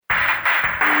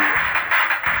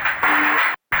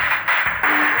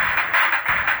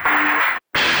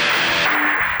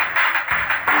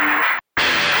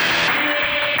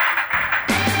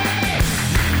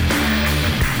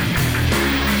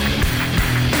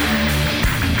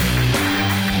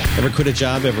Ever quit a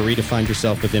job? Ever redefined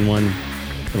yourself within one?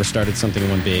 Ever started something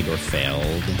one big or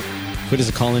failed? Quit is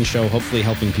a call-in show, hopefully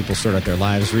helping people sort out their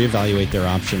lives, reevaluate their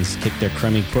options, kick their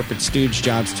crummy corporate stooge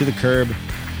jobs to the curb,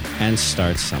 and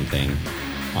start something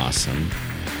awesome.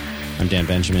 I'm Dan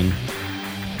Benjamin.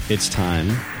 It's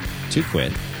time to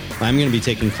quit. I'm going to be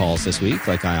taking calls this week,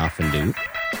 like I often do.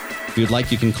 If you'd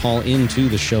like, you can call into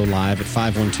the show live at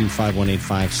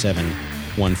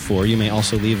 512-518-5714. You may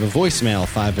also leave a voicemail,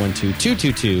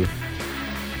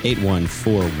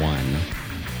 512-222-8141.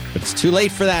 But it's too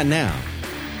late for that now.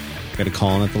 You've got to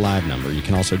call in at the live number. You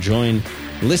can also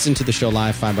listen to the show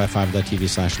live,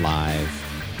 5by5.tv/live.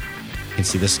 You can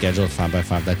see the schedule at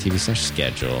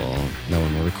 5by5.tv/schedule. Know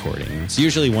when we're recording. It's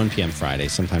usually 1 p.m. Friday,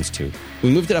 sometimes 2. We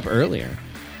moved it up earlier.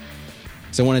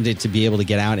 So I wanted it to be able to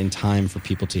get out in time for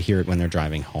people to hear it when they're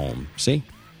driving home. See?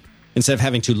 Instead of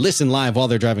having to listen live while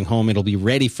they're driving home, it'll be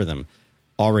ready for them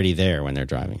already there when they're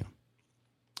driving home.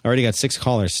 I already got 6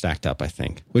 callers stacked up, I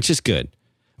think, which is good.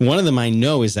 One of them I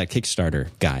know is that Kickstarter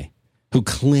guy who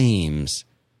claims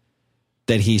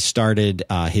that he started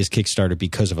his Kickstarter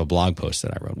because of a blog post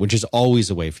that I wrote, which is always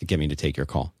a way to get me to take your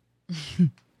call.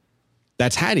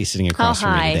 That's Hattie sitting across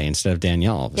from me today instead of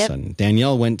Danielle all of a sudden.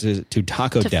 Danielle went to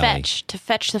Taco Deli. To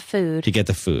fetch the food. To get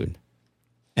the food.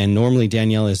 And normally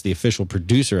Danielle is the official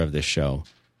producer of this show.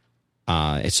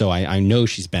 So I know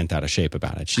she's bent out of shape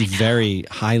about it. She's a very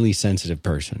highly sensitive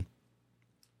person.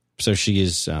 So she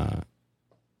is...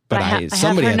 But somebody have her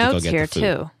had to go notes get here the food.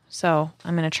 Too, so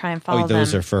I'm going to try and follow them.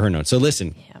 Those are for her notes. So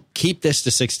listen, keep this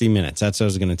to 60 minutes. That's what I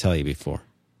was going to tell you before.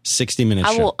 60 minutes.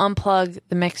 I will unplug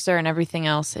the mixer and everything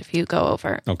else if you go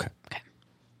over. Okay.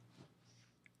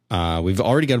 We've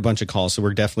already got a bunch of calls, so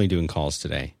we're definitely doing calls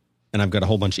today. And I've got a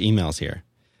whole bunch of emails here.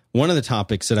 One of the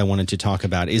topics that I wanted to talk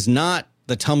about is not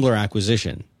the Tumblr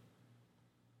acquisition,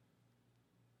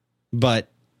 but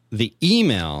the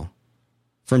email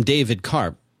from David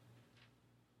Karp.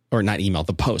 Or not email,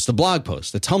 the blog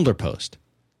post, the Tumblr post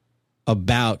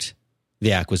about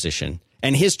the acquisition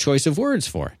and his choice of words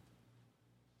for it.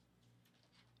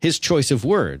 His choice of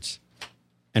words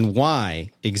and why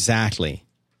exactly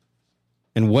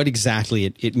and what exactly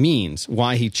it means,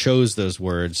 why he chose those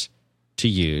words to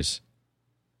use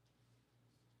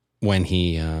when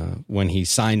he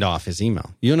signed off his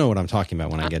email. You'll know what I'm talking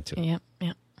about when I get to it.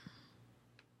 Yep.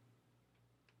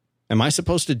 Am I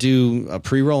supposed to do a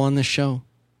pre-roll on this show?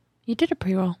 You did a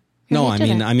pre-roll. No, I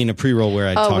mean a pre-roll where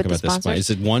I talk about this. Sponsors?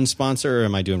 Is it one sponsor or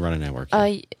am I doing Run a Network?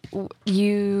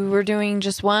 You were doing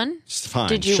just one? It's fine.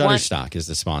 Did you Shutterstock is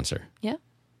the sponsor. Yeah.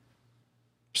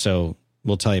 So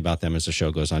we'll tell you about them as the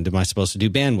show goes on. Am I supposed to do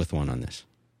bandwidth one on this?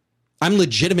 I'm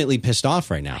legitimately pissed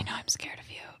off right now. I know, I'm scared of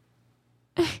you.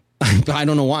 I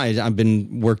don't know why. I've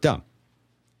been worked up.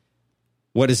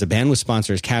 What is the bandwidth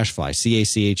sponsor is Cashfly,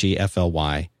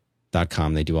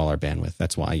 CACHEFLY.com. They do all our bandwidth.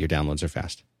 That's why your downloads are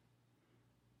fast.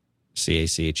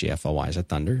 CACHEFLY. Is that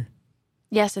thunder?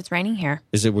 Yes, it's raining here.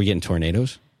 Is it we're getting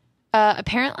tornadoes?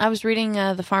 Apparently, I was reading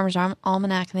the Farmer's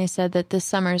Almanac, and they said that this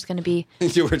summer is going to be...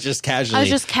 You were just casually... I was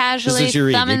just casually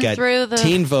thumbing through the...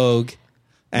 Teen Vogue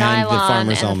and the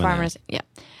Farmer's Almanac.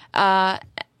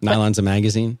 Nylon's a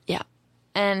magazine? Yeah.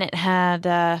 And it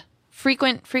had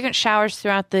frequent showers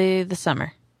throughout the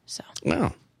summer. So.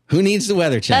 Wow. Who needs the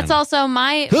Weather Channel? That's also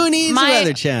my... Who needs the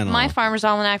Weather Channel? My Farmer's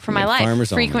Almanac for my life.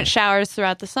 Frequent Almanac. Showers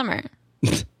throughout the summer.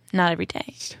 Not every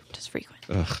day. Just frequent.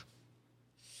 Ugh.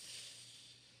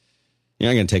 You're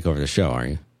not going to take over the show, are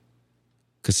you?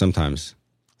 Because sometimes...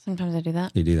 Sometimes I do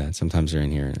that. You do that. Sometimes you're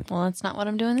in here. Well, that's not what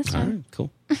I'm doing this time. All right, cool.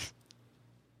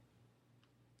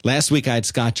 Last week I had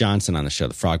Scott Johnson on the show,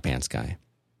 the Frog Pants guy.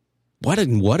 What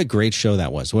a great show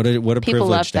that was. What a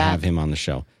privilege to have him on the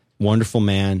show. Wonderful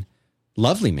man.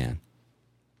 Lovely man.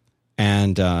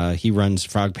 And he runs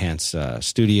Frog Pants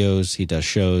Studios. He does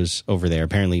shows over there.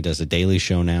 Apparently he does a daily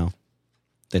show now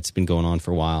that's been going on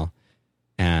for a while.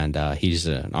 And he's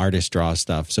an artist, draws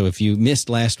stuff. So if you missed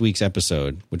last week's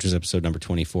episode, which was episode number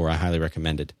 24, I highly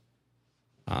recommend it.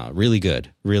 Really good.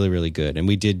 Really, really good. And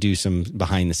we did do some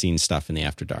behind-the-scenes stuff in the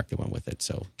After Dark that went with it.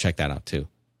 So check that out, too.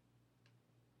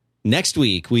 Next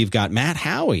week, we've got Matt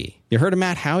Howie. You heard of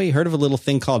Matt Howie? Heard of a little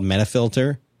thing called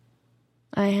Metafilter?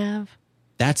 I have.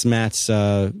 That's Matt's,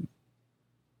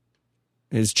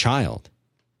 his child,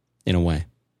 in a way.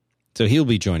 So he'll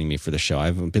be joining me for the show.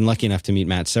 I've been lucky enough to meet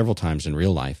Matt several times in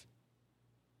real life.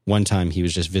 One time he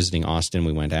was just visiting Austin.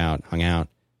 We went out, hung out,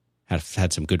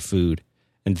 had some good food,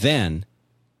 and then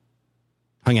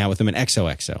hung out with him in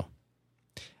XOXO.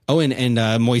 Oh, and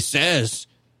Moises,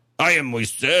 I am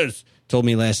Moises, told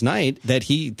me last night that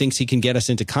he thinks he can get us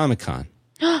into Comic-Con.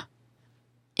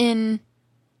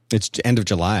 It's end of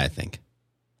July, I think.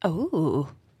 Oh.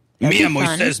 Me and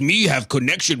Moises, me have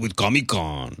connection with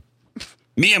Comic-Con.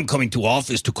 Me, I'm coming to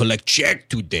office to collect check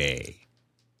today.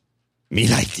 Me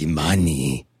like the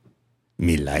money.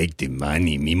 Me like the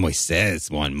money. Me,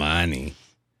 Moises, want money.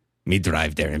 Me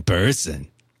drive there in person.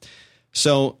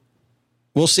 So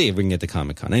we'll see if we can get to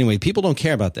Comic-Con. Anyway, people don't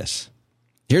care about this.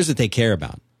 Here's what they care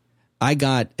about. I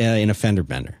got in a fender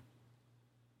bender.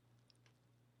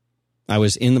 I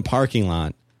was in the parking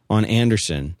lot on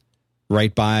Anderson,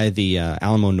 right by the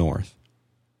Alamo North,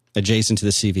 adjacent to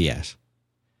the CVS.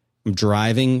 I'm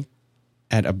driving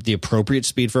at the appropriate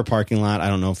speed for a parking lot. I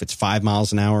don't know if it's 5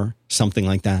 miles an hour, something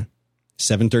like that.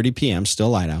 7:30 p.m., still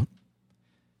light out.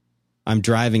 I'm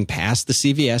driving past the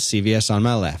CVS on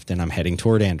my left, and I'm heading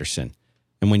toward Anderson.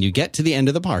 And when you get to the end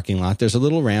of the parking lot, there's a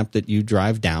little ramp that you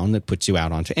drive down that puts you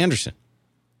out onto Anderson.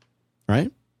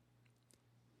 Right?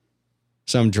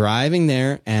 So I'm driving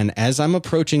there, and as I'm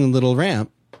approaching the little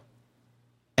ramp,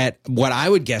 at what I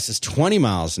would guess is 20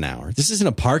 miles an hour. This isn't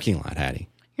a parking lot, Hattie.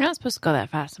 You're not supposed to go that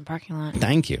fast in parking lot.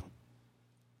 Thank you.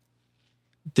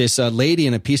 This lady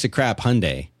in a piece of crap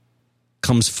Hyundai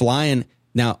comes flying.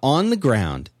 Now, on the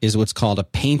ground is what's called a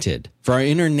painted, for our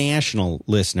international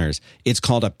listeners, it's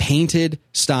called a painted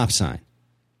stop sign.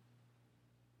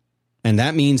 And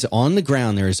that means on the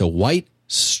ground there is a white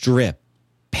strip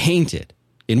painted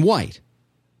in white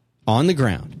on the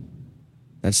ground.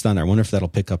 That's thunder. I wonder if that'll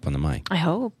pick up on the mic. I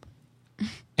hope.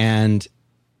 And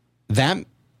that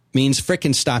means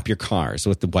frickin' stop your car is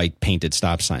what the white painted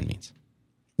stop sign means.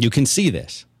 You can see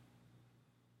this.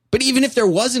 But even if there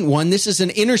wasn't one, this is an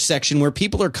intersection where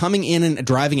people are coming in and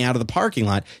driving out of the parking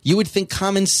lot. You would think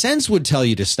common sense would tell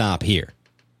you to stop here.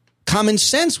 Common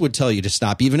sense would tell you to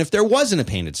stop, even if there wasn't a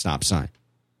painted stop sign.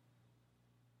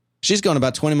 She's going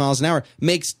about 20 miles an hour,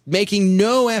 making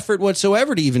no effort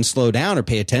whatsoever to even slow down or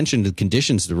pay attention to the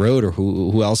conditions of the road or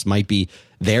who else might be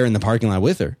there in the parking lot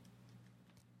with her.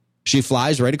 She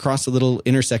flies right across the little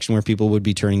intersection where people would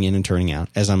be turning in and turning out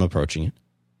as I'm approaching it.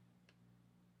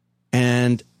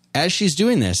 And as she's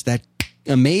doing this, that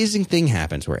amazing thing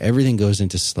happens where everything goes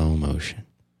into slow motion.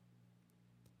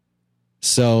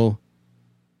 So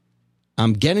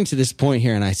I'm getting to this point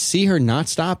here, and I see her not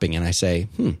stopping, and I say,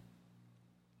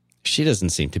 she doesn't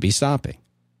seem to be stopping.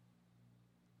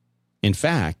 In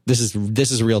fact, this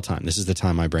is real time. This is the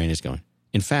time my brain is going.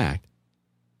 In fact,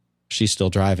 she's still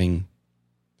driving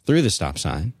through the stop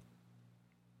sign.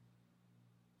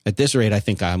 At this rate, I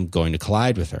think I'm going to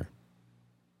collide with her.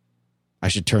 I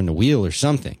should turn the wheel or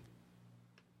something.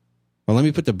 Well, let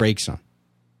me put the brakes on.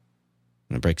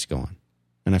 And the brakes go on.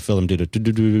 And I feel them do,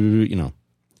 you know.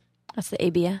 That's the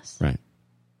ABS. Right.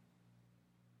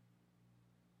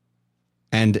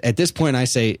 And at this point, I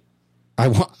say,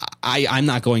 I'm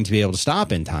not going to be able to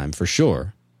stop in time for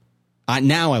sure.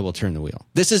 Now I will turn the wheel.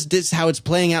 This is how it's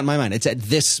playing out in my mind. It's at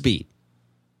this speed.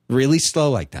 Really slow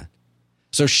like that.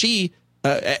 So she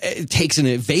takes an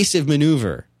evasive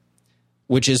maneuver,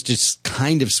 which is just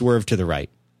kind of swerve to the right.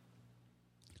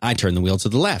 I turn the wheel to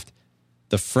the left.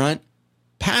 The front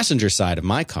passenger side of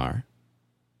my car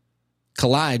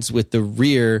collides with the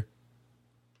rear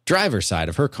driver's side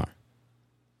of her car.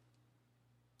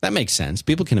 That makes sense.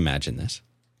 People can imagine this.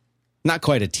 Not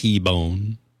quite a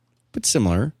T-bone, but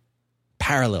similar.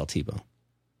 Parallel T-bone.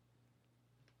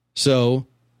 So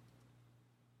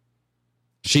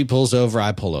she pulls over,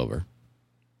 I pull over.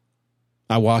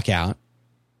 I walk out.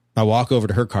 I walk over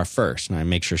to her car first, and I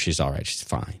make sure she's all right. She's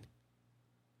fine.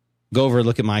 Go over,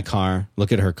 look at my car,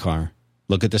 look at her car,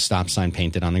 look at the stop sign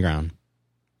painted on the ground.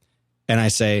 And I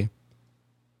say,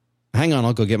 hang on,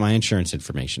 I'll go get my insurance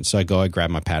information. So I go, I grab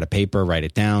my pad of paper, write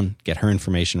it down, get her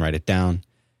information, write it down.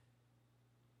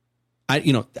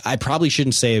 I probably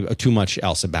shouldn't say too much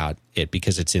else about it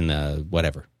because it's in the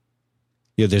whatever.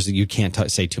 You can't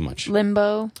say too much.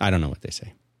 Limbo. I don't know what they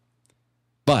say.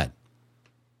 But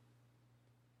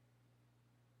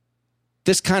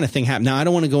this kind of thing happened. Now, I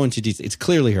don't want to go into detail. It's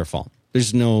clearly her fault.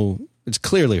 It's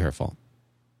clearly her fault.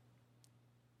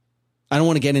 I don't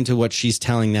want to get into what she's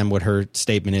telling them, what her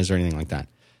statement is or anything like that.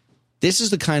 This is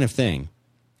the kind of thing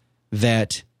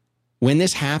that when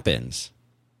this happens,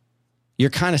 you're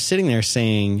kind of sitting there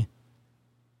saying,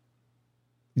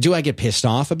 do I get pissed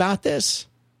off about this?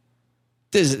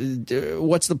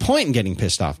 What's the point in getting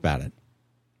pissed off about it?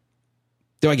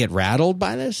 Do I get rattled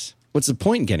by this? What's the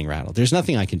point in getting rattled? There's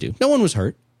nothing I can do. No one was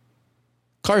hurt.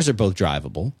 Cars are both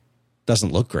drivable.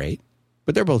 Doesn't look great,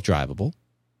 but they're both drivable.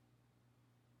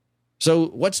 So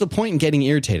what's the point in getting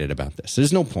irritated about this?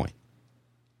 There's no point.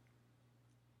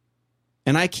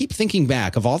 And I keep thinking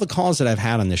back of all the calls that I've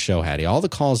had on this show, Hattie, all the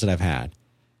calls that I've had.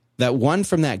 That one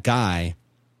from that guy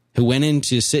who went in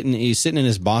to he's sitting in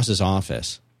his boss's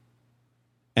office.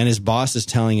 And his boss is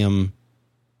telling him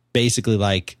basically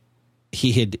like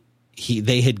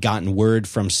they had gotten word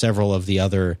from several of the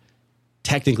other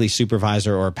technically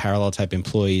supervisor or parallel type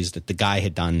employees that the guy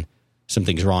had done some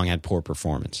things wrong, had poor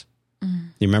performance. Mm-hmm.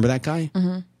 You remember that guy?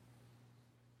 Mm-hmm.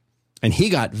 And he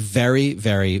got very,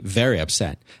 very, very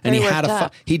upset. And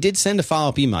he did send a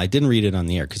follow-up email. I didn't read it on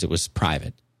the air because it was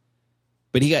private.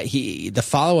 But the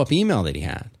follow-up email that he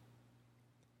had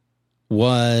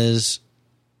was,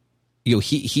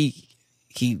 he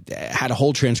had a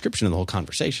whole transcription of the whole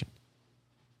conversation.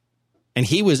 And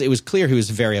it was clear he was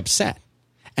very upset.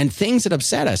 And things that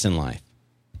upset us in life,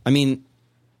 I mean,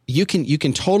 you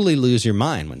can totally lose your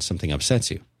mind when something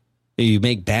upsets you. You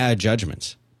make bad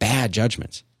judgments.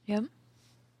 Yep.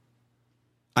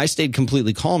 I stayed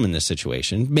completely calm in this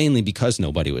situation, mainly because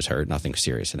nobody was hurt. Nothing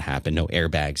serious had happened. No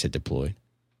airbags had deployed.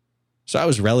 So I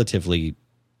was relatively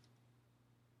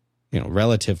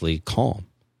calm.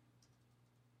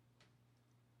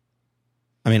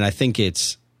 I mean, I think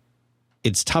it's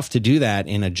tough to do that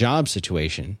in a job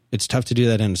situation. It's tough to do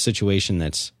that in a situation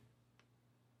that's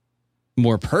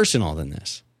more personal than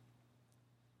this.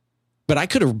 But I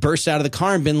could have burst out of the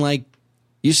car and been like,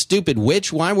 "You stupid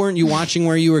witch, why weren't you watching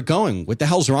where you were going? What the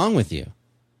hell's wrong with you?"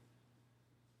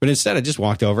 But instead, I just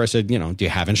walked over. I said, "Do you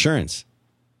have insurance?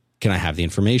 Can I have the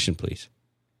information, please?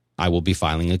 I will be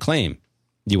filing a claim.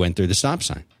 You went through the stop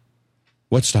sign."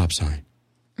 "What stop sign?"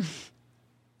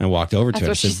 I walked over to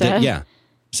her. I said, "Yeah." I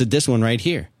said, "This one right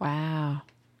here." Wow.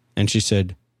 And she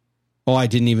said, "Oh, I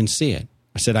didn't even see it."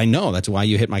 I said, "I know. That's why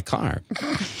you hit my car."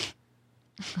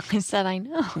 I said, "I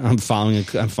know. I'm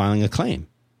filing a claim."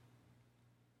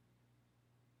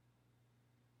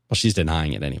 Well, she's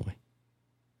denying it anyway.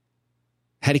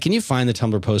 Hattie, can you find the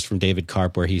Tumblr post from David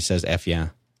Karp where he says F yeah?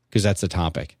 Because that's the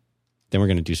topic. Then we're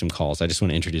going to do some calls. I just want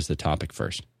to introduce the topic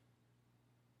first.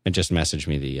 And just message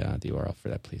me the URL for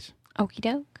that, please. Okie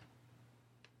doke.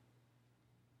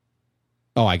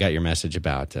 Oh, I got your message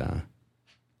about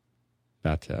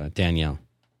Danielle.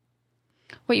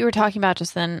 What you were talking about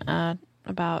just then,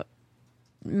 about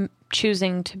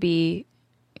choosing to be,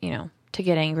 to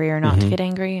get angry or not to get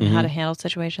angry, and how to handle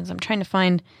situations. I'm trying to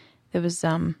find, there was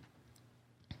a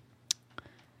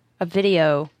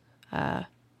video, there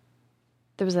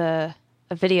was a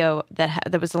video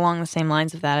that was along the same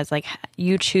lines of that. It's like,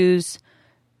 you choose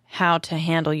how to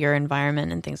handle your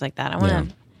environment and things like that. I want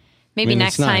to, maybe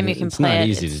next time you can play it.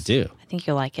 It's not easy to do. I think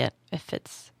you'll like it if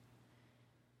it's.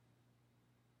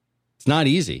 It's not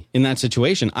easy in that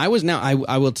situation. I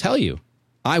will tell you,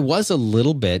 I was a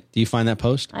little bit. Do you find that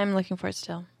post? I'm looking for it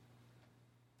still.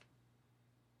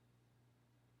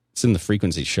 It's in the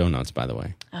frequency show notes, by the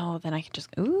way. Oh, then I can just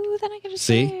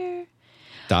see? Share.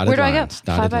 Dotted Where do lines,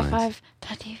 I go?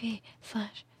 5x5.tv/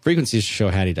 frequency show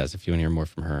Hattie does if you want to hear more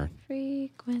from her.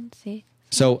 Frequency.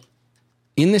 So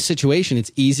in this situation,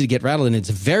 it's easy to get rattled, and it's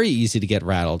very easy to get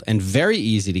rattled and very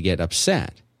easy to get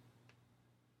upset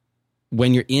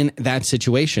when you're in that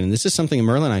situation. And this is something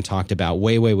Merlin and I talked about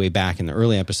way, way, way back in the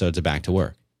early episodes of Back to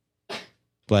Work.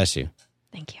 Bless you.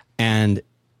 Thank you. And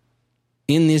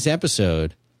in this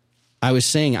episode, I was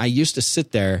saying I used to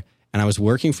sit there and I was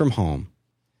working from home,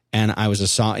 and I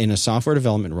was in a software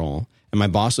development role, and my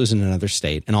boss was in another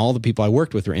state, and all the people I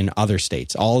worked with were in other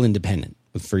states, all independent,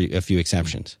 for a few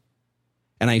exceptions.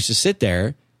 And I used to sit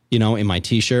there, in my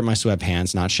T-shirt, my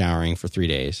sweatpants, not showering for 3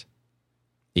 days,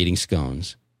 eating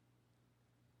scones.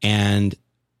 And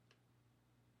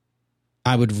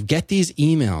I would get these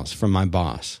emails from my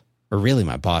boss, or really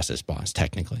my boss's boss,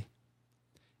 technically.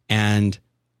 And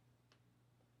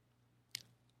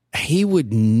he would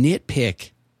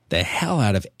nitpick the hell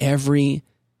out of every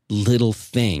little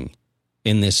thing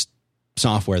in this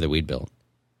software that we'd built.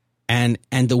 And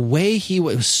the way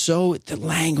the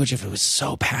language of it was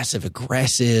so passive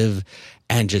aggressive,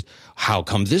 and just, how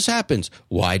come this happens?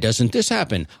 Why doesn't this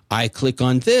happen? I click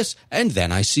on this and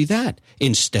then I see that.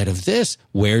 Instead of this,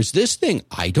 where's this thing?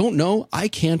 I don't know. I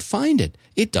can't find it.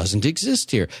 It doesn't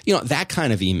exist here. That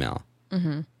kind of email.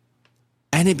 Mm-hmm.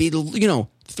 And it'd be,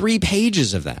 3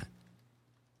 pages of that.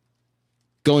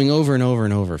 Going over and over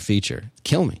and over, feature.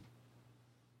 Kill me.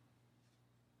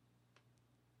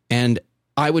 And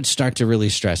I would start to really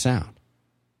stress out.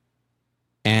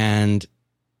 And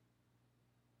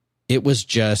it was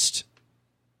just,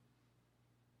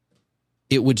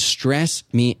 it would stress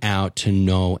me out to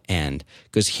no end.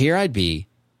 Because here I'd be,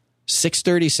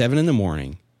 6:37 in the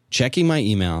morning, checking my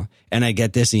email, and I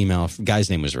get this email. The guy's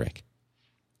name was Rick.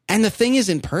 And the thing is,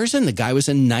 in person, the guy was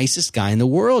the nicest guy in the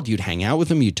world. You'd hang out with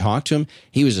him. You'd talk to him.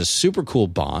 He was a super cool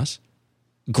boss.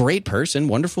 Great person.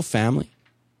 Wonderful family.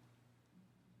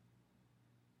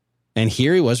 And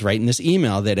here he was writing this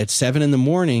email that at 7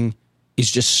 a.m. is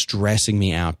just stressing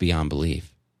me out beyond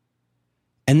belief.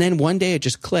 And then one day it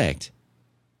just clicked.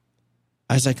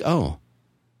 I was like, oh,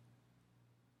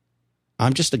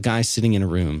 I'm just a guy sitting in a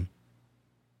room.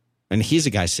 And he's a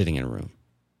guy sitting in a room.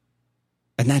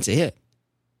 And that's it.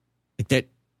 Like that,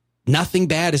 nothing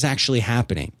bad is actually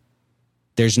happening.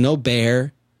 There's no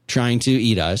bear trying to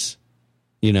eat us.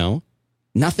 You know,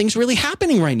 nothing's really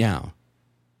happening right now.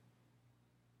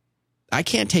 I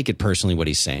can't take it personally what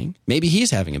he's saying. Maybe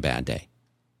he's having a bad day.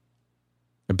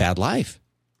 A bad life.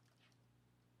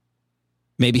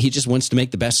 Maybe he just wants to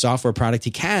make the best software product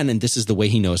he can, and this is the way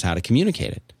he knows how to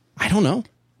communicate it. I don't know.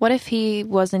 What if he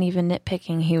wasn't even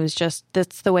nitpicking? He was just,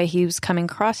 that's the way he was coming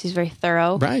across. He's very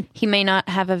thorough. Right. He may not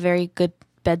have a very good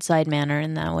bedside manner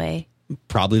in that way.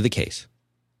 Probably the case.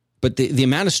 But the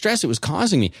amount of stress it was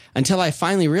causing me until I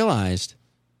finally realized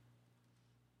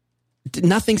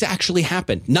nothing's actually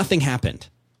happened. Nothing happened.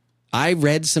 I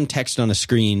read some text on a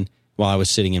screen while I was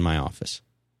sitting in my office.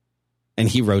 And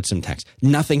he wrote some text.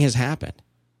 Nothing has happened.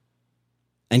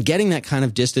 And getting that kind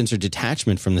of distance or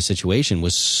detachment from the situation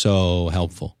was so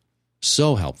helpful.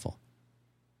 So helpful.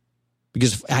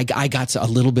 Because I got a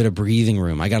little bit of breathing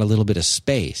room. I got a little bit of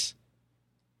space.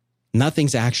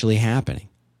 Nothing's actually happening.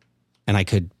 And I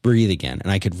could breathe again.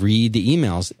 And I could read the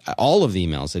emails, all of the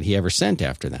emails that he ever sent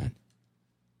after that,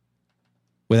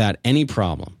 without any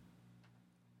problem.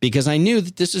 Because I knew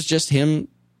that this is just him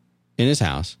in his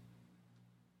house.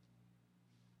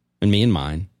 And me in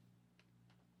mine.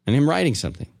 And him writing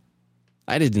something.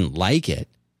 I didn't like it.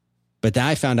 But then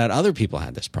I found out other people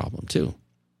had this problem too.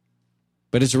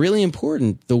 But it's really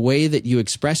important the way that you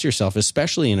express yourself,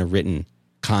 especially in a written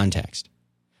context.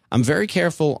 I'm very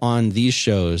careful on these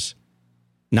shows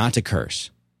not to curse.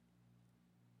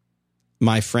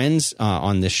 My friends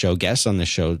on this show, guests on this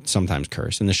show, sometimes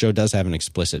curse. And the show does have an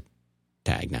explicit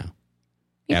tag now.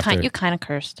 You kind of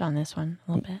cursed on this one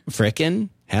a little bit. Frickin'?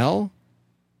 Hell?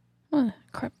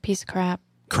 Piece of crap.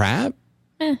 Crap?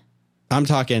 I'm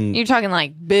talking... You're talking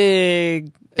like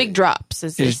big drops,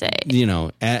 as they say. You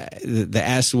know, the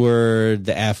S word,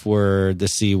 the F word, the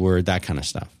C word, that kind of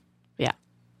stuff. Yeah.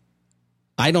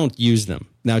 I don't use them.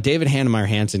 Now, David Hannemeyer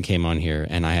Hansen came on here,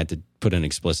 and I had to put an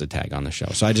explicit tag on the show.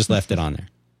 So I just left it on there.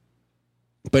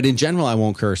 But in general, I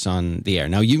won't curse on the air.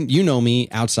 Now, you know me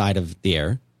outside of the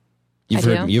air.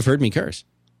 You've heard me curse.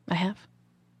 I have.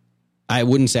 I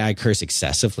wouldn't say I curse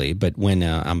excessively, but when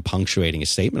I'm punctuating a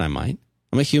statement, I might.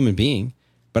 I'm a human being,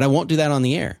 but I won't do that on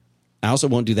the air. I also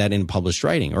won't do that in published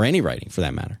writing or any writing for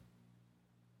that matter.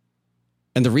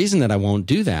 And the reason that I won't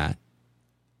do that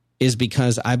is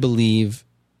because I believe,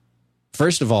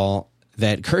 first of all,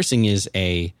 that cursing is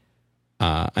a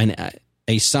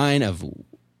sign of,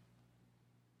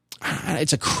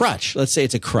 it's a crutch. Let's say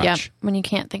it's a crutch. Yeah, when you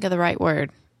can't think of the right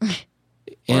word.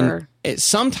 And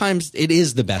sometimes it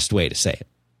is the best way to say it.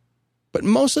 But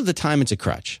most of the time it's a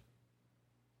crutch.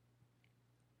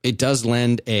 It does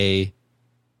lend a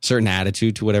certain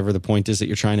attitude to whatever the point is that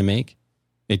you're trying to make.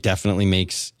 It definitely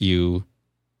makes you,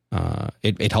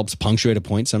 it helps punctuate a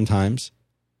point sometimes.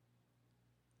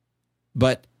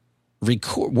 But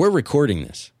we're recording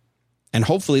this. And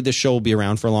hopefully this show will be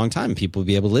around for a long time. People will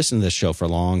be able to listen to this show for a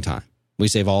long time. We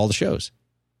save all the shows.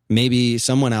 Maybe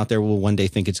someone out there will one day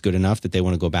think it's good enough that they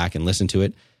want to go back and listen to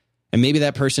it. And maybe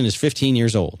that person is 15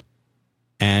 years old.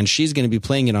 And she's going to be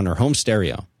playing it on her home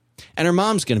stereo. And her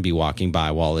mom's going to be walking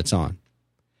by while it's on.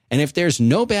 And if there's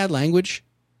no bad language,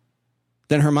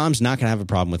 then her mom's not going to have a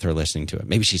problem with her listening to it.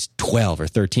 Maybe she's 12 or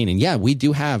 13. And yeah, we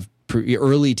do have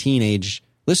early teenage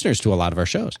listeners to a lot of our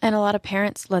shows. And a lot of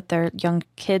parents let their young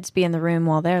kids be in the room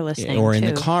while they're listening. Or in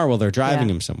the car while they're driving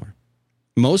them somewhere.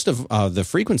 Most of the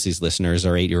Frequencies listeners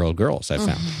are 8-year-old girls, I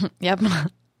found. Yep.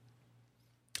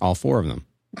 All 4 of them.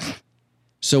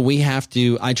 So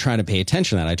I try to pay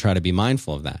attention to that. I try to be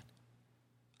mindful of that.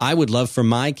 I would love for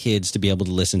my kids to be able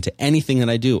to listen to anything that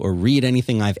I do or read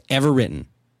anything I've ever written.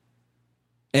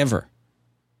 Ever.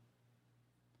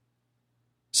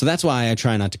 So that's why I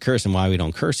try not to curse and why we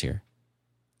don't curse here.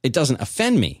 It doesn't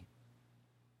offend me.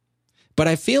 But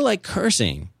I feel like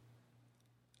cursing,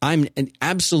 I'm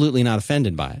absolutely not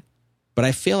offended by it. But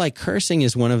I feel like cursing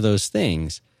is one of those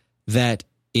things that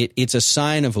it's a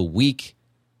sign of a weak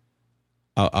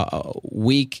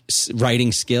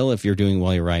writing skill if you're doing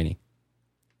while you're writing.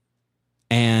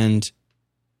 And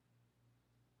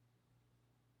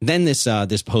then this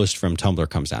post from Tumblr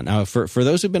comes out. Now, for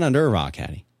those who've been under a rock,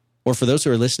 Hattie, or for those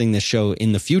who are listening to this show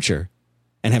in the future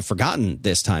and have forgotten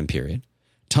this time period,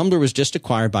 Tumblr was just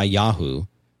acquired by Yahoo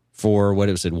for what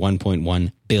it was at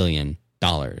 $1.1 billion,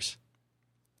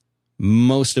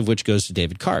 most of which goes to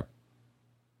David Karp.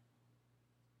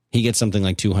 He gets something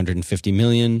like 250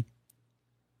 million.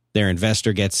 Their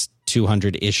investor gets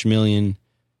 200-ish million.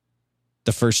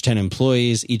 The first 10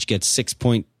 employees each get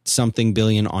 6-point-something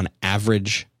billion on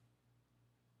average.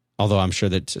 Although I'm sure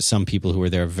that some people who were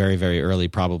there very, very early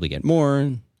probably get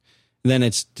more.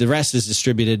 Then the rest is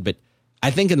distributed. But I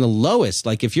think in the lowest,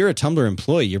 like if you're a Tumblr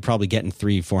employee, you're probably getting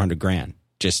 $300,000-400,000 grand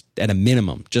just at a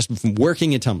minimum, just from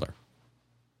working at Tumblr.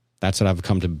 That's what I've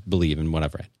come to believe in what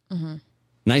I've read. Mm-hmm.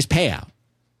 Nice payout.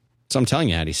 So I'm telling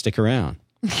you, Addie, stick around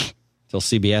till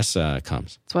CBS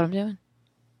comes. That's what I'm doing.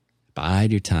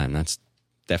 Bide your time. That's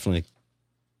definitely,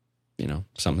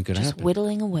 something could happen. Just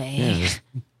whittling away. Yeah, just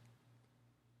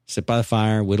sit by the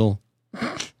fire, whittle.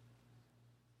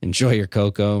 Enjoy your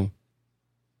cocoa.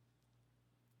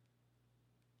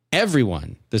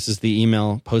 Everyone, this is the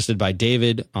email posted by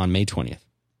David on May 20th.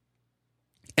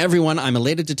 Everyone, I'm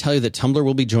elated to tell you that Tumblr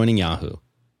will be joining Yahoo.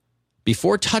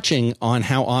 Before touching on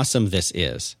how awesome this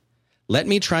is, let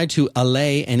me try to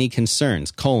allay any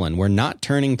concerns. We're not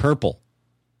turning purple.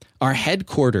 Our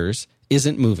headquarters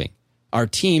isn't moving. Our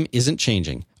team isn't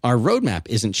changing. Our roadmap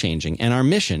isn't changing. And our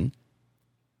mission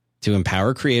to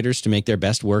empower creators to make their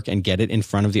best work and get it in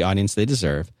front of the audience they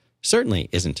deserve certainly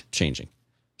isn't changing.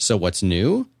 So what's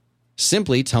new?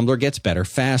 Simply, Tumblr gets better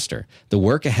faster. The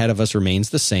work ahead of us remains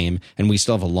the same, and we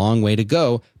still have a long way to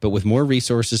go, but with more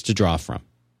resources to draw from.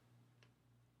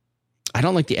 I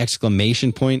don't like the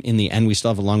exclamation point in the end. We still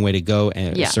have a long way to go,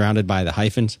 surrounded by the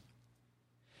hyphens.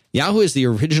 Yahoo is the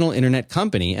original internet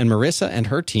company, and Marissa and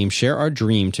her team share our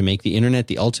dream to make the internet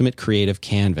the ultimate creative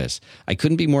canvas. I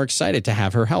couldn't be more excited to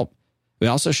have her help. We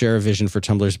also share a vision for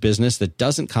Tumblr's business that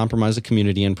doesn't compromise the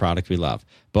community and product we love.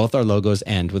 Both our logos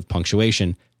end with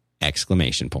punctuation,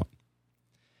 exclamation point.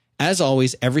 As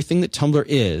always, everything that Tumblr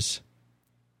is,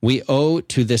 we owe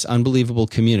to this unbelievable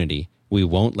community. We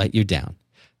won't let you down.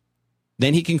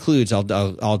 Then he concludes,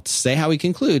 I'll say how he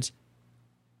concludes,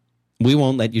 we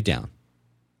won't let you down.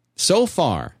 So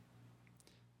far,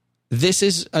 this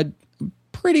is a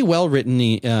pretty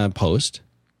well-written post.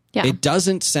 Yeah. It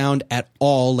doesn't sound at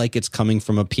all like it's coming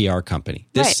from a PR company.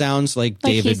 This sounds like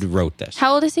David wrote this.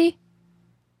 How old is he?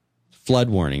 Flood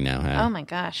warning now. Oh, my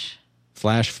gosh.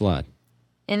 Flash flood.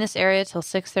 In this area till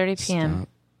 6:30 p.m.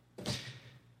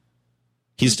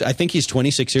 I think he's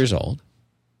 26 years old.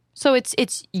 So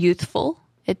it's youthful.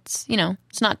 It's,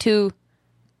 it's not too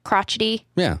crotchety.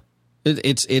 Yeah.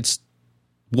 It's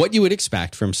what you would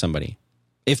expect from somebody.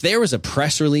 If there was a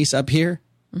press release up here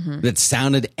that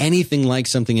sounded anything like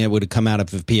something that would have come out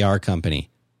of a PR company,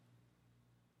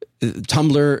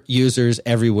 Tumblr users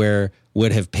everywhere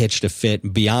would have pitched a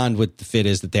fit beyond what the fit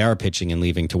is that they are pitching and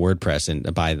leaving to WordPress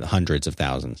and by the hundreds of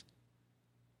thousands.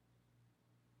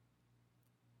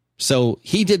 So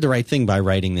he did the right thing by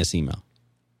writing this email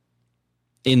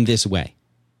in this way.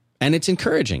 And it's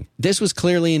encouraging. This was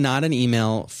clearly not an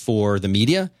email for the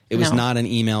media. It was not an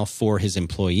email for his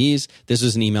employees. This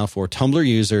was an email for Tumblr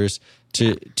users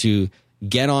to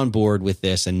get on board with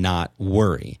this and not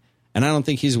worry. And I don't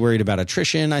think he's worried about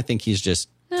attrition. I think he's just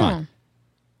fine.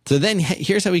 So then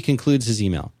here's how he concludes his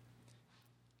email.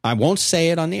 I won't say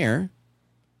it on the air.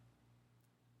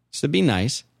 So be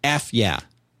nice. F yeah,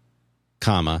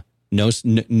 comma, no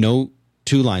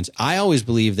 2 lines. I always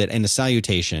believe that in the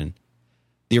salutation,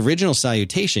 the original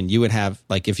salutation, you would have,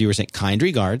 like if you were saying kind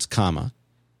regards, comma,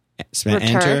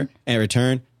 enter, and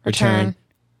return,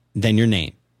 then your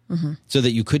name. So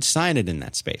that you could sign it in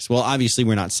that space. Well, obviously,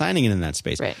 we're not signing it in that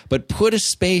space. Right. But put a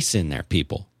space in there,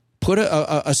 people. Put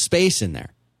a space in there.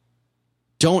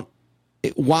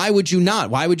 Why would you not?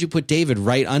 Why would you put David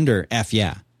right under F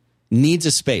yeah? Needs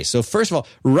a space. So first of all,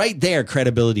 right there,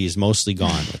 credibility is mostly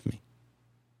gone with me.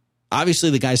 Obviously,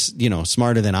 the guy's,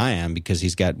 smarter than I am because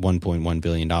he's got $1.1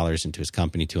 billion into his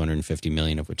company, $250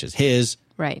 million of which is his.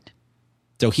 Right.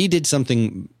 So he did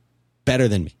something better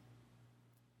than me.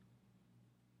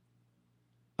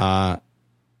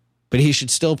 But he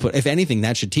should still put, if anything,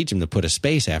 that should teach him to put a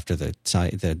space after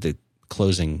the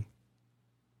closing.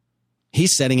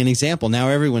 He's setting an example. Now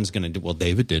everyone's going to do, well,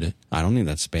 David did it. I don't need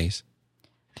that space.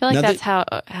 I feel like that's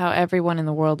how everyone in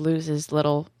the world loses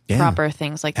little proper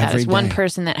things like that. Is one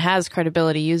person that has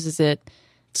credibility uses it,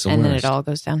 and then it all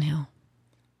goes downhill.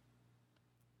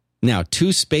 Now,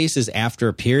 2 spaces after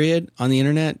a period on the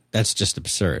internet, that's just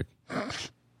absurd.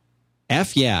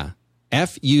 F yeah,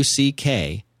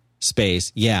 F-U-C-K,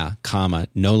 space, yeah, comma,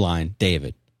 no line,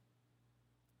 David.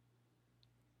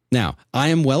 Now, I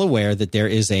am well aware that there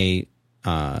is a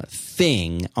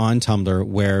thing on Tumblr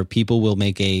where people will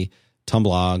make a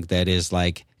Tumblr that is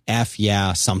like F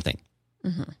yeah something.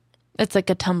 It's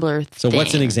like a Tumblr thing. So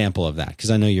what's an example of that?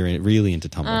 Because I know you're really into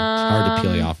Tumblr. It's hard to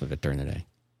peel you off of it during the day.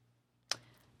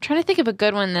 trying to think of a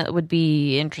good one that would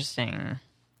be interesting.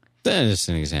 That is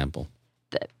an example.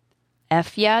 The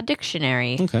F Yeah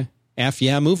Dictionary. Okay. F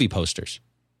Yeah movie posters.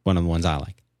 One of the ones I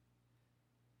like.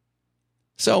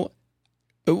 So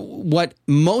what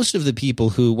most of the people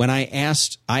who, when I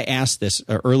asked this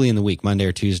early in the week, Monday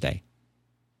or Tuesday,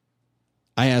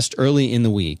 I asked early in the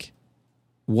week,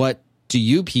 what do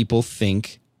you people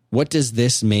think? What does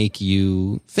this make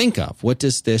you think of? What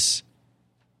does this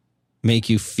make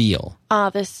you feel?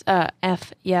 This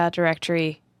F Yeah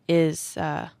directory is,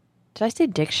 did I say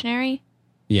dictionary?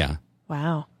 Yeah.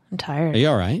 Wow, I'm tired. Are you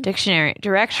all right? Dictionary.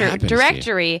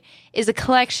 Directory is a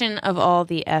collection of all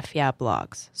the F Yeah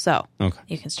blogs. So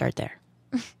you can start there.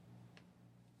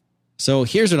 So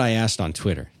here's what I asked on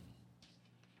Twitter.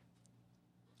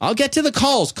 I'll get to the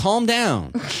calls. Calm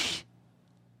down.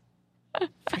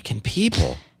 Freaking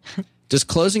people. Does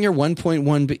closing your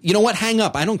 1.1... You know what? Hang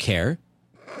up. I don't care.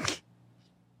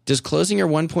 Does closing your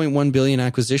 1.1 billion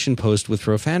acquisition post with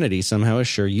profanity somehow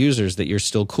assure users that you're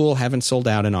still cool, haven't sold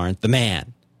out, and aren't the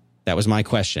man? That was my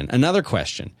question. Another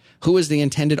question. Who is the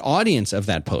intended audience of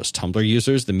that post? Tumblr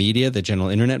users, the media, the general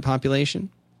internet population?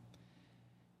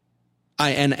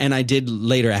 I did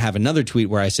later have another tweet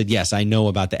where I said, yes, I know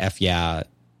about the F Yeah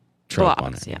trope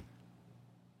on it. Yeah.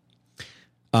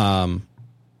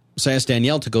 So I asked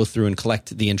Danielle to go through and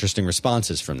collect the interesting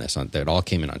responses from this. That all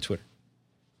came in on Twitter.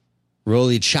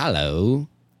 Rolly Chalo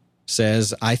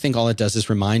says, I think all it does is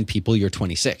remind people you're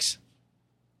 26.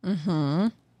 Mm-hmm.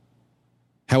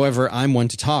 However, I'm one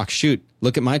to talk. Shoot,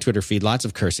 look at my Twitter feed. Lots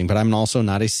of cursing, but I'm also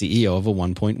not a CEO of a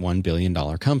 $1.1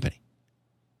 billion company.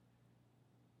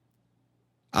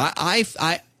 I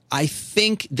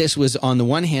think this was on the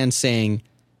one hand saying,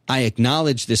 I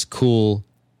acknowledge this cool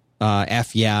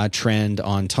F Yeah trend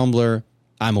on Tumblr.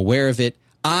 I'm aware of it.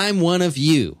 I'm one of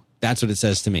you. That's what it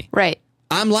says to me. Right.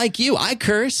 I'm like you. I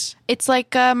curse. It's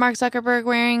like Mark Zuckerberg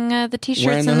wearing the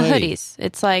T-shirts and the hoodies.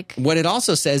 It's like... What it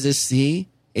also says is, see,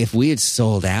 if we had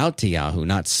sold out to Yahoo,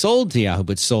 not sold to Yahoo,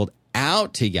 but sold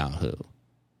out to Yahoo,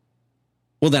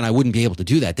 well, then I wouldn't be able to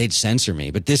do that. They'd censor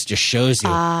me. But this just shows you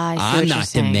I'm not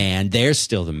the man. They're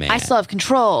still the man. I still have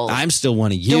control. I'm still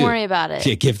one of you. Don't worry about it.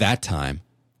 Yeah, give that time.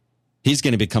 He's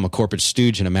going to become a corporate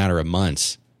stooge in a matter of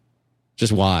months.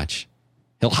 Just watch.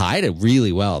 He'll hide it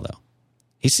really well, though.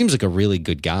 He seems like a really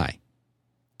good guy.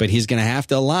 But he's going to have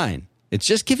to align. It's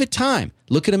just give it time.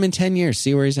 Look at him in 10 years.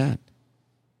 See where he's at.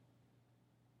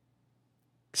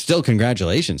 Still,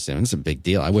 congratulations to him. It's a big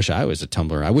deal. I wish I was a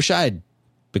Tumblr. I wish I had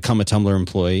become a Tumblr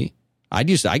employee. I'd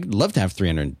love to have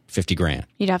 $350,000.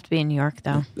 You'd have to be in New York,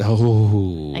 though.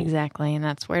 Oh. Exactly. And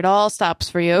that's where it all stops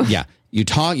for you. Yeah.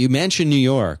 You mentioned New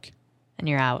York. And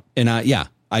you're out. And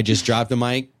I just dropped the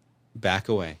mic, back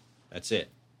away. That's it.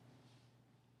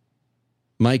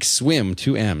 Mike Swim,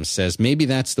 2M, says maybe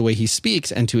that's the way he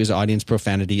speaks, and to his audience,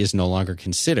 profanity is no longer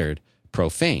considered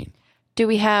profane. Do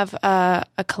we have a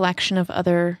collection of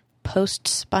other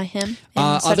posts by him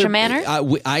in such a manner?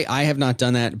 I have not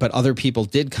done that, but other people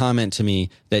did comment to me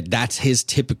that that's his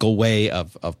typical way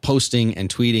of posting and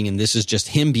tweeting, and this is just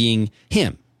him being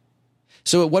him.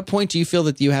 So at what point do you feel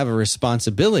that you have a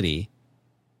responsibility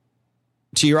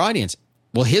to your audience?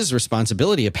 Well, his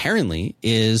responsibility apparently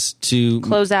is to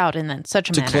close out in such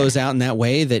a manner. To close out in that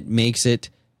way that makes it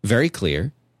very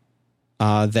clear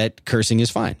that cursing is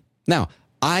fine. Now,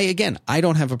 I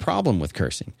don't have a problem with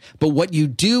cursing. But what you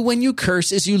do when you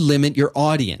curse is you limit your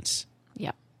audience.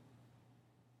 Yeah.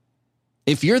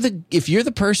 If you're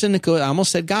the person that goes, I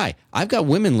almost said guy. I've got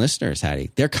women listeners,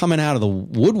 Hattie. They're coming out of the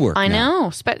woodwork I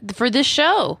now. know. For this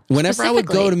show. Whenever I would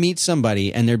go to meet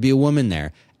somebody and there'd be a woman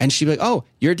there and she'd be like, oh,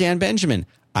 you're Dan Benjamin.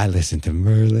 I listen to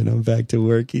Merlin. I'm back to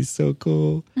work. He's so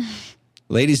cool.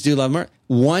 Ladies do love Merlin.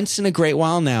 Once in a great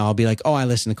while now, I'll be like, oh, I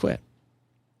listen to Quit.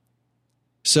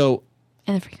 So...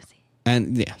 And the frequency.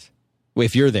 And yes. Well,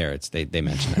 if you're there, they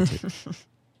mention that too.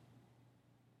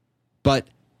 But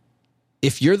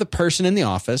if you're the person in the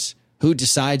office who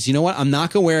decides, you know what, I'm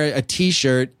not going to wear a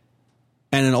T-shirt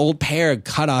and an old pair of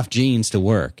cut-off jeans to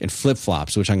work and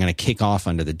flip-flops, which I'm going to kick off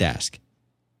under the desk.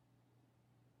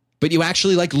 But you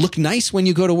actually look nice when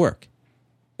you go to work.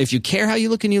 If you care how you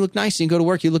look and you look nice and you go to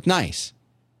work, you look nice.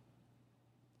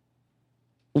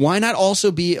 Why not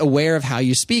also be aware of how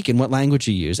you speak and what language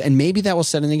you use? And maybe that will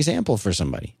set an example for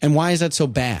somebody. And why is that so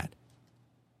bad?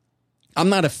 I'm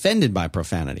not offended by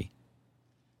profanity.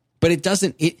 But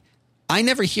I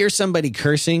never hear somebody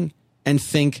cursing and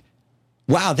think,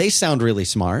 wow, they sound really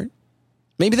smart.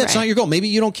 Maybe that's not your goal. Maybe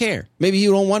you don't care. Maybe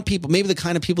you don't want people. Maybe the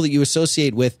kind of people that you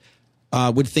associate with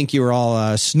would think you were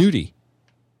all snooty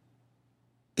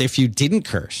if you didn't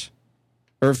curse,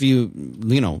 or if you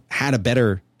had a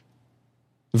better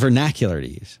vernacular to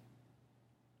use.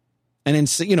 And then,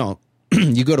 you know,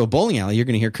 you go to a bowling alley, you're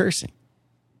going to hear cursing.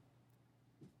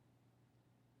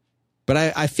 But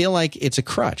I feel like it's a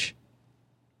crutch.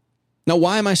 Now,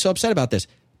 why am I so upset about this?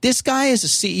 This guy is a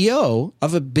CEO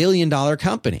of $1 billion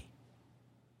company.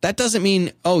 That doesn't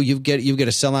mean, oh, you've got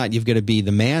to sell out, you've got to be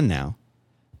the man now.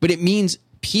 But it means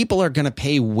people are going to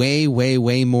pay way, way,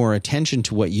 way more attention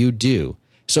to what you do.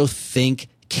 So think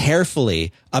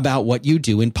carefully about what you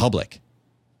do in public.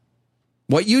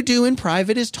 What you do in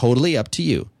private is totally up to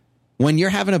you. When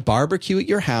you're having a barbecue at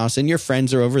your house and your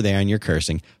friends are over there and you're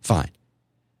cursing, fine.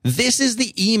 This is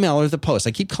the email or the post.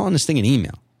 I keep calling this thing an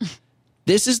email.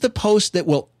 This is the post that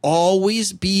will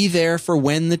always be there for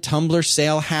when the Tumblr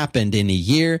sale happened in a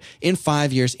year, in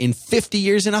 5 years, in 50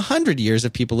 years, in 100 years,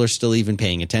 if people are still even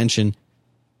paying attention.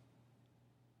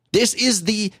 This is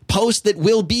the post that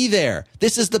will be there.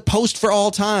 This is the post for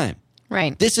all time.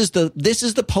 Right. This is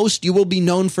the post you will be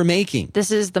known for making.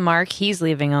 This is the mark he's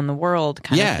leaving on the world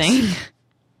kind of thing.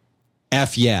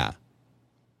 F yeah.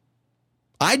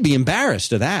 I'd be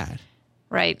embarrassed of that.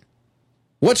 Right.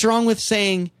 What's wrong with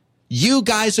saying, you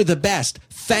guys are the best.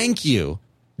 Thank you,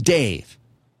 Dave.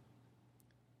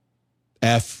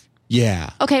 F yeah.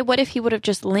 Okay, what if he would have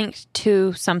just linked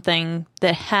to something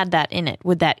that had that in it?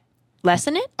 Would that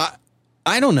lessen it?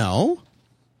 I don't know.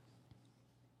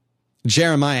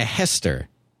 Jeremiah Hester.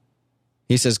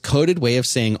 He says, coded way of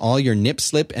saying all your nip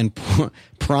slip and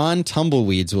prawn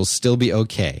tumbleweeds will still be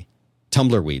okay.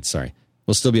 Tumblerweeds, sorry.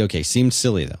 Will still be okay. Seemed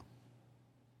silly, though.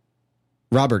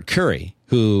 Robert Curry,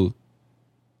 who,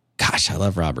 gosh, I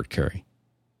love Robert Curry.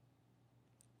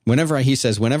 He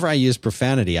says, whenever I use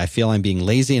profanity, I feel I'm being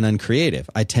lazy and uncreative.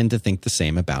 I tend to think the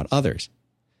same about others.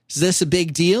 Is this a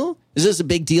big deal? Is this a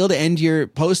big deal to end your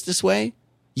post this way?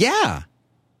 Yeah.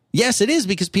 Yes, it is,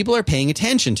 because people are paying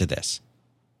attention to this.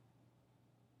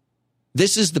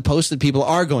 This is the post that people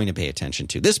are going to pay attention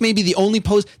to. This may be the only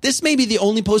post. This may be the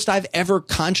only post I've ever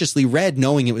consciously read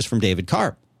knowing it was from David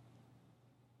Karp.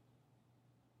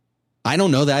 I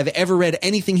don't know that I've ever read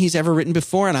anything he's ever written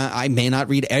before, and I may not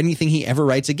read anything he ever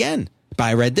writes again. But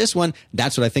I read this one.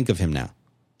 That's what I think of him now.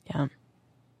 Yeah.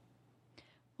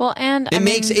 Well, and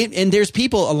and there's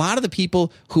people, a lot of the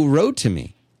people who wrote to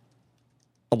me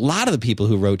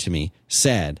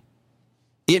said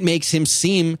it makes him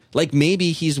seem like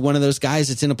maybe he's one of those guys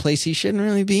that's in a place he shouldn't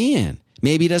really be in.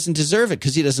 Maybe he doesn't deserve it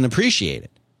because he doesn't appreciate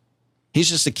it. He's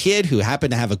just a kid who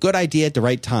happened to have a good idea at the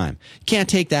right time. You can't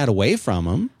take that away from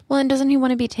him. Well, and doesn't he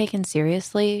want to be taken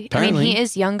seriously? Apparently. I mean, he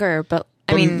is younger, but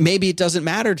I mean, maybe it doesn't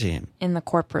matter to him in the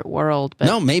corporate world. But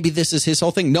no, maybe this is his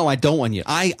whole thing. No, I don't want you.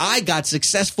 I got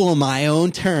successful on my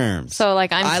own terms. So,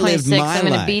 like, I'm 26. I'm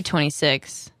going to be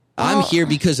 26. I'm here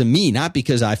because of me, not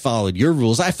because I followed your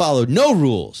rules. I followed no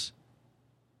rules.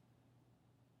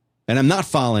 And I'm not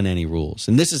following any rules.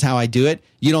 And this is how I do it.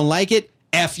 You don't like it?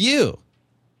 F you.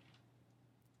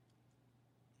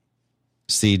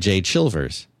 CJ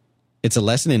Chilvers. It's a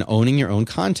lesson in owning your own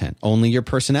content. Only your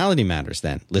personality matters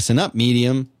then. Listen up,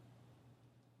 Medium.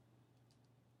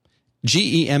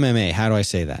 Gemma. How do I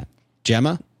say that?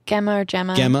 Gemma? Gemma or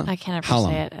Gemma? Gemma? I can't ever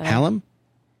Hallam. say it. Hallam?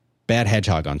 Bad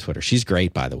Hedgehog on Twitter. She's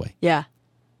great, by the way. Yeah.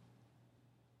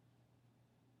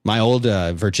 My old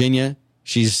Virginia,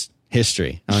 she's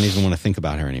history. I don't even want to think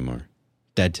about her anymore.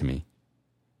 Dead to me.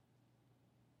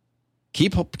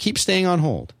 Keep staying on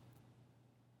hold.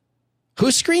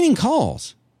 Who's screening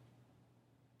calls?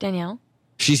 Danielle.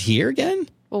 She's here again?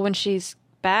 Well, when she's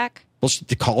back. Well,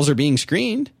 the calls are being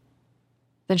screened.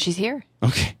 Then she's here.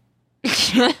 Okay.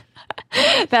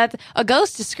 That a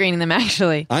ghost is screening them,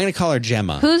 actually. I'm going to call her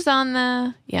Gemma. Who's on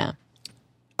the... Yeah.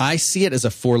 I see it as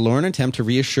a forlorn attempt to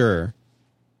reassure.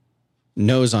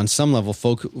 Knows on some level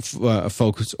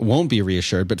folks won't be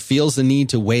reassured, but feels the need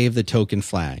to wave the token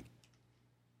flag.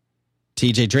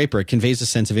 TJ Draper, it conveys a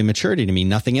sense of immaturity to me.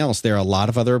 Nothing else. There are a lot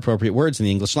of other appropriate words in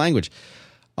the English language.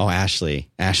 Oh, Ashley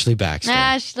Baxter.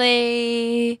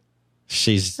 Ashley.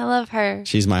 I love her.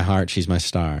 She's my heart. She's my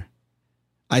star.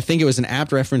 I think it was an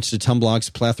apt reference to Tumblr's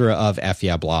plethora of F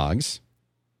yeah blogs.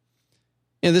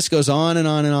 And this goes on and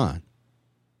on and on.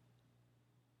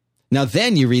 Now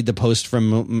then you read the post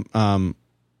from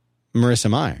Marissa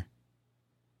Mayer.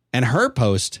 And her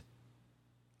post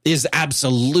is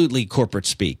absolutely corporate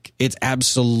speak. It's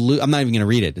absolute. I'm not even going to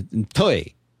read it.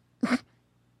 Toy.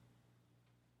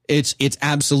 It's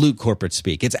absolute corporate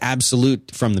speak. It's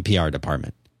absolute from the PR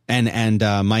department. And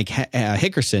Mike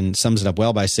Hickerson sums it up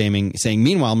well by saying,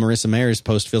 meanwhile, Marissa Mayer's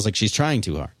post feels like she's trying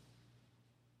too hard.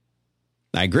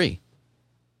 I agree.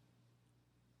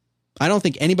 I don't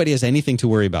think anybody has anything to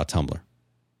worry about Tumblr.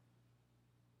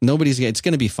 It's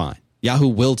going to be fine. Yahoo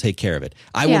will take care of it.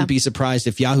 I wouldn't be surprised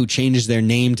if Yahoo changes their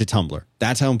name to Tumblr.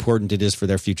 That's how important it is for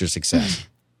their future success.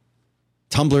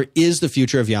 Tumblr is the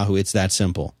future of Yahoo. It's that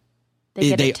simple.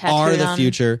 They are the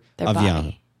future of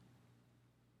Yahoo.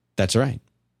 That's right.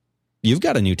 You've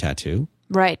got a new tattoo.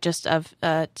 Right, just of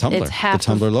Tumblr, it's half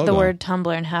the Tumblr of logo. the word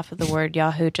Tumblr and half of the word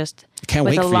Yahoo. Just I can't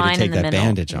with wait a for you to line take in the that middle,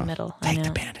 bandage in the off. middle. Take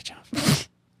the bandage off.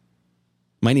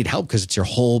 Might need help because it's your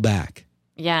whole back.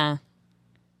 Yeah.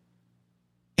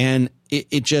 And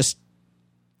it just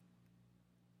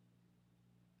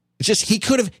he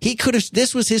could have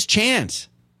this was his chance.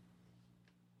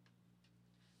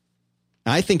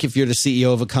 I think if you're the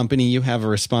CEO of a company, you have a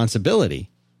responsibility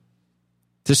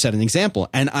to set an example.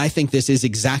 And I think this is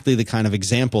exactly the kind of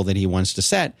example that he wants to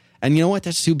set. And you know what?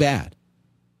 That's too bad.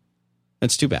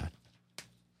 That's too bad.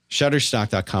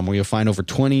 Shutterstock.com, where you'll find over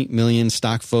 20 million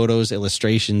stock photos,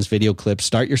 illustrations, video clips.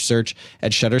 Start your search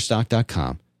at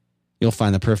Shutterstock.com. You'll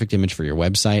find the perfect image for your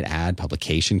website, ad,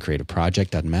 publication, creative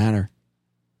project, doesn't matter.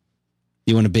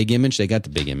 You want a big image? They got the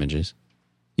big images.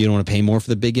 You don't want to pay more for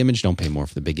the big image? Don't pay more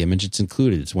for the big image. It's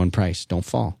included. It's one price. Don't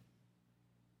fall.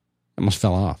 Almost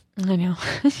fell off. I know.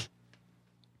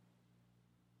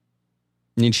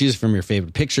 You can choose from your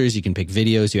favorite pictures. You can pick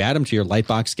videos. You add them to your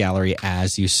Lightbox gallery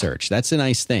as you search. That's a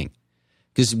nice thing.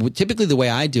 Because typically the way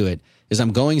I do it is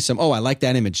I'm going I like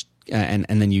that image. And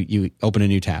then you open a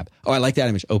new tab. Oh, I like that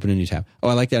image. Open a new tab. Oh,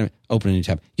 I like that image. Open a new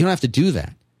tab. You don't have to do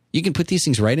that. You can put these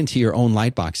things right into your own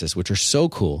light boxes, which are so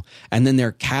cool. And then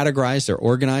they're categorized. They're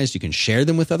organized. You can share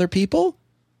them with other people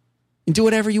and do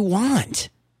whatever you want.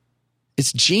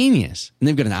 It's genius. And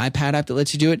they've got an iPad app that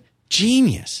lets you do it.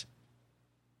 Genius.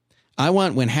 I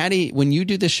want, when you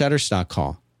do the Shutterstock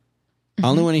call, I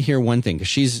only want to hear one thing,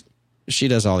 because she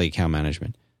does all the account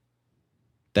management.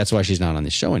 That's why she's not on the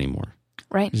show anymore.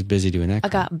 Right. She's busy doing that. I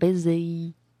got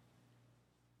busy.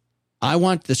 I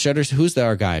want the Shutterstock. Who's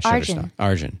our guy at Shutterstock? Arjun.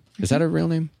 Arjun. Is that a real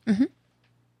name? Mm-hmm. Is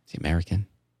he American?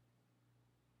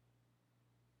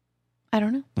 I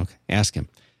don't know. Okay. Ask him.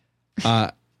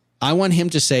 I want him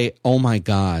to say, oh my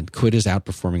God, Quid is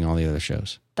outperforming all the other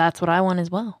shows. That's what I want as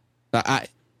well.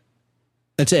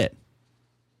 That's it.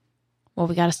 Well,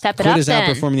 we got to step it Quid up is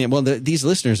then. outperforming these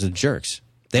listeners are jerks.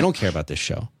 They don't care about this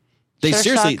show. They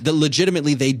Shutterstock.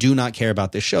 legitimately, they do not care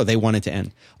about this show. They want it to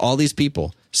end. All these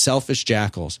people, selfish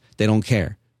jackals, they don't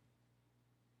care.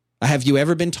 Have you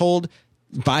ever been told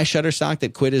by Shutterstock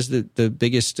that Quid is the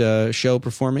biggest show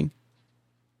performing?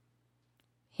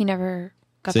 He never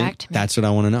got back to me. That's what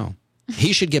I want to know.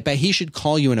 He should get back. He should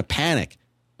call you in a panic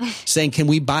saying, can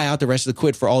we buy out the rest of the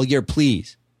Quid for all year,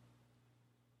 please?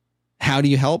 How do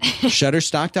you help?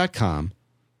 Shutterstock.com.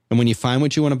 And when you find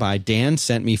what you want to buy, Dan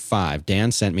sent me 5.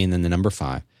 Dan sent me, and then the number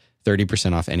 5.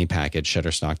 30% off any package,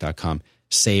 Shutterstock.com.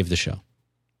 Save the show.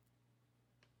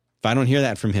 If I don't hear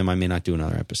that from him, I may not do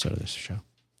another episode of this show.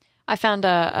 I found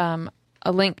a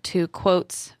link to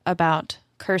quotes about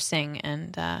cursing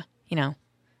and,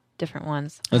 different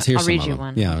ones. Let's hear I'll some read of you them.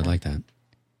 one. Yeah, I would like that.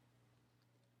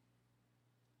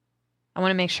 I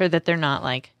want to make sure that they're not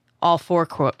like all for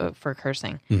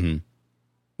cursing. Mm-hmm.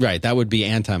 Right. That would be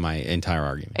anti my entire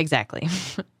argument. Exactly.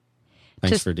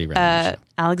 Thanks for derailing the show.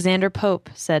 Alexander Pope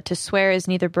said, to swear is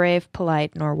neither brave,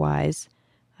 polite, nor wise.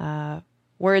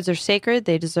 Words are sacred.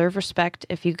 They deserve respect.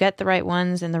 If you get the right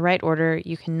ones in the right order,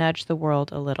 you can nudge the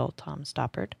world a little. Tom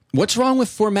Stoppard. What's wrong with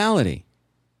formality?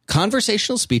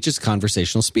 Conversational speech is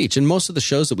conversational speech, and most of the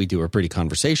shows that we do are pretty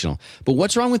conversational. But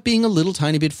what's wrong with being a little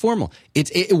tiny bit formal?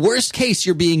 Worst case,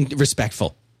 you're being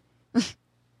respectful.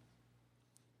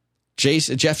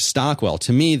 Jeff Stockwell,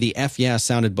 to me, the F yeah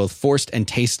sounded both forced and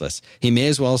tasteless. He may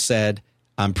as well said,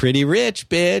 I'm pretty rich,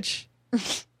 bitch. You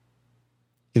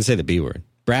can say the B word.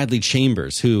 Bradley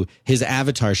Chambers, who his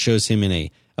avatar shows him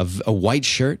in a white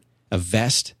shirt, a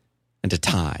vest, and a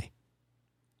tie.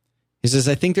 He says,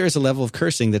 I think there is a level of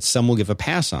cursing that some will give a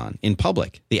pass on in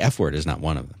public. The F word is not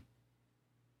one of them.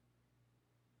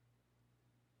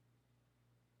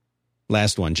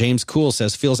 Last one. James Cool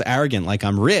says, feels arrogant like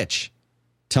I'm rich.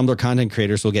 Tumblr content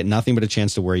creators will get nothing but a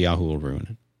chance to where Yahoo will ruin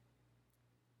it.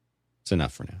 It's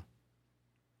enough for now.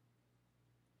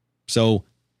 So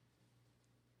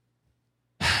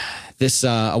this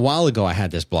a while ago, I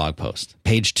had this blog post.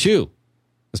 Page 2,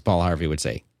 as Paul Harvey would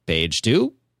say. Page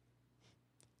 2.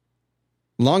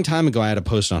 Long time ago, I had a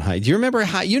post on Hive. Do you remember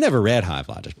Hive? You never read Hive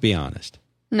Logic, be honest.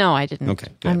 No, I didn't. Okay,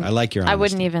 good. I like your honesty. I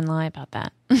wouldn't even lie about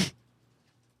that.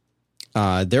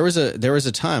 There was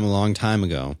a time, a long time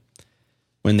ago,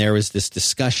 when there was this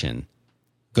discussion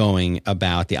going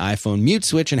about the iPhone mute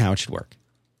switch and how it should work.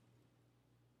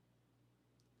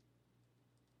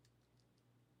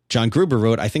 John Gruber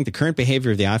wrote, I think the current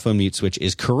behavior of the iPhone mute switch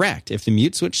is correct. If the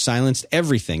mute switch silenced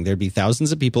everything, there'd be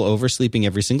thousands of people oversleeping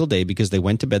every single day because they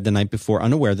went to bed the night before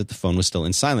unaware that the phone was still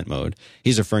in silent mode.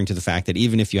 He's referring to the fact that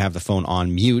even if you have the phone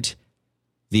on mute,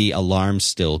 the alarms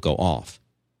still go off.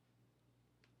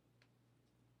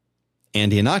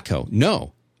 Andy Anatko,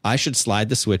 no. I should slide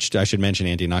the switch. I should mention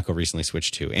Andy Anatko recently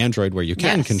switched to Android where you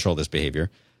can control this behavior.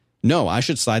 No, I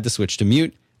should slide the switch to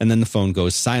mute and then the phone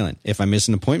goes silent. If I miss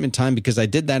an appointment time because I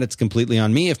did that, it's completely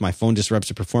on me. If my phone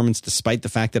disrupts a performance despite the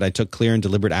fact that I took clear and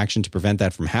deliberate action to prevent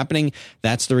that from happening,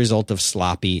 that's the result of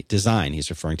sloppy design.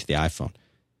 He's referring to the iPhone.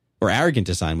 Or arrogant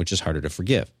design, which is harder to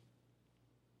forgive.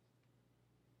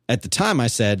 At the time, I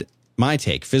said, my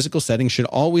take, physical settings should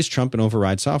always trump and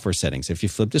override software settings. If you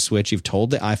flipped a switch, you've told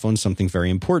the iPhone something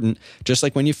very important, just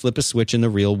like when you flip a switch in the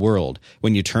real world.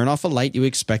 When you turn off a light, you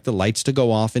expect the lights to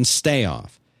go off and stay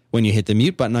off. When you hit the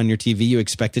mute button on your TV, you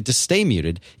expect it to stay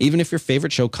muted, even if your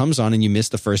favorite show comes on and you miss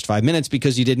the first 5 minutes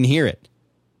because you didn't hear it.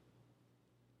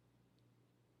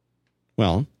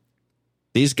 Well,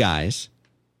 these guys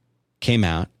came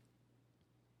out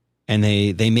and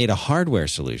they made a hardware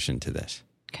solution to this.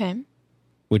 Okay.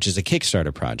 Which is a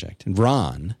Kickstarter project. And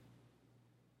Ron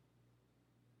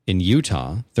in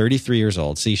Utah, 33 years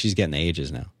old, see, she's getting the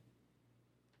ages now,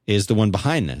 is the one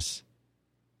behind this.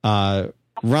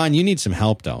 Ron, you need some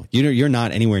help, though. You're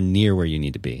not anywhere near where you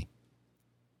need to be.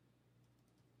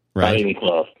 Right? Not even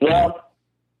close. Well,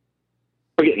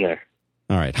 we're getting there.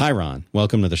 All right. Hi, Ron.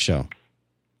 Welcome to the show.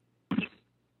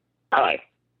 Hi.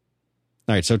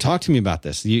 All right. So talk to me about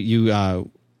this.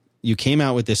 You came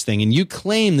out with this thing, and you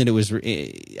claim that it was.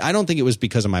 I don't think it was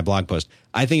because of my blog post.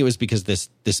 I think it was because this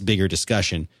bigger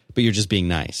discussion. But you're just being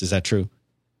nice. Is that true?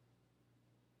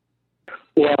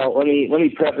 Well, let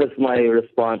me preface my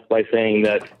response by saying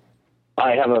that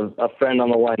I have a friend on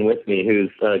the line with me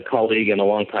who's a colleague and a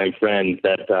longtime friend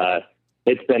that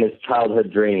it's been his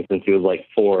childhood dream since he was like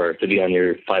 4 to be on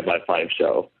your 5x5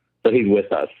 show. So he's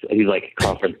with us. He's like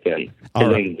conference in. His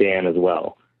name's Dan as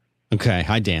well. Okay.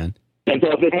 Hi, Dan. And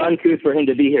so if it's uncouth for him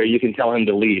to be here, you can tell him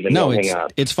to leave and don't hang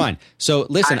up. It's fine. So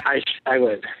listen. I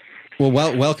would. Well,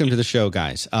 welcome to the show,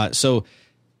 guys. So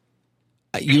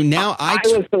you now... I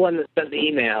was the one that sent the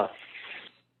email.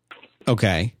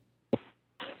 Okay.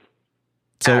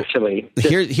 So actually,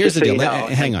 here's the deal.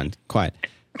 Hang on. Quiet.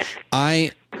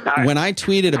 When I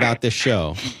tweeted about this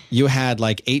show, you had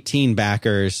like 18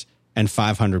 backers and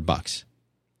 $500.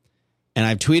 And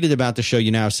I've tweeted about the show.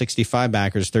 You now have 65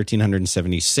 backers,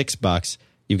 $1,376.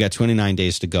 You've got 29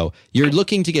 days to go. You're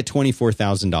looking to get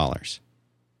 $24,000.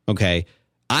 Okay.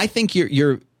 I think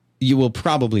you will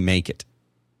probably make it.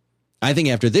 I think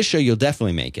after this show, you'll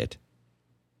definitely make it.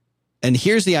 And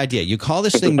here's the idea. You call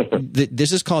this thing,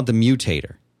 this is called the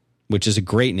Mutator, which is a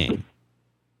great name.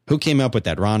 Who came up with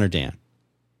that, Ron or Dan?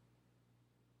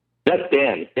 That's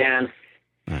Dan. Dan.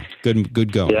 All right.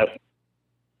 Good going. Yep.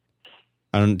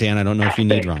 Dan, I don't know if you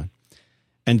need Ron.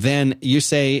 And then you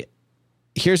say,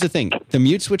 here's the thing. The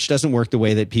mute switch doesn't work the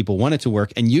way that people want it to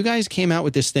work. And you guys came out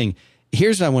with this thing.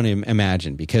 Here's what I want to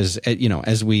imagine, because,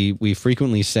 as we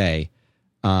frequently say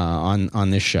on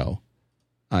this show,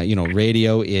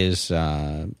 radio is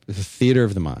the theater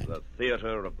of the mind. The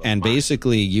theater of the and mind.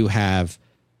 Basically, you have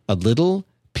a little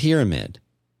pyramid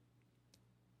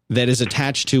that is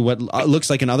attached to what looks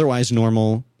like an otherwise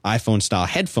normal iPhone-style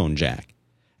headphone jack.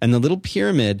 And the little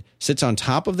pyramid sits on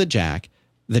top of the jack.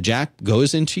 The jack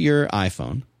goes into your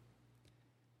iPhone,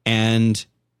 and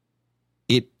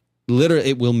it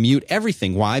will mute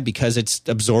everything. Why? Because it's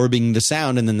absorbing the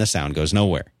sound, and then the sound goes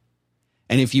nowhere.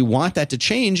 And if you want that to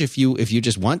change, if you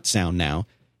just want sound now,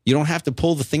 you don't have to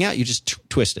pull the thing out. You just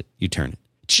twist it. You turn it.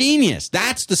 Genius.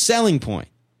 That's the selling point.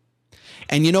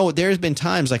 And there's been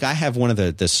times, like I have one of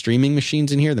the streaming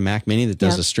machines in here, the Mac Mini that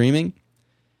does the streaming.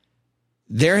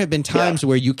 There have been times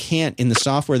where you can't, in the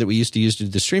software that we used to use to do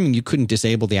the streaming, you couldn't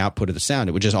disable the output of the sound.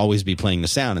 It would just always be playing the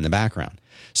sound in the background.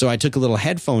 So I took a little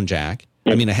headphone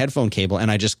cable,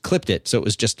 and I just clipped it so it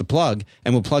was just the plug,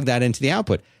 and we'll plug that into the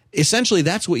output. Essentially,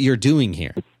 that's what you're doing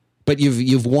here. But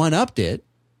you've one-upped it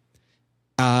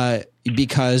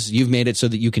because you've made it so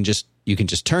that you can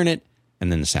just turn it,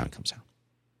 and then the sound comes out.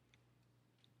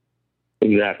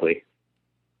 Exactly.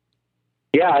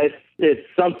 Yeah, it's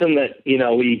something that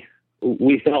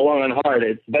we felt long and hard.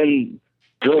 It's been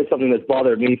really something that's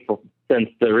bothered me since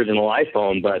the original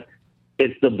iPhone, but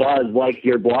it's the buzz, like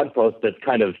your blog post, that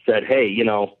kind of said, hey,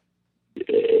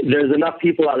 there's enough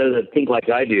people out there that think like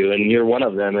I do, and you're one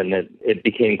of them, and it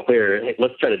became clear, hey,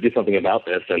 let's try to do something about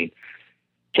this. And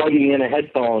plugging in a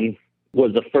headphone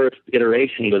was the first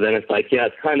iteration, but then it's like,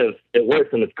 it works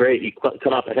and it's great. You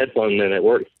cut off a headphone and it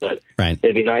works, but right.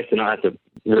 It'd be nice to not have to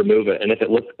remove it, and if it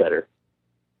looks better.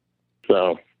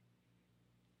 So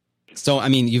I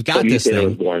mean, you've got this Mutator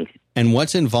was thing, born. and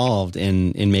what's involved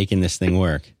in making this thing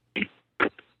work?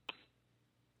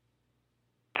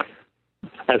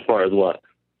 As far as what?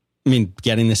 I mean,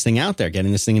 getting this thing out there,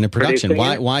 getting this thing into production.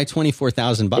 Producing it? Why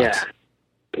 $24,000? Yeah.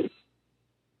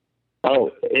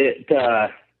 Oh, it's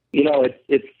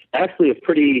actually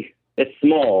it's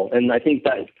small, and I think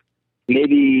that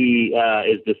maybe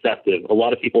is deceptive. A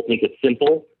lot of people think it's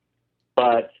simple,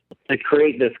 but to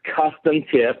create this custom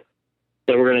tip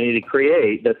that we're going to need to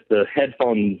create, that's the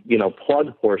headphone,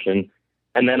 plug portion,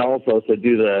 and then also to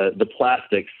do the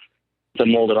plastics to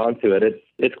mold it onto it.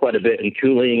 It's quite a bit in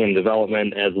tooling and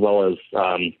development as well as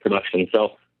production.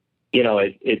 So,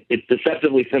 it's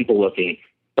deceptively simple looking,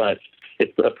 but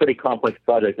it's a pretty complex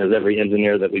project, as every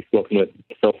engineer that we've spoken with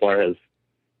so far has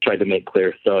tried to make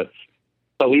clear. So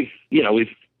but we've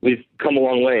come a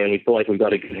long way, and we feel like we've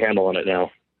got a good handle on it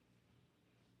now.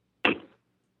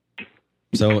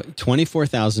 So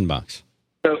 $24,000.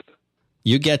 So,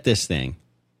 you get this thing,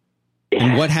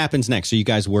 and what happens next? Are you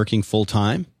guys working full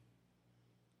time?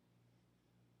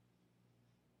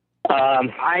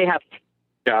 I have a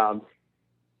job.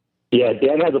 Yeah,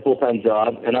 Dan has a full-time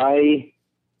job, and I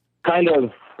kind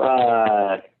of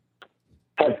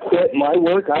have quit my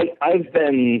work. I've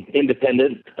been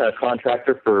independent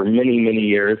contractor for many, many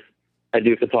years. I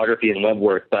do photography and web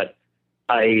work, but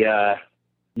I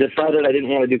decided I didn't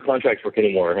want to do contract work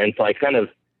anymore. And so I kind of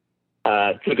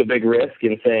took a big risk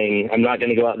in saying, I'm not going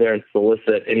to go out there and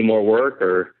solicit any more work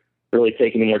or really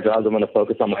take any more jobs. I'm going to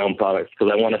focus on my own products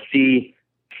because I want to see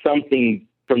something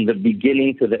from the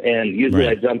beginning to the end. Usually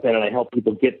Right. I jump in and I help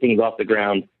people get things off the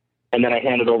ground, and then I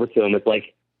hand it over to them. It's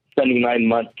like spending 9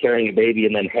 months carrying a baby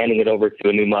and then handing it over to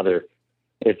a new mother,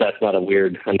 if that's not a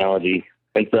weird analogy.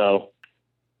 And so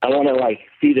I want to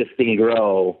see this thing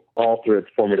grow all through its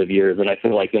formative years. And I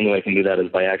feel like the only way I can do that is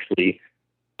by actually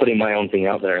putting my own thing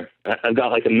out there. I've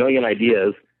got a million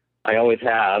ideas. I always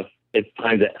have. It's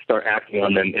time to start acting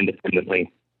on them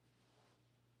independently.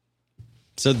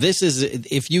 So this is,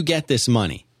 if you get this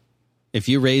money, if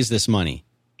you raise this money,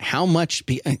 how much,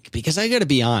 because I got to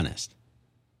be honest,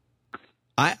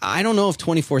 I don't know if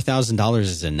 $24,000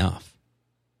 is enough.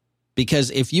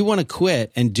 Because if you want to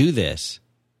quit and do this,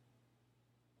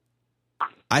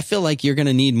 I feel like you're going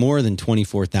to need more than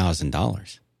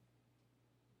 $24,000.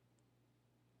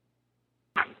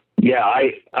 Yeah,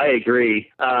 I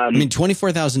agree. I mean,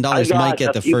 $24,000 might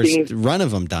get the first run of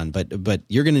them done, but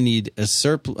you're going to need a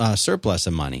surplus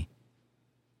of money.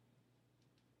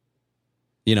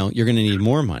 You're going to need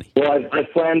more money. Well, I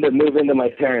plan to move into my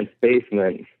parents'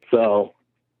 basement, so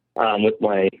with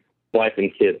my wife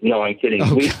and kids. No, I'm kidding.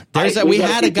 Oh, we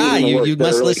had a guy. You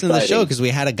must really listen to the exciting. show because we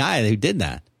had a guy who did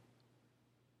that.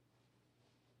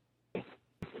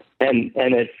 And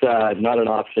it's not an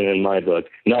option in my book.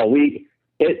 No,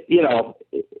 I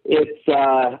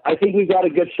think we've got a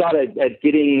good shot at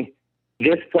getting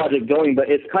this project going, but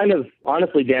it's kind of,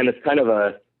 honestly, Dan, it's kind of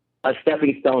a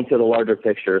stepping stone to the larger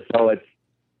picture. So it's,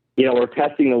 we're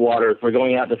testing the waters. We're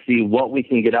going out to see what we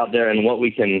can get out there and what we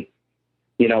can,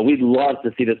 we'd love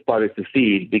to see this project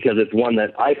succeed because it's one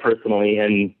that I personally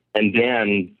and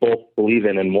Dan both believe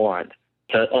in and want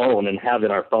to own and have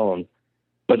in our phone.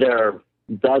 But there are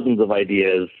dozens of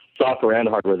ideas, software and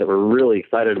hardware, that we're really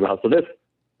excited about. So this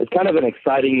is kind of an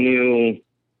exciting new,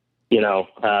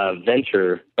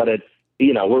 venture, but it's,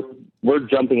 we're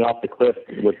jumping off the cliff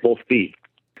with both feet.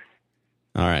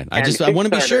 All right. I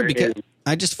want to be sure because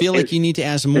I just feel like you need to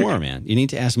ask more, man. You need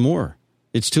to ask more.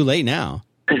 It's too late now.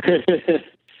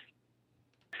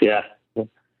 Yeah.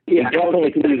 You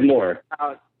definitely can use more.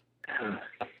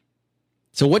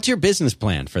 So what's your business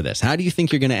plan for this? How do you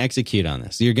think you're going to execute on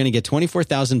this? You're going to get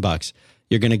 $24,000.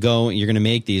 You're going to go, you're going to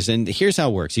make these. And here's how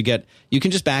it works. You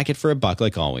can just back it for $1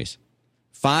 like always.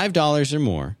 $5 or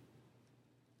more,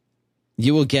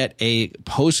 you will get a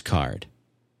postcard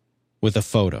with a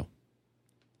photo.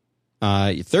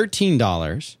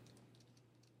 $13,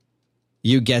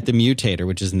 you get the Mutator,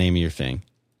 which is the name of your thing,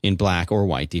 in black or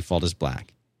white. Default is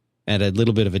black, at a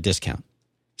little bit of a discount.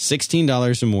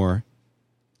 $16 or more,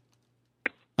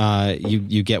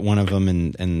 you get one of them,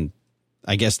 and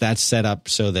I guess that's set up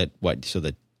so that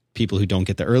people who don't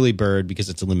get the early bird, because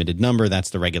it's a limited number,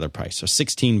 that's the regular price. So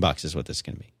 $16 is what this is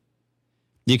going to be.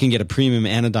 You can get a premium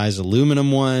anodized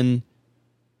aluminum one,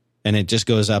 and it just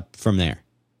goes up from there.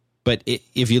 But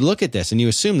if you look at this and you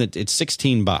assume that it's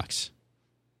 $16,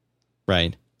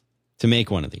 right, to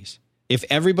make one of these, if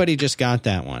everybody just got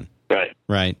that one,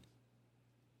 right,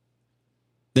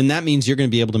 then that means you're going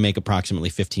to be able to make approximately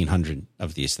 1,500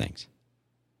 of these things.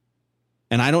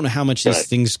 And I don't know how much these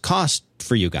things cost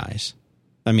for you guys.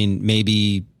 I mean,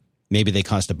 maybe they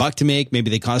cost $1 to make.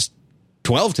 Maybe they cost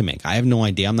 $12 to make. I have no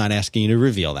idea. I'm not asking you to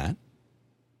reveal that.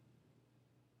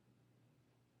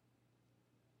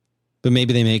 But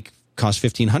maybe they cost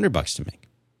 $1,500 to make.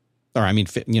 Or I mean,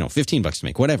 $15 to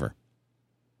make, whatever.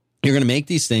 You're going to make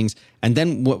these things, and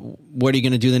then what are you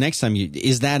going to do the next time?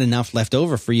 Is that enough left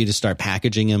over for you to start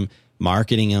packaging them,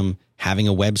 marketing them, having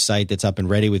a website that's up and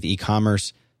ready with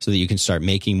e-commerce so that you can start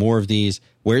making more of these?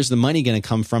 Where's the money going to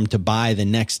come from to buy the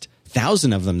next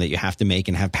 1,000 of them that you have to make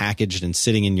and have packaged and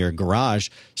sitting in your garage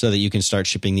so that you can start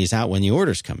shipping these out when the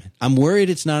orders come in? I'm worried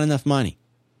it's not enough money.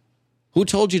 Who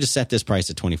told you to set this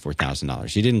price at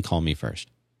 $24,000? You didn't call me first.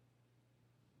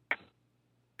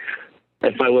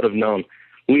 If I would have known.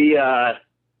 We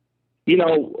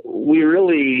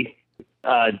really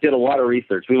did a lot of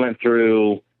research. We went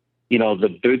through,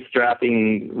 the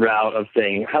bootstrapping route of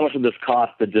saying, how much would this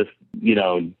cost to just,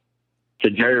 to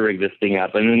jerry-rig this thing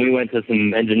up? And then we went to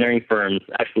some engineering firms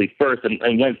actually first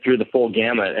and went through the full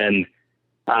gamut. And,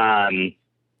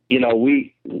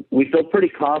 we feel pretty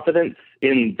confident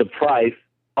in the price.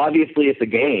 Obviously, it's a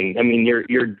game. I mean,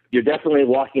 you're definitely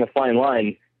walking a fine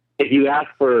line. If you ask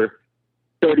for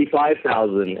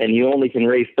 $35,000 and you only can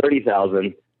raise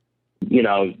 $30,000,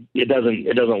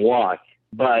 it doesn't walk.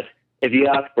 But if you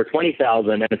ask for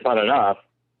 $20,000 and it's not enough,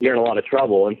 you're in a lot of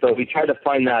trouble. And so we tried to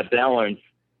find that balance.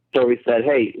 So we said,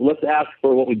 hey, let's ask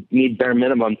for what we need bare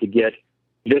minimum to get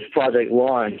this project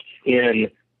launched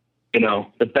in,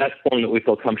 the best form that we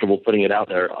feel comfortable putting it out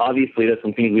there. Obviously, there's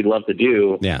some things we'd love to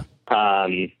do. Yeah.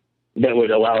 That would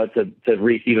allow it to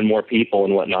reach even more people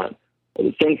and whatnot.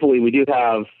 Thankfully, we do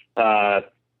have, a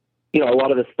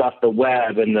lot of the stuff, the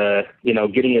web and the,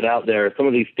 getting it out there. Some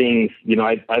of these things,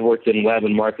 I've worked in web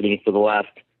and marketing for the last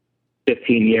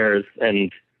 15 years.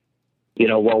 And,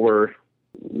 while we're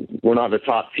not the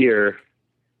top tier,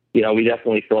 we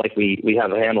definitely feel like we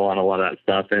have a handle on a lot of that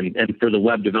stuff. And for the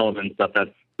web development stuff,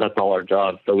 that's all our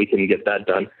job. So we can get that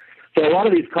done. So a lot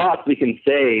of these costs we can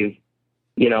save.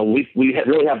 We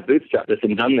really have bootstrapped this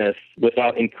and done this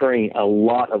without incurring a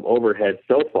lot of overhead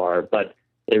so far, but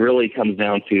it really comes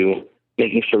down to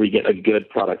making sure we get a good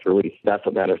product release. That's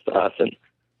what matters to us. And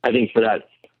I think for that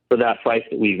price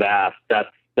that we've asked,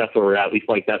 that's where we're at. We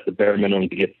feel like that's the bare minimum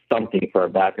to get something for our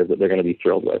backers that they're going to be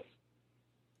thrilled with.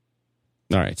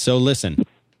 All right. So listen,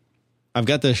 I've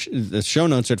got the show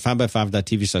notes at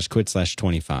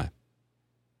 5by5.tv/quit/25.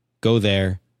 Go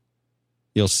there.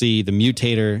 You'll see the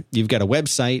Mutator. You've got a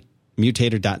website,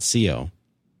 mutator.co.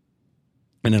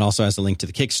 And it also has a link to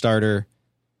the Kickstarter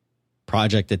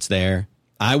project that's there.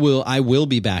 I will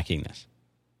be backing this.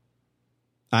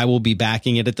 I will be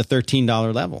backing it at the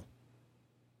 $13 level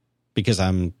because I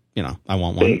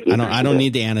want one. I don't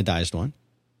need the anodized one.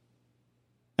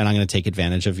 And I'm going to take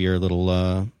advantage of your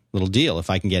little deal if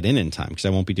I can get in time because I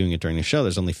won't be doing it during the show.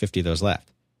 There's only 50 of those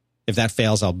left. If that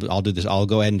fails, I'll do this. I'll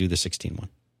go ahead and do the 16 one.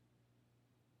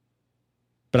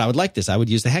 But I would like this. I would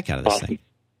use the heck out of this thing.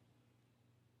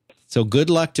 So good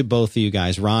luck to both of you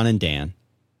guys, Ron and Dan.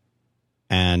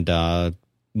 And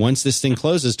once this thing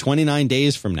closes 29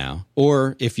 days from now,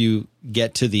 or if you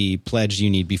get to the pledge you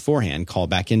need beforehand, call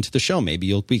back into the show. Maybe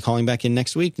you'll be calling back in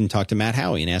next week and talk to Matt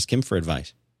Howie and ask him for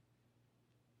advice.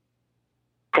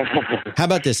 How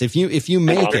about this? If you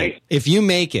make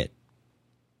it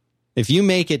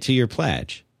to your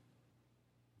pledge,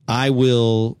 I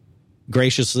will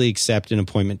graciously accept an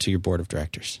appointment to your board of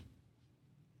directors.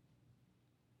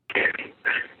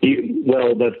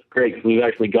 Well, that's great. We've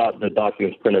actually got the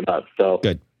documents printed up. So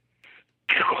good.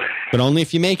 But only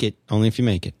if you make it. Only if you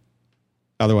make it.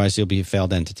 Otherwise, you'll be a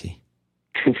failed entity.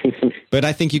 But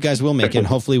I think you guys will make it, and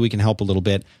hopefully we can help a little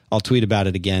bit. I'll tweet about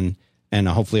it again, and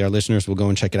hopefully our listeners will go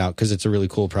and check it out because it's a really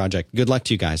cool project. Good luck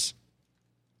to you guys.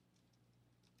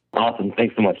 Awesome.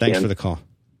 Thanks so much, Thanks Dan. for the call.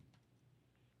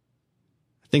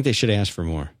 I think they should ask for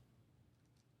more.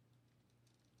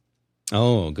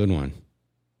 Oh, good one.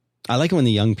 I like it when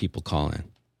the young people call in.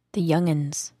 The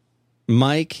youngins.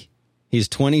 Mike, he's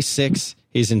 26.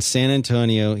 He's in San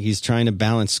Antonio. He's trying to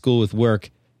balance school with work.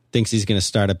 Thinks he's going to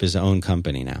start up his own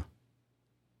company now.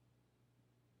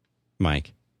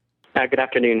 Mike. Good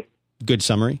afternoon. Good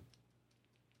summary?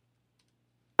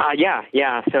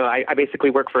 Yeah. So I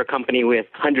basically work for a company with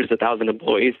hundreds of thousands of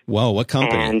employees. Whoa, what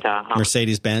company? And,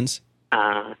 Mercedes-Benz?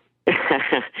 Yeah,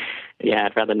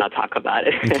 I'd rather not talk about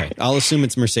it. Okay, I'll assume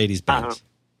it's Mercedes-Benz.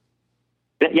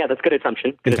 Yeah, that's a good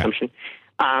assumption. Assumption.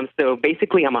 So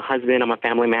basically, I'm a husband. I'm a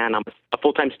family man. I'm a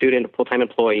full-time student, a full-time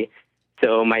employee.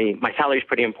 So my salary is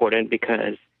pretty important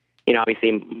because,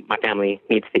 obviously my family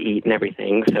needs to eat and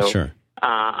everything. So sure.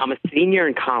 I'm a senior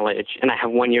in college, and I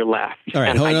have 1 year left. All right,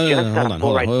 and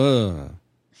hold on.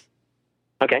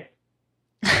 Okay.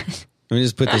 Let me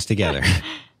just put this together.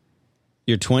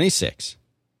 You're 26.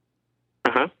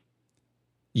 Uh-huh.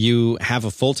 You have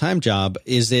a full-time job.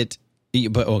 Is it?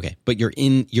 But you're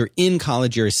in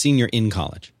college. You're a senior in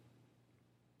college.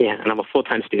 Yeah, and I'm a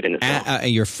full-time student as well.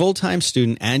 You're a full-time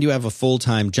student, and you have a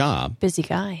full-time job. Busy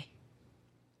guy.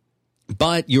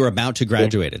 But you're about to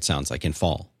graduate. It sounds like in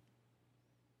fall.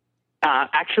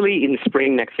 Actually, in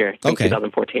spring next year,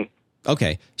 2014.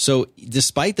 Okay. So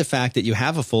despite the fact that you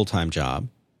have a full-time job,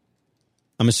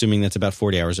 I'm assuming that's about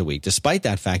 40 hours a week. Despite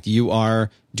that fact, you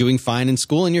are doing fine in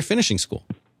school and you're finishing school.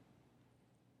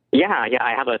 Yeah.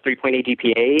 I have a 3.8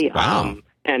 GPA. Wow.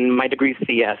 And my degree is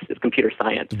CS, is computer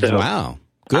science. So, wow.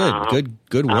 Good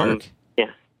work. Yeah.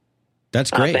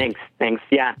 That's great. Thanks.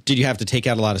 Yeah. Did you have to take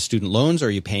out a lot of student loans, or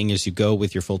are you paying as you go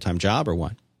with your full-time job, or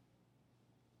what?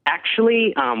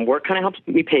 Actually, work kind of helps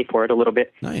me pay for it a little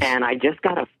bit. Nice. And I just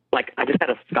got a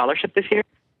scholarship this year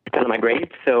because of my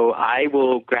grades, so I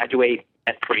will graduate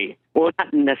debt-free. Well,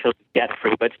 not necessarily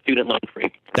debt-free, but student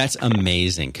loan-free. That's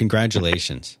amazing.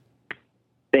 Congratulations.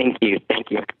 Thank you.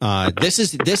 This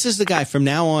is the guy from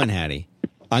now on, Hattie.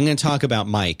 I'm going to talk about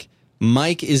Mike.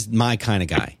 Mike is my kind of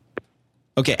guy.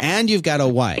 Okay, and you've got a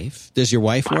wife. Does your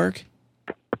wife work?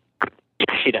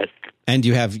 Yeah, she does. And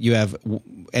you have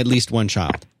at least one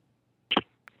child.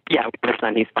 Yeah, we have a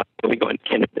son. He's probably going to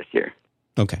kindergarten this year.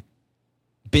 Okay.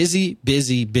 Busy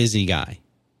guy.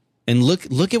 And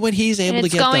look at what he's able to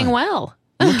get done. It's going well.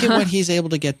 Look at what he's able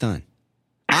to get done.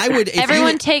 I would.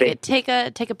 Everyone take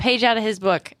a page out of his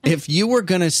book. If you were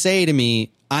going to say to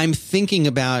me, I'm thinking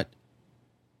about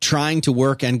trying to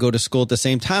work and go to school at the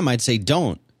same time, I'd say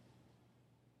don't.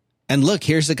 And look,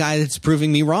 here's the guy that's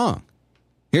proving me wrong.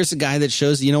 Here's the guy that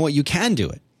shows, you know what, you can do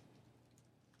it.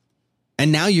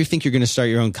 And now you think you're going to start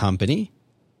your own company?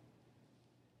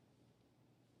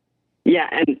 Yeah,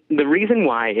 and the reason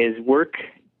why is work,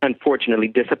 unfortunately,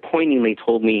 disappointingly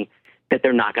told me that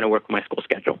they're not going to work with my school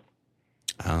schedule.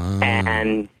 Oh.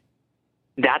 And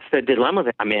that's the dilemma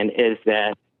that I'm in, is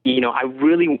that,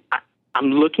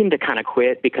 I'm looking to kind of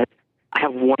quit because I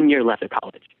have 1 year left of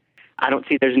college. I don't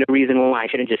see there's no reason why I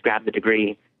shouldn't just grab the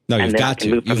degree. No, you've got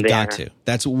to. You've got to.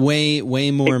 That's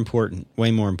way more important.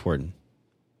 Way more important.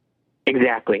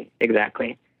 Exactly.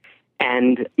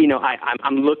 And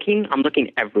I'm looking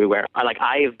everywhere.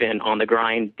 I have been on the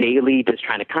grind daily, just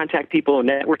trying to contact people,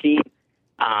 networking.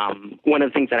 One of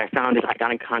the things that I found is I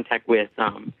got in contact with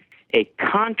a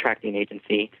contracting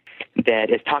agency that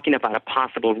is talking about a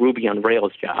possible Ruby on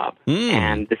Rails job,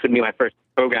 and this would be my first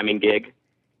programming gig.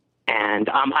 And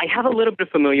I have a little bit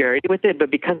of familiarity with it, but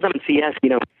because I'm in CS,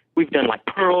 we've done like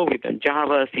Perl, we've done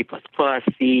Java, C++,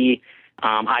 C.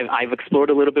 I've explored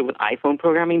a little bit with iPhone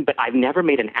programming, but I've never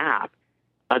made an app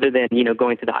other than,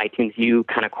 going through the iTunes U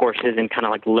kind of courses and kind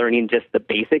of like learning just the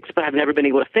basics, but I've never been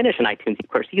able to finish an iTunes U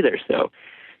course either. So,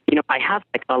 I have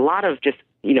like a lot of just,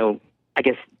 I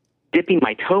guess dipping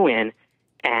my toe in,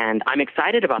 and I'm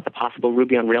excited about the possible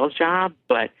Ruby on Rails job,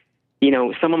 but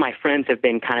some of my friends have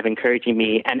been kind of encouraging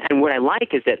me. And what I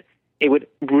like is that it would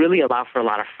really allow for a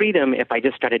lot of freedom if I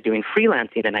just started doing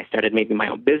freelancing and I started maybe my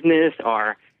own business,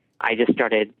 or I just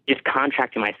started just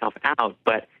contracting myself out.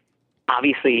 But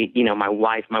obviously, my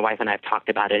wife and I have talked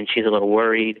about it, and she's a little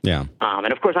worried. Yeah.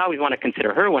 And of course, I always want to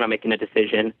consider her when I'm making a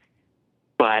decision.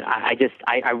 But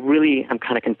I really am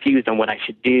kind of confused on what I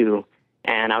should do.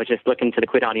 And I was just looking to the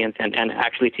Quit audience and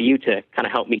actually to you to kind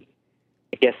of help me,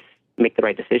 I guess, make the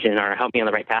right decision, or help me on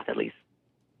the right path at least.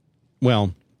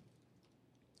 Well,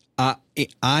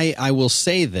 I will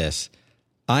say this.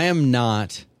 I have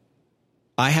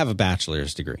a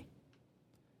bachelor's degree.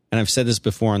 And I've said this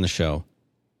before on the show.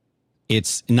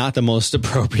 It's not the most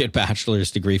appropriate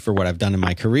bachelor's degree for what I've done in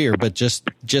my career, but just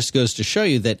goes to show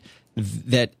you that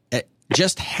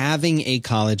just having a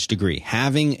college degree,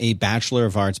 having a Bachelor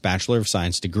of Arts, Bachelor of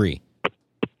Science degree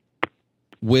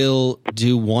will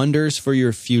do wonders for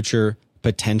your future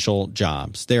potential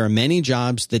jobs. There are many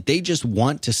jobs that they just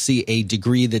want to see a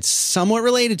degree that's somewhat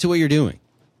related to what you're doing,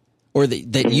 or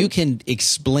that you can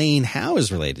explain how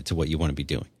is related to what you want to be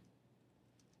doing.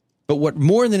 But what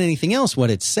more than anything else,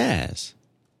 what it says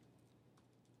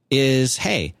is,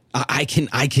 hey, I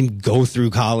can go through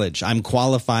college. I'm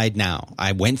qualified now.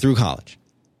 I went through college.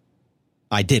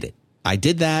 I did it. I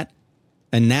did that.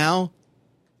 And now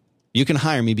you can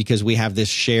hire me because we have this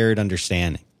shared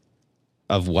understanding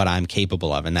of what I'm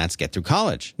capable of, and that's get through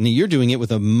college. And you're doing it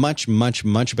with a much, much,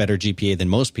 much better GPA than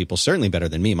most people, certainly better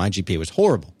than me. My GPA was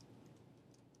horrible.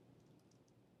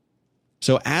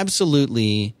 So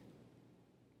absolutely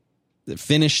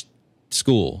finish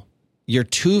school You're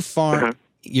too far.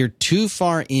 You're too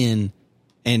far in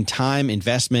time,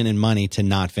 investment, and money to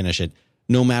not finish it,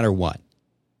 no matter what.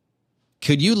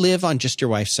 Could you live on just your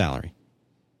wife's salary?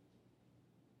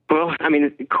 Well, I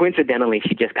mean, coincidentally,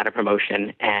 she just got a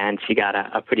promotion and she got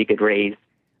a pretty good raise.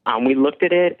 We looked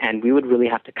at it, and we would really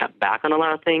have to cut back on a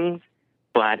lot of things,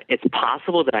 but it's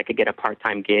possible that I could get a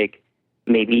part-time gig,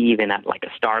 maybe even at like a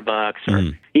Starbucks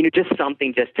or, just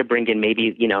something just to bring in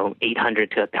maybe,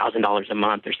 $800 to $1,000 a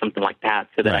month or something like that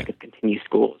so that I could continue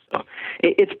school. So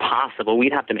it's possible.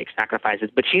 We'd have to make sacrifices,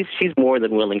 but she's more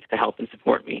than willing to help and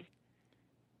support me.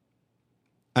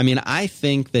 I mean, I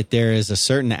think that there is a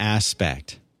certain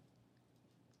aspect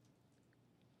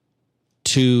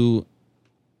to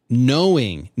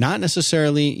knowing, not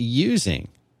necessarily using,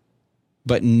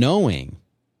 but knowing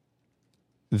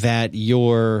that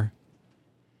your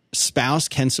spouse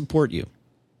can support you,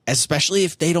 especially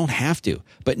if they don't have to,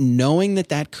 but knowing that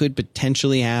that could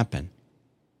potentially happen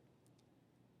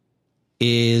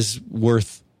is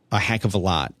worth a heck of a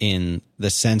lot in the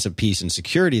sense of peace and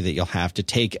security that you'll have to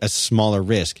take a smaller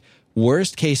risk.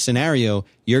 Worst case scenario,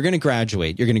 you're going to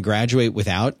graduate. You're going to graduate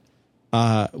without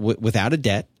a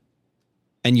debt,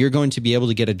 and you're going to be able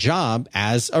to get a job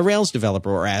as a Rails developer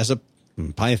or as a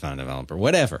Python developer,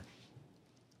 whatever.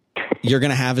 You're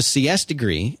going to have a CS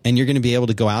degree, and you're going to be able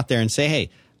to go out there and say, hey,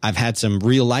 I've had some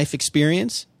real life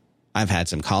experience. I've had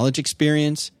some college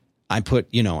experience.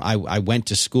 I went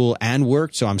to school and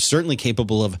worked, so I'm certainly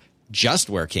capable of just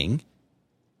working.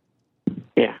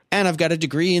 Yeah. And I've got a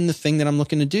degree in the thing that I'm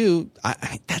looking to do.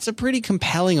 That's a pretty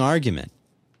compelling argument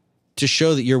to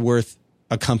show that you're worth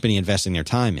a company investing their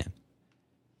time in.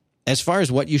 As far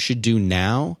as what you should do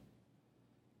now,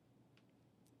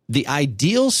 the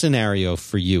ideal scenario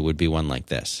for you would be one like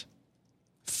this.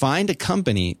 Find a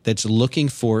company that's looking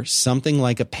for something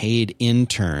like a paid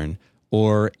intern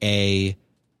or a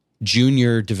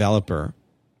junior developer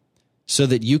so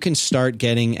that you can start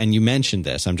getting, and you mentioned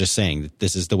this, I'm just saying that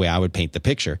this is the way I would paint the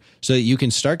picture, so that you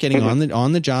can start getting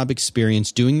on the job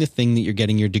experience doing the thing that you're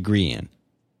getting your degree in.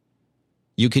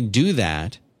 You can do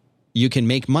that. You can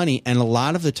make money, and a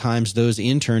lot of the times those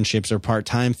internships or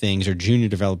part-time things or junior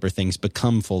developer things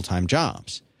become full-time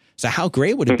jobs. So how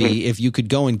great would it be if you could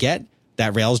go and get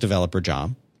that Rails developer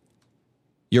job,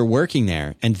 you're working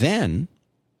there, and then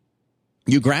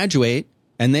you graduate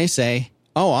and they say,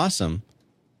 oh, awesome,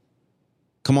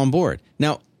 come on board.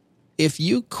 Now, if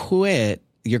you quit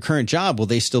your current job, will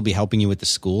they still be helping you with the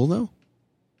school, though?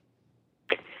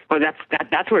 Well,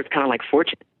 that's where it's kind of like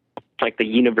fortunate. Like the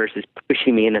universe is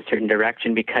pushing me in a certain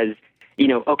direction because,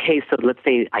 okay, so let's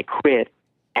say I quit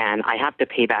and I have to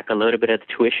pay back a little bit of the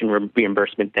tuition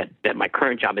reimbursement that my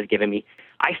current job has given me.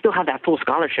 I still have that full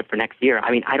scholarship for next year.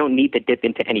 I mean, I don't need to dip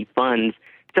into any funds.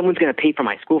 Someone's going to pay for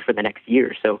my school for the next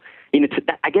year. So,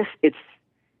 I guess it's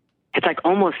like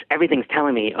almost everything's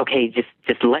telling me, okay,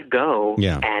 just let go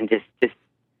and just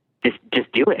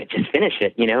do it. Just finish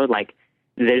it. Like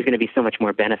there's going to be so much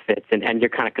more benefits. And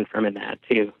you're kind of confirming that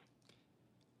too.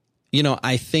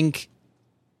 I think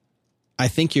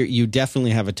you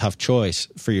definitely have a tough choice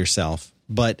for yourself.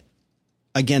 But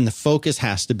again, the focus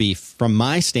has to be, from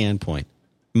my standpoint,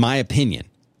 my opinion,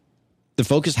 the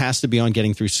focus has to be on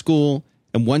getting through school.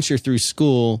 And once you're through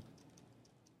school,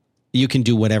 you can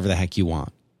do whatever the heck you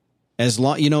want. As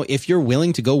long, if you're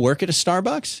willing to go work at a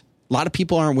Starbucks, a lot of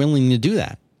people aren't willing to do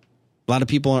that. A lot of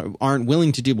people aren't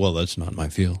willing to do, well, that's not my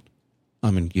field.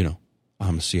 I'm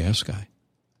a CS guy.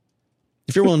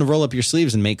 If you're willing to roll up your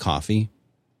sleeves and make coffee,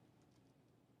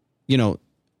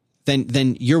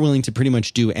 then you're willing to pretty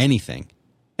much do anything.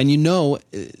 And you know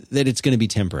that it's going to be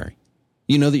temporary.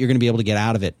 You know that you're going to be able to get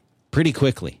out of it pretty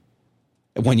quickly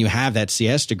when you have that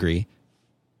CS degree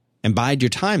and bide your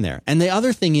time there. And the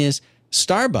other thing is,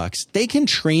 Starbucks, they can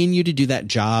train you to do that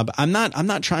job. I'm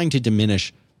not trying to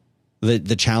diminish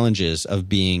the challenges of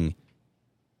being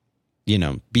a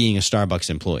Starbucks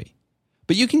employee.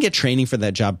 But you can get training for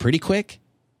that job pretty quick.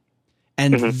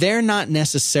 And they're not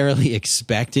necessarily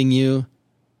expecting you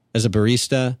as a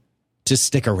barista to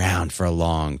stick around for a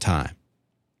long time.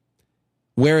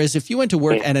 Whereas if you went to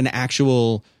work at an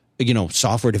actual,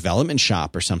 software development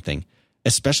shop or something,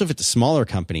 especially if it's a smaller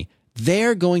company,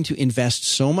 they're going to invest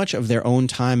so much of their own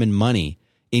time and money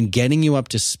in getting you up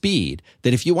to speed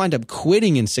that if you wind up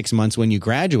quitting in 6 months when you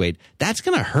graduate, that's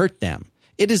going to hurt them.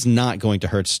 It is not going to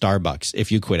hurt Starbucks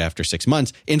if you quit after 6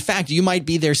 months. In fact, you might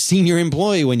be their senior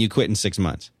employee when you quit in 6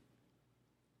 months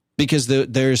because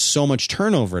there's so much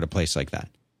turnover at a place like that.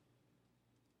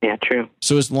 Yeah, true.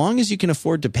 So as long as you can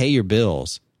afford to pay your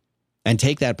bills and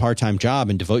take that part-time job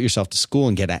and devote yourself to school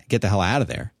and get the hell out of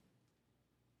there,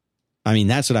 I mean,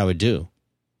 that's what I would do.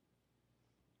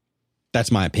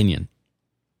 That's my opinion.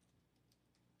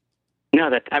 No,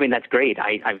 that's great.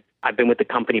 I've been with the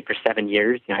company for 7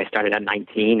 years. I started at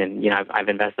 19, and I've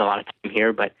invested a lot of time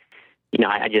here. But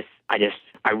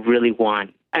I really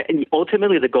want. And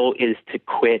ultimately, the goal is to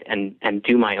quit and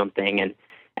do my own thing,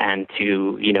 and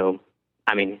to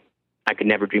I could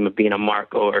never dream of being a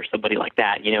Marco or somebody like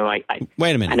that.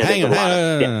 Wait a minute. Hang on.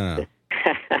 No.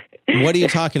 What are you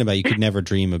talking about? You could never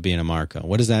dream of being a Marco.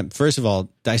 What is that? First of all,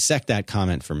 dissect that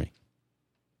comment for me.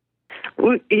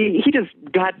 Well, he just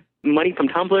got money from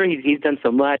Tumblr. He's done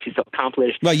so much. He's so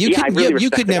accomplished. Well, you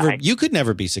could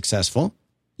never be successful.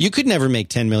 You could never make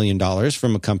 $10 million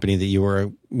from a company that you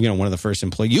were, one of the first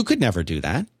employees. You could never do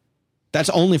that. That's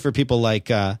only for people like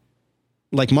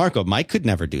Marco. Mike could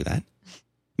never do that.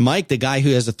 Mike, the guy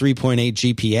who has a 3.8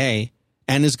 GPA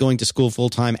and is going to school full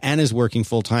time and is working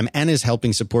full time and is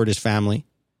helping support his family.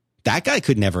 That guy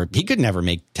could never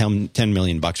make $10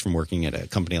 million from working at a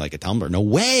company like a Tumblr. No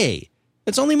way.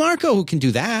 It's only Marco who can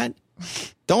do that.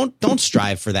 Don't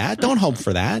strive for that. Don't hope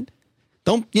for that.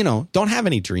 Don't have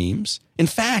any dreams. In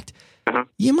fact,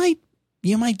 you might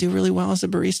do really well as a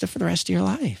barista for the rest of your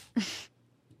life.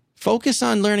 Focus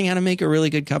on learning how to make a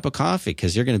really good cup of coffee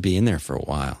because you're going to be in there for a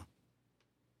while.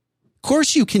 Of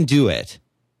course you can do it.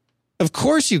 Of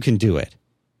course you can do it.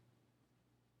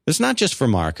 It's not just for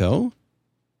Marco.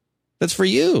 That's for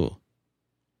you.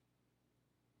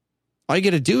 All you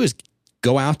got to do is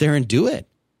go out there and do it.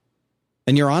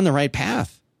 And you're on the right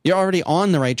path. You're already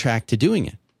on the right track to doing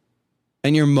it.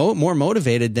 And you're more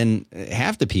motivated than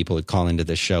half the people that call into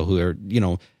this show who are,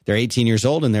 they're 18 years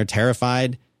old and they're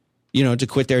terrified, to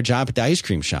quit their job at the ice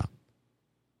cream shop.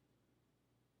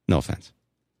 No offense.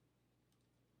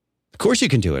 Of course you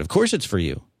can do it. Of course it's for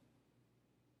you.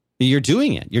 You're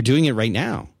doing it. You're doing it right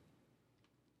now.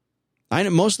 I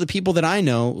know most of the people that I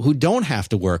know who don't have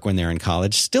to work when they're in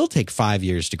college still take 5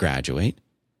 years to graduate.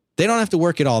 They don't have to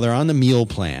work at all. They're on the meal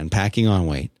plan, packing on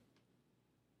weight.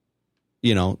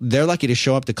 They're lucky to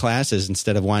show up to classes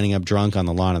instead of winding up drunk on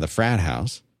the lawn of the frat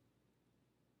house.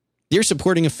 You're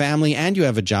supporting a family and you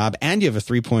have a job and you have a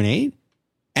 3.8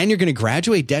 and you're going to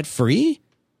graduate debt free.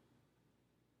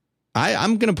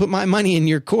 I'm going to put my money in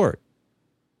your court.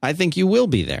 I think you will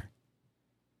be there.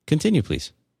 Continue,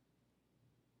 please.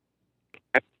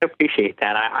 I appreciate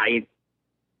that. I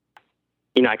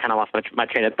kind of lost my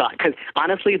train of thought because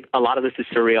honestly, a lot of this is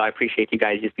surreal. I appreciate you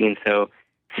guys just being so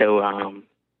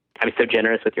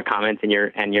generous with your comments and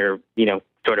your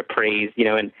sort of praise,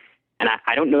 and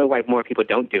I don't know why more people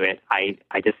don't do it.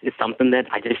 It's something that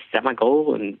I just set my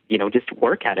goal and, just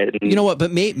work at it. And, you know what?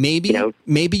 But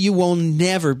maybe you will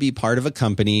never be part of a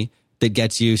company that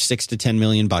gets you $6 to $10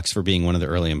 million for being one of the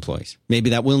early employees. Maybe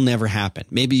that will never happen.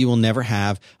 Maybe you will never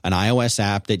have an iOS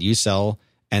app that you sell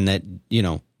and that,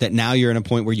 that now you're in a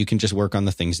point where you can just work on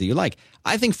the things that you like.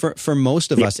 I think for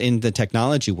most of us in the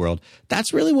technology world,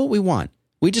 that's really what we want.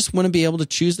 We just want to be able to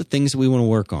choose the things that we want to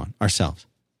work on ourselves.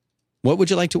 What would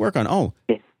you like to work on? Oh,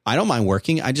 I don't mind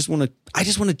working. I just want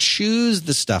to choose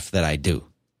the stuff that I do.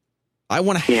 I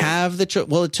want to have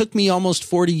well, it took me almost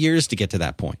 40 years to get to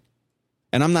that point.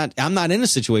 And I'm not in a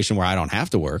situation where I don't have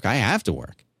to work. I have to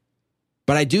work.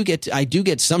 But I do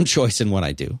get some choice in what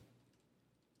I do.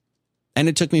 And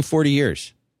it took me 40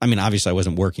 years. I mean, obviously I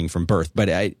wasn't working from birth, but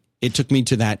it took me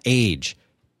to that age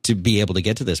to be able to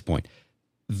get to this point.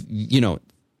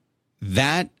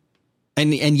 That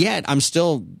and yet I'm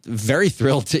still very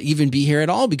thrilled to even be here at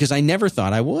all because I never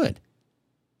thought I would.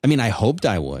 I mean, I hoped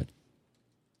I would.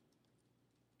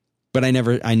 But I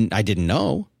didn't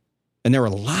know. And there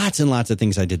were lots and lots of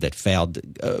things I did that failed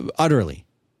utterly.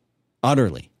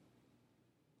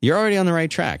 You're already on the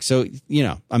right track. So,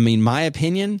 my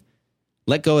opinion,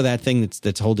 let go of that thing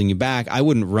that's holding you back. I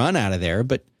wouldn't run out of there,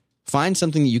 but find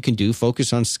something that you can do.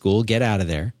 Focus on school. Get out of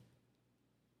there.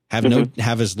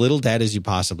 Have as little debt as you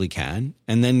possibly can,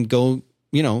 and then go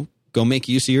make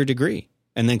use of your degree.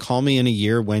 And then call me in a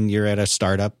year when you're at a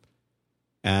startup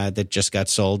that just got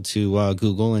sold to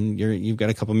Google, and you've got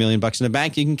a couple $1 million in the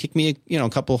bank. You can kick me a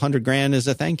couple $100,000 as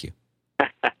a thank you.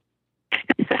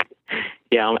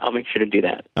 Yeah, I'll make sure to do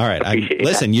that. All right.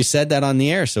 Listen, you said that on the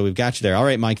air, so we've got you there. All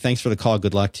right, Mike, thanks for the call.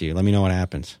 Good luck to you. Let me know what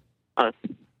happens.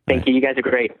 Thank you. You guys are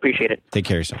great. Appreciate it. Take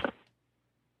care of yourself.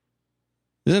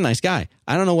 This is a nice guy.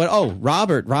 I don't know what. Oh,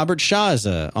 Robert Shaw is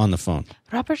on the phone.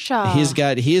 Robert Shaw. He is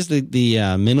the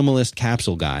minimalist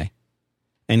capsule guy,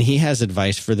 and he has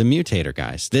advice for the mutator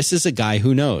guys. This is a guy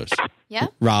who knows. Yeah.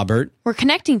 Robert. We're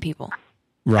connecting people.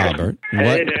 Robert.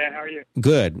 Hey, Dan, how are you?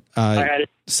 Good.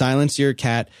 Silence your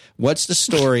cat. What's the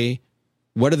story?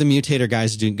 What are the mutator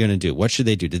guys going to do? What should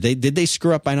they do? Did they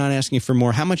screw up by not asking for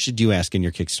more? How much did you ask in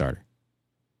your Kickstarter?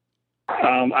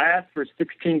 I asked for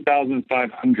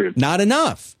 $16,500. Not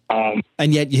enough.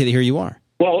 And yet here you are.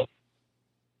 Well,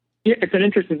 yeah, it's an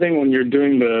interesting thing when you're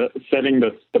doing setting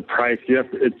the price. You have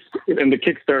it's in the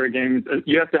Kickstarter games.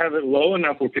 You have to have it low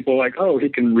enough where people are like, oh, he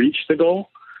can reach the goal,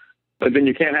 but then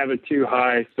you can't have it too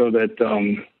high so that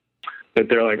that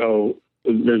they're like, oh,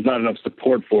 there's not enough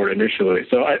support for it initially.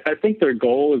 So I think their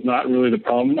goal is not really the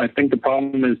problem. I think the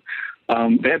problem is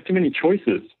they have too many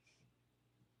choices.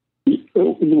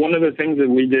 One of the things that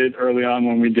we did early on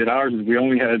when we did ours is we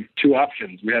only had two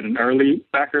options. We had an early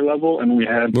backer level, and we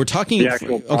had the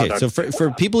actual product. Okay, so for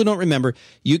people who don't remember,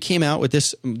 you came out with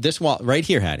this wallet right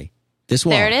here, Hattie. This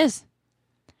wallet. There it is.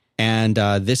 And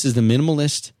this is the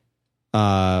Minimalist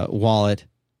wallet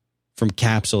from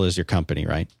Capsule is your company,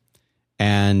 right?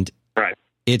 And right.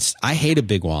 I hate a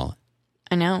big wallet.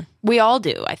 I know. We all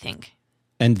do, I think.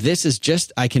 And this is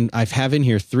just, I have in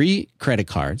here 3 credit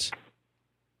cards,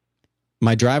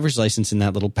 my driver's license in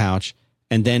that little pouch,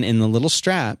 and then in the little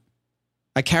strap,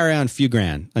 I carry on a few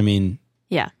grand. I mean,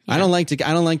 yeah. I don't like to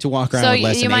walk around with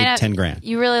less than 10 grand.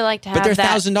 You really like to have that. But they're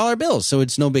that. $1,000 bills, so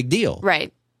it's no big deal.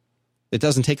 Right. It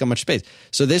doesn't take up much space.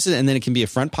 So this is, and then it can be a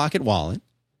front pocket wallet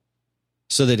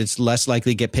so that it's less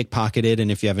likely to get pickpocketed.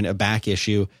 And if you have a back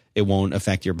issue, it won't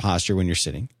affect your posture when you're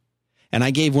sitting. And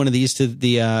I gave one of these to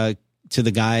the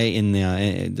guy in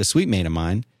the suite mate of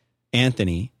mine,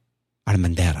 Anthony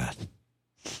Armendariz.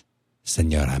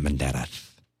 Senor Armendariz.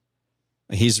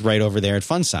 He's right over there at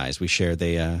Fun Size. We share,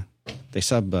 they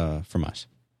sub from us.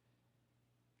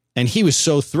 And he was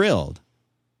so thrilled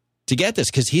to get this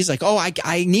because he's like, oh,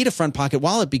 I need a front pocket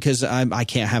wallet because I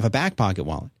can't have a back pocket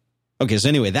wallet. Okay, so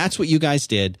anyway, that's what you guys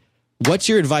did. What's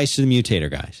your advice to the Mutator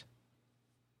guys?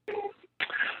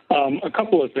 A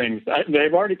couple of things.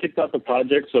 They've already kicked out the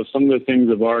project, so some of the things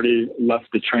have already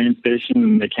left the train station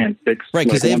and they can't fix. Right,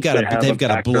 because they've got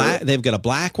a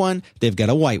black one, they've got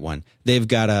a white one, they've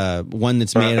got a one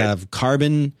that's made out of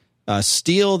carbon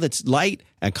steel that's light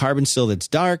and carbon steel that's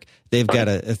dark. They've got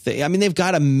they've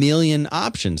got a million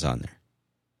options on there.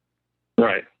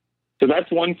 Right. So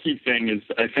that's one key thing is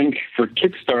I think for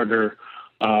Kickstarter,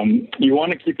 you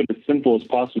want to keep it as simple as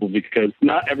possible because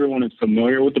not everyone is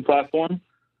familiar with the platform.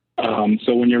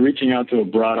 So when you're reaching out to a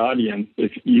broad audience,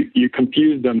 if you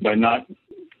confuse them by not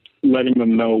letting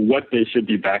them know what they should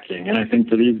be backing. And I think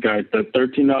for these guys, the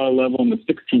 $13 level and the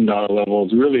 $16 level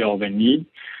is really all they need.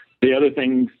 The other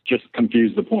things just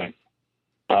confuse the point.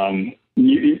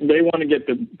 They want to get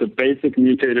the basic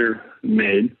Mutator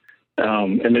made,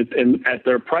 and at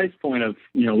their price point of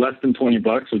less than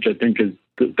 $20, which I think is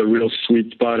the real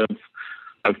sweet spot of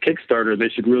Kickstarter. They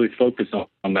should really focus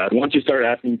on that. Once you start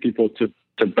asking people to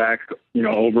back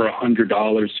over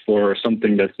 $100 for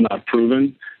something that's not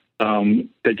proven,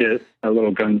 they get a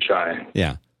little gun shy.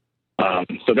 Yeah.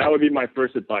 So that would be my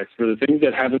first advice for the things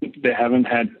that they haven't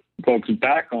had folks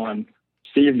back on.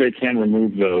 See if they can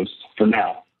remove those for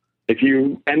now. If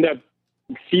you end up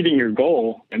exceeding your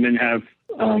goal and then have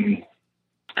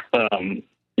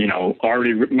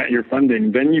already met your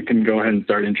funding, then you can go ahead and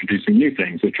start introducing new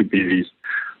things, which would be these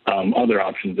other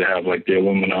options they have, like the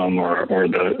aluminum or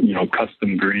the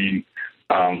custom green.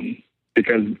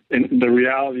 Because the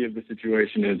reality of the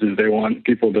situation is they want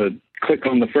people to click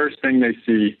on the first thing they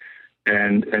see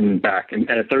and back. And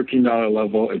at a $13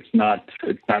 level, it's not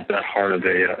that hard of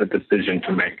a decision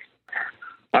to make.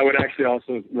 I would actually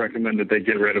also recommend that they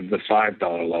get rid of the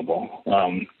 $5 level.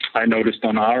 I noticed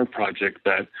on our project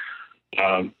that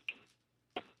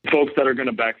folks that are going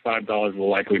to back $5 will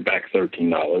likely back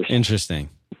 $13. Interesting.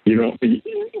 You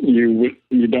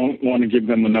don't want to give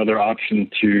them another option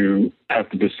to have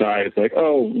to decide. It's like,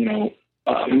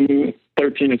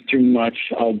 13 is too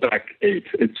much. I'll back 8.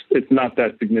 It's not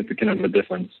that significant of a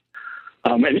difference.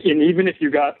 And even if you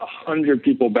got 100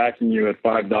 people backing you at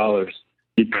 $5,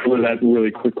 you cover that really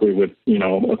quickly with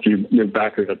a few your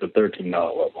backers at the $13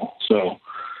 level. So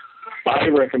I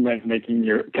recommend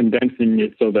condensing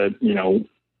it so that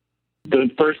the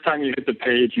first time you hit the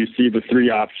page, you see the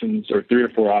 3 options or 3 or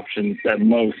 4 options at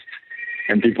most,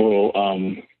 and people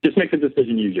just make the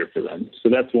decision easier for them. So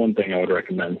that's one thing I would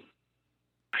recommend.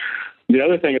 The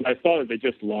other thing is I saw that they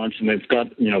just launched and they've got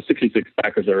 66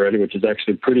 backers already, which is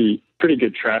actually pretty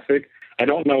good traffic. I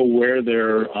don't know where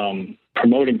they're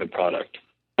promoting the product.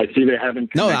 I see they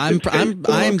haven't. No,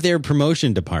 I'm their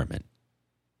promotion department.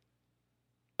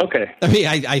 Okay. I mean,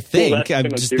 I think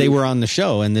they were on the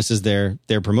show, and this is their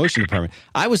promotion department.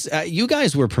 I was, you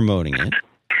guys were promoting it,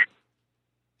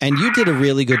 and you did a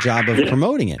really good job of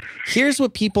promoting it. Here's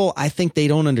what people, I think they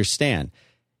don't understand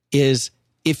is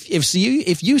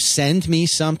if you send me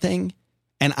something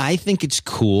and I think it's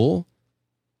cool,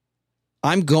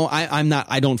 I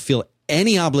don't feel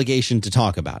any obligation to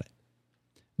talk about it.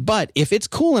 But if it's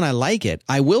cool and I like it,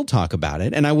 I will talk about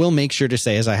it. And I will make sure to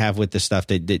say, as I have with the stuff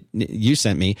that you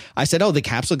sent me, I said, oh, the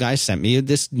Capsule guys sent me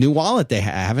this new wallet they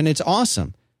have, and it's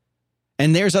awesome.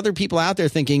 And there's other people out there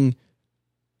thinking,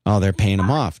 oh, they're paying them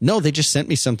off. No, they just sent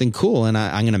me something cool, and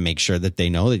I'm going to make sure that they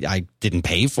know that I didn't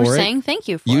pay for We're it. saying thank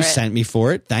you for it. You sent me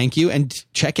for it. Thank you. And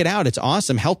check it out. It's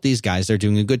awesome. Help these guys. They're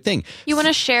doing a good thing. You want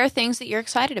to share things that you're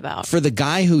excited about. For the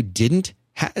guy who didn't,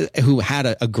 who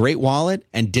had a great wallet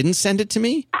and didn't send it to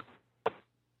me,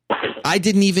 I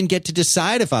didn't even get to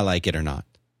decide if I like it or not.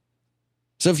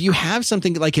 So if you have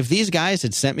something, like if these guys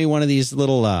had sent me one of these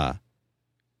little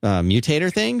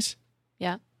mutator things,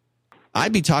 yeah,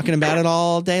 I'd be talking about it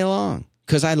all day long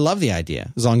because I love the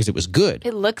idea as long as it was good.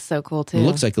 It looks so cool too. It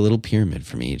looks like a little pyramid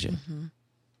from Egypt. Mm-hmm.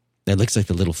 It looks like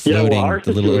the little floating,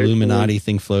 the little Illuminati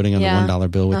thing floating on the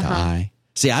 $1 bill with the eye.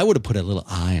 See, I would have put a little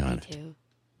eye on it. Too.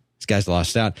 These guys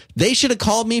lost out. They should have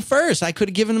called me first. I could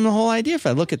have given them the whole idea. If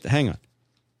I look at hang on,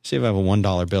 see if I have a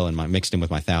 $1 bill mixed in with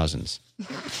my thousands.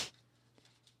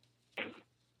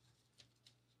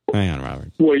 Hang on,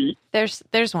 Robert.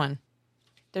 There's one.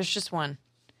 There's just one.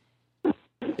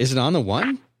 Is it on the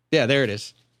one? Yeah, there it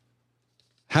is.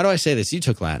 How do I say this? You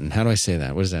took Latin. How do I say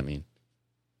that? What does that mean?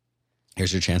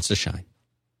 Here's your chance to shine.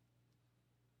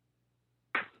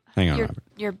 Hang on, Robert.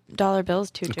 Your dollar bill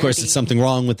is too dirty. Of course, it's something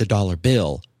wrong with the dollar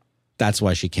bill. That's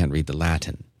why she can't read the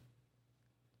Latin.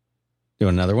 You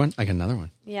want another one? I got another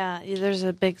one. Yeah, there's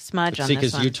a big smudge on this one. See,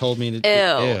 because you told me to...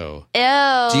 Ew.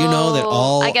 Do you know that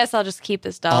all... I guess I'll just keep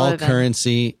this dollar. All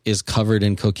currency is covered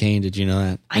in cocaine. Did you know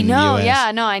that? I know,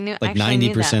 yeah. No, I knew. Like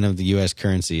 90% of the U.S.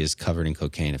 currency is covered in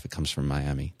cocaine if it comes from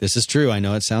Miami. This is true. I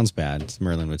know it sounds bad.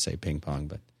 Merlin would say ping pong,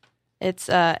 but... It's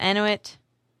Inuit.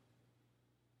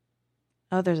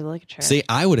 Oh, there's a ligature. See,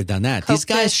 I would have done that. These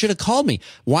guys should have called me.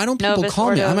 Why don't people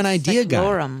call me? I'm an idea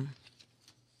guy.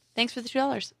 Thanks for the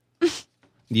 $2.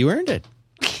 You earned it.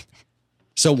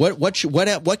 So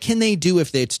what can they do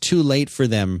if it's too late for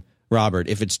them, Robert?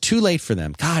 If it's too late for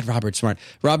them, God, Robert's smart.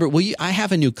 Robert, will you? I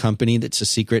have a new company that's a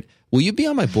secret. Will you be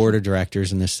on my board of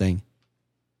directors in this thing?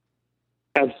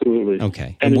 Absolutely.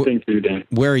 Okay. Anything for you, Dan.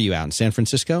 Where are you out in San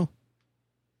Francisco?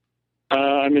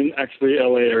 I'm in actually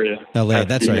LA area. LA,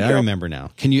 that's right. I remember now.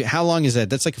 Can you? How long is that?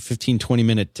 That's like a 15,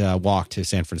 20-minute walk to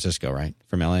San Francisco, right?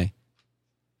 From LA?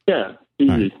 Yeah, easy.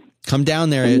 Right. Come down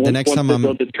there the next time I'm...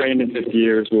 Once they build the train in 50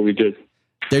 years, we'll be good.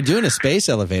 They're doing a space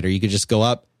elevator. You could just go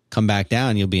up, come back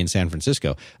down, you'll be in San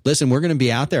Francisco. Listen, we're going to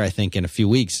be out there, I think, in a few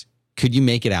weeks. Could you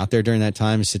make it out there during that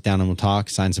time? Sit down and we'll talk,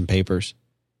 sign some papers?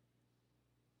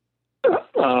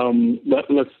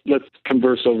 Let's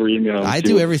converse over email. I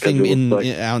do everything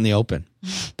out in the open.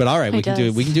 But all right, we can do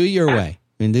it. We can do it your way.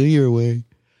 We can do it your way.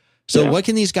 So what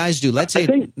can these guys do? Let's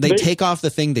say they take off the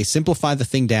thing, they simplify the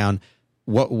thing down.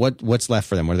 What's left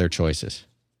for them? What are their choices?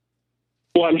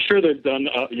 Well, I'm sure they've done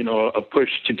a push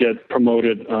to get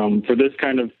promoted. For this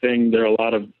kind of thing, there are a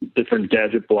lot of different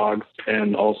gadget blogs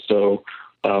and also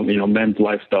men's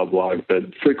lifestyle blogs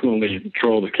that frequently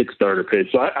troll the Kickstarter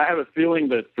page. So I have a feeling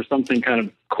that for something kind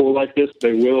of cool like this,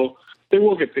 they will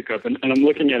get pickup. And I'm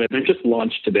looking at it. They just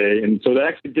launched today, and so they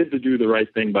actually did do the right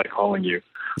thing by calling you.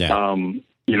 Yeah.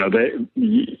 The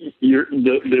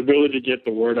ability to get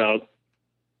the word out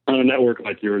on a network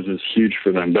like yours is huge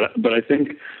for them. But I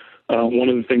think one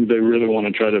of the things they really want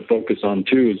to try to focus on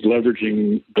too is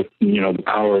leveraging the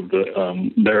power of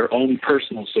their own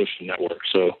personal social network.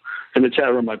 So in the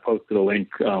chat room, I posted a link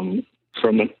from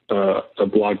a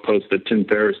blog post that Tim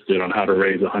Ferriss did on how to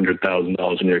raise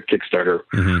 $100,000 in your Kickstarter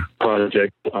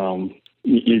project.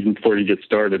 Even before you get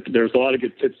started, there's a lot of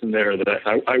good tips in there that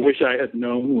I wish I had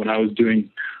known when I was doing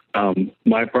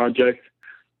my project.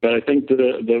 But I think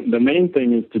the main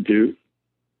thing is to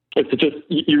just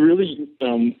you really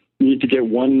need to get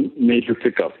one major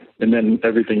pickup, and then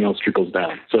everything else trickles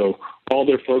down. So all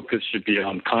their focus should be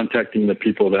on contacting the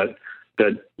people that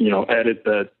edit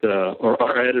that or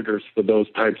are editors for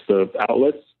those types of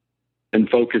outlets, and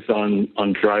focus on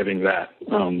driving that.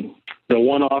 The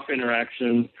one-off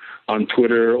interaction on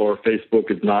Twitter or Facebook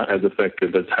is not as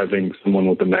effective as having someone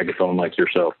with a megaphone like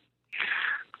yourself.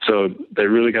 So they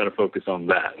really got to focus on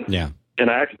that. Yeah.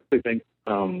 And I actually think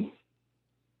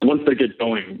once they get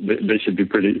going, they should be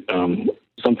pretty,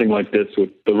 something like this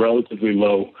with the relatively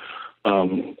low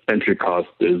entry cost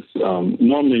is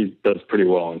normally does pretty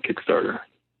well on Kickstarter.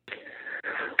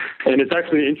 And it's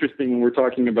actually interesting when we're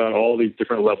talking about all these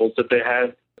different levels that they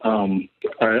had. I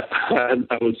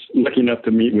was lucky enough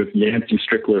to meet with Yancey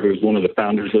Strickler, who's one of the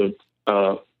founders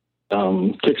of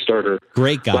Kickstarter.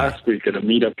 Great guy. Last week at a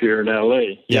meetup here in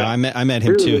LA. Yeah, I met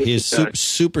him too. He's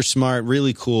super smart,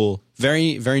 really cool,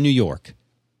 very, very New York.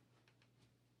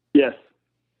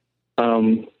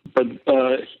 But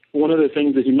one of the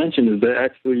things that he mentioned is that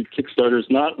actually Kickstarter is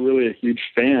not really a huge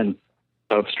fan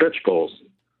of stretch goals,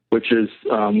 which is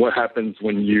what happens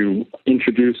when you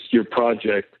introduce your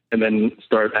project and then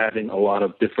start adding a lot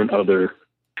of different other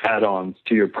add-ons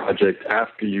to your project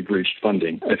after you've reached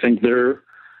funding. I think they're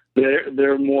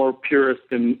more purist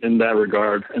in that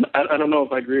regard. And I don't know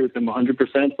if I agree with them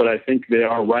 100%, but I think they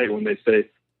are right when they say,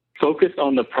 focus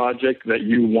on the project that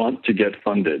you want to get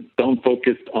funded. Don't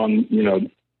focus on,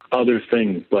 other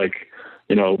things like,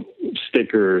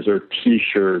 stickers or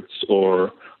T-shirts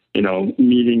or,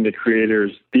 meeting the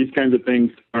creators. These kinds of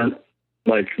things aren't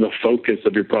like the focus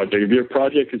of your project. If your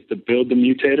project is to build the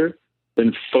mutator,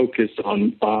 then focus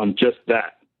on just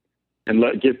that and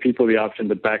give people the option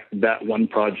to back that one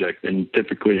project. And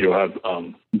typically you'll have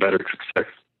better success.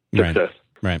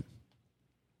 Right.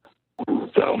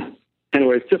 So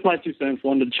anyway, it's just my 2 cents.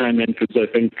 Wanted to chime in because I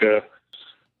think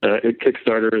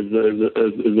Kickstarter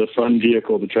is a fun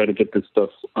vehicle to try to get this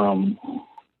stuff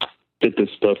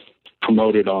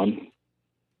promoted on.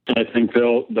 And I think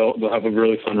they'll have a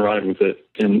really fun ride with it,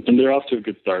 and they're off to a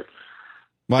good start.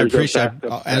 Well, I appreciate,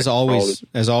 as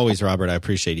always, Robert, I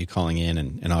appreciate you calling in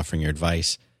and offering your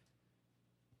advice.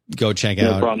 Go check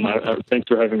out. No problem. Thanks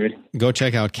for having me. Go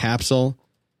check out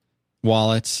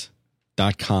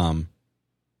capsulewallets.com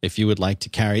if you would like to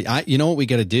carry. You know what we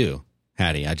got to do,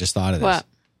 Hattie? I just thought of this. What?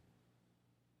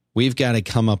 We've got to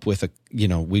come up with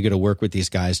we got to work with these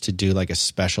guys to do like a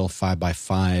special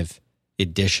 5x5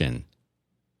 edition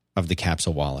of the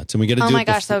capsule wallets. And we got to do it. Oh my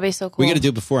gosh, that would be so cool. We got to do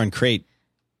it before on Crate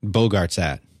Bogart's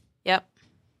at. Yep.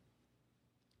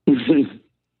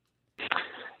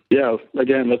 Yeah,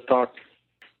 again, let's talk.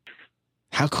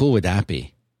 How cool would that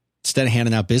be? Instead of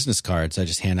handing out business cards, I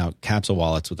just hand out capsule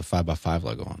wallets with the 5x5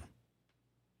 logo on them.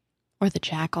 Or the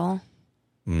Jackal.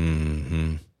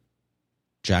 Mm-hmm.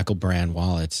 Jackal brand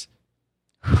wallets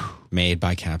made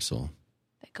by Capsule.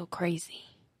 They go crazy.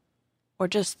 Or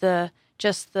just the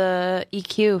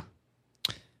EQ.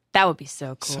 That would be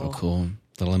so cool. So cool. A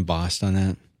little embossed on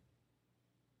that.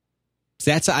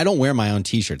 I don't wear my own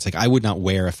T-shirts. Like I would not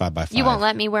wear a 5x5. You won't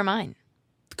let me wear mine.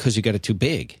 Because you got it too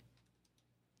big.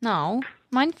 No,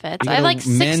 mine fits. I like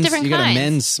 6 different kinds. You got a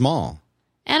men's small.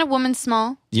 And a woman's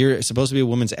small. You're supposed to be a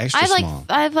woman's extra small.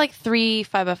 I have like 3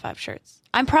 5x5 shirts.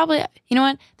 I'm probably, you know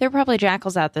what? There are probably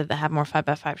jackals out there that have more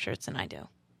 5x5 shirts than I do.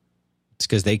 It's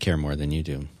because they care more than you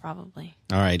do. Probably.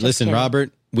 All right. Listen, kidding.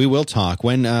 Robert, we will talk.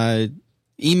 When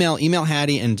email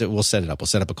Hattie and we'll set it up. We'll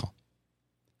set up a call.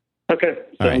 Okay.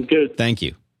 Sounds good. Thank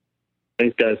you.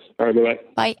 Thanks, guys. All right. Bye-bye.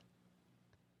 Bye.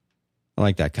 I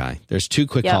like that guy. There's 2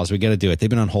 quick calls. We got to do it. They've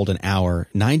been on hold an hour,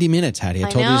 90 minutes, Hattie. I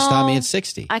told you to stop me at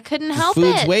 60. I couldn't help it.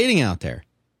 Food's waiting out there.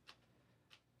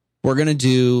 We're going to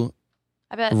do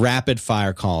rapid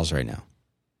fire calls right now.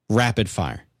 Rapid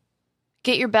fire.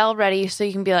 Get your bell ready so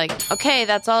you can be like, okay,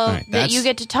 that's all that you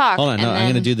get to talk. Hold on. No, I'm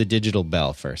going to do the digital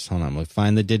bell first. Hold on. We'll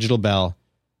find the digital bell,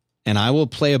 and I will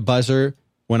play a buzzer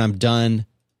when I'm done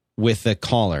with the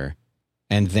caller.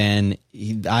 And then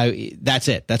that's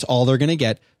it. That's all they're going to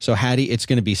get. So, Hattie, it's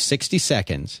going to be 60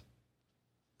 seconds.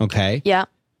 Okay? Yeah.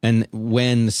 And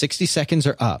when the 60 seconds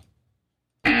are up,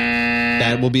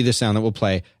 that will be the sound that will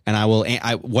play. And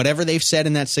whatever they've said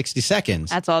in that 60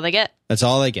 seconds. That's all they get. That's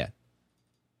all they get.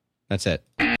 That's it.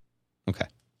 Okay.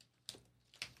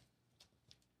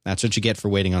 That's what you get for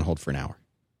waiting on hold for an hour.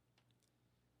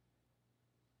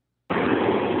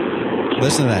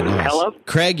 Listen to that noise. Hello?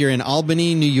 Craig, you're in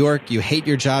Albany, New York. You hate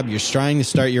your job. You're trying to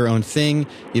start your own thing.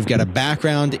 You've got a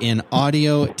background in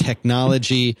audio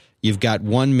technology. You've got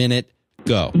 1 minute.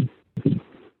 Go.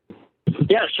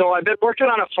 Yeah, so I've been working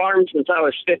on a farm since I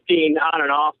was 15, on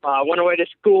and off. Went away to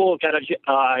school, got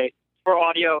for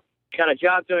audio, got a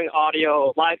job doing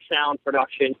audio, live sound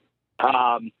production.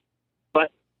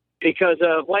 But because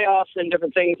of layoffs and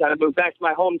different things, I moved back to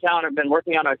my hometown. I've been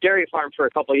working on a dairy farm for a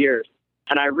couple of years.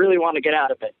 And I really want to get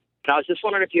out of it. And I was just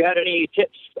wondering if you had any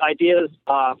tips, ideas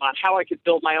on how I could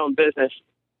build my own business,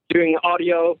 doing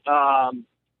audio,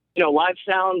 live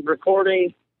sound,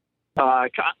 recording,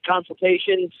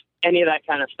 consultations, any of that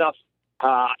kind of stuff.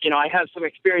 I have some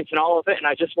experience in all of it, and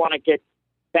I just want to get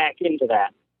back into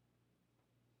that.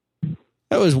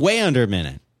 That was way under a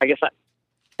minute. I guess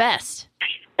Best.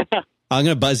 I'm going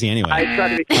to buzz you anyway. I try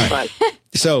to be concise.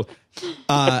 So,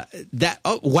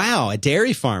 wow, a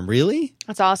dairy farm, really?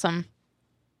 That's awesome.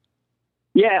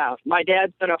 Yeah, my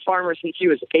dad's been a farmer since he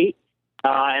was 8,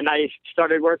 and I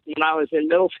started working when I was in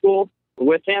middle school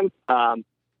with him, and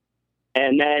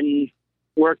then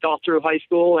worked all through high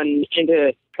school and into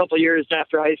a couple of years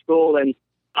after high school and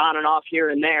on and off here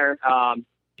and there.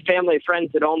 Family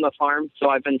friends that own the farm, so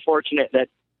I've been fortunate that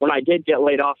when I did get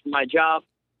laid off from my job,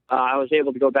 I was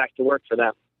able to go back to work for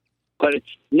them. But it's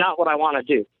not what I want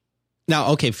to do.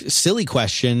 Now, okay, silly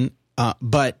question,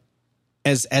 but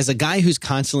as a guy who's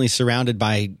constantly surrounded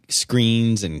by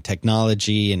screens and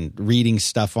technology and reading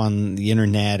stuff on the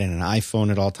internet and an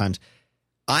iPhone at all times,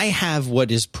 I have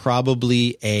what is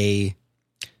probably a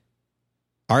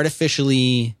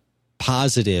artificially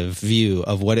positive view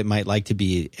of what it might like to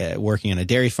be working on a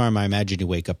dairy farm. I imagine you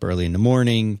wake up early in the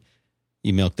morning,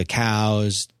 you milk the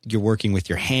cows, you're working with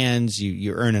your hands,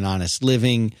 you earn an honest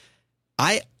living.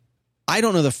 I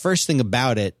don't know the first thing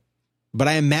about it, but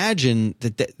I imagine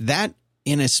that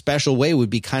in a special way would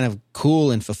be kind of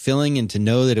cool and fulfilling, and to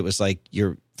know that it was like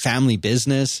your family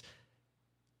business.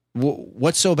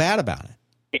 What's so bad about it?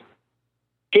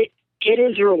 It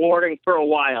is rewarding for a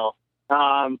while.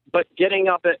 But getting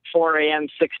up at 4 a.m.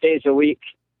 6 days a week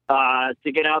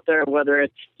to get out there, whether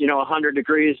it's 100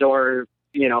 degrees or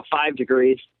 5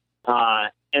 degrees,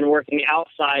 and working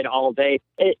outside all day,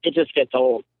 it just gets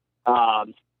old.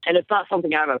 And it's not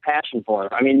something I have a passion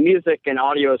for. I mean, music and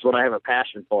audio is what I have a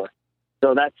passion for.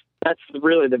 So that's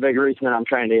really the big reason that I'm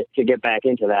trying to get back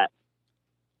into that.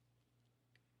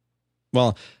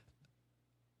 Well,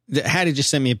 Hattie just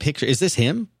sent me a picture. Is this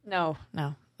him? No.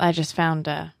 I just found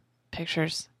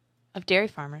pictures of dairy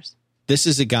farmers. This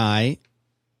is a guy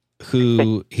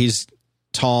who he's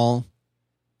tall,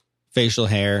 facial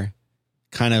hair,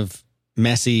 kind of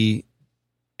messy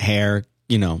hair,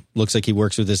 looks like he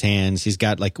works with his hands. He's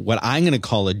got like what I'm going to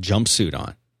call a jumpsuit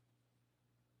on.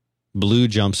 Blue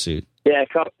jumpsuit. Yeah,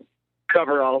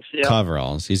 coveralls. Yeah.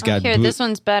 Coveralls. He's got this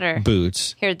one's better.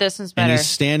 Boots. Here, this one's better. And he's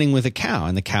standing with a cow,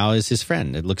 and the cow is his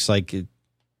friend. It looks like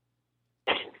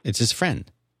it's his friend.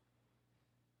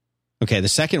 Okay, the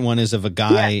second one is of a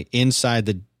guy inside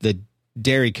the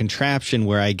dairy contraption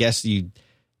where I guess the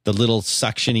little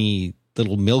suction-y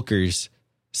little milkers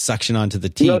suction onto the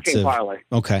teats. Milking parlor.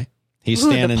 Okay. He's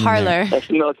standing the parlor. there. That's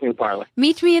the milking parlor.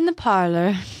 Meet me in the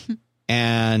parlor.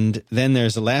 And then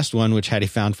there's the last one, which Hattie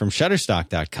found from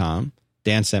Shutterstock.com.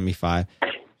 Dan sent me 5.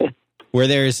 Where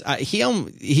there's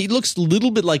he looks a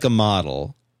little bit like a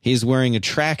model. He's wearing a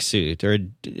tracksuit or a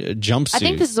jumpsuit. I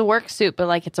think this is a work suit, but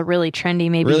like it's a really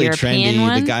trendy, maybe really European trendy.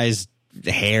 one. The guy's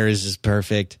hair is just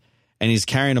perfect, and he's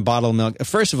carrying a bottle of milk.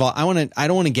 First of all, I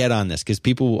don't want to get on this because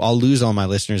I'll lose all my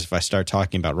listeners if I start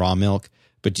talking about raw milk.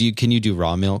 But can you do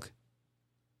raw milk?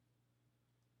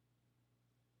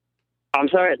 I'm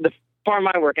sorry, the farm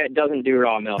I work at doesn't do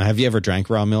raw milk. Have you ever drank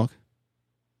raw milk?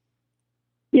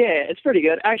 Yeah, it's pretty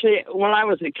good. Actually, when I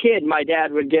was a kid, my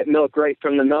dad would get milk right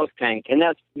from the milk tank, and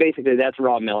that's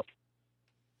raw milk.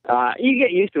 You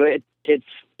get used to it. It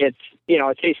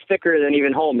tastes thicker than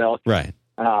even whole milk. Right.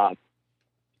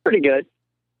 Pretty good.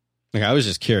 Okay, I was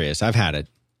just curious. I've had it.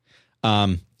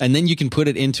 And then you can put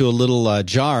it into a little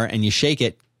jar and you shake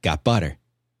it. Got butter.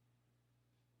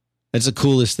 That's the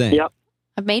coolest thing. Yep.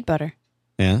 I've made butter.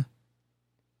 Yeah.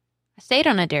 I stayed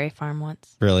on a dairy farm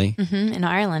once. Really? Mm-hmm, in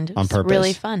Ireland. It was on purpose?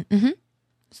 Really fun. Mm-hmm.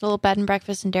 It's a little bed and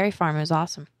breakfast and dairy farm. It was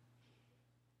awesome.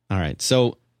 All right.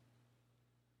 So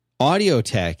audio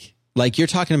tech, like you're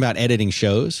talking about editing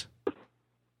shows?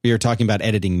 You're talking about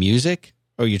editing music?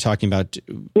 Or you're talking about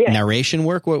narration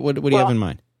work? What do you have in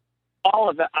mind? All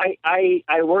of it. I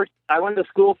went to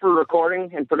school for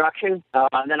recording and production.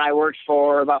 Then I worked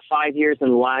for about 5 years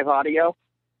in live audio.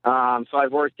 So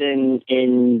I've worked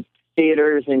in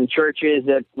theaters and churches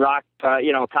at rock,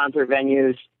 concert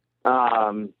venues,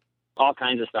 all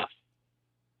kinds of stuff.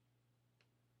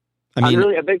 I mean,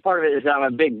 really a big part of it is I'm a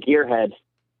big gearhead.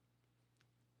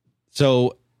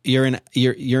 So you're in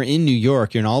New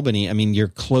York, you're in Albany. I mean, you're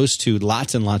close to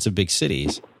lots and lots of big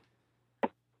cities.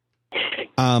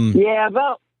 Yeah,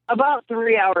 about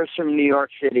 3 hours from New York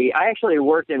City. I actually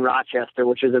worked in Rochester,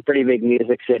 which is a pretty big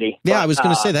music city. Yeah, I was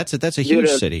going to say that's a huge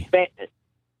city.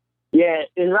 Yeah,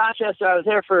 in Rochester, I was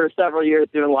there for several years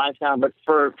doing live sound, but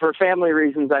for family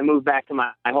reasons, I moved back to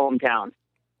my hometown,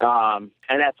 and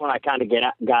that's when I kind of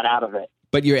got out of it.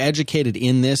 But you're educated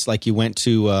in this, like you went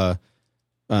to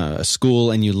a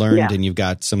school and you learned, and you've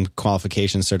got some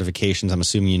qualifications, certifications. I'm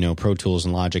assuming you know Pro Tools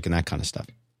and Logic and that kind of stuff.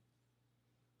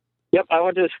 Yep, I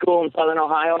went to a school in Southern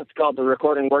Ohio. It's called the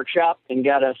Recording Workshop, and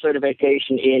got a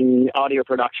certification in audio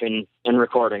production and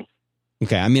recording.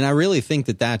 Okay, I mean, I really think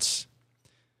that's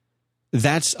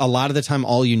a lot of the time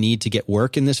all you need to get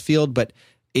work in this field, but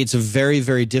it's very,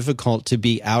 very difficult to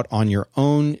be out on your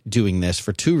own doing this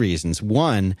for 2 reasons.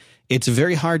 One, it's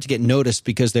very hard to get noticed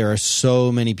because there are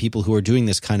so many people who are doing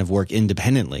this kind of work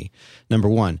independently, number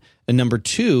one. And number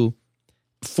two,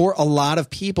 for a lot of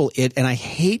people, and I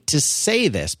hate to say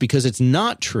this because it's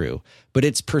not true, but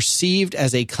it's perceived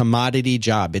as a commodity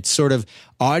job. It's sort of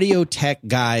audio tech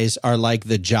guys are like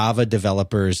the Java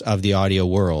developers of the audio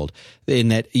world, in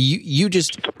that you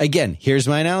just, again, here's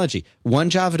my analogy.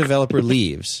 One Java developer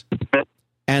leaves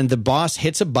and the boss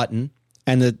hits a button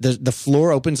and the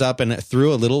floor opens up, and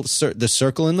through the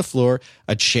circle in the floor,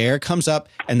 a chair comes up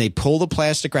and they pull the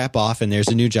plastic wrap off, and there's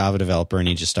a new Java developer, and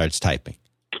he just starts typing.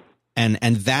 And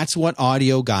that's what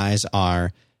audio guys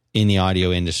are in the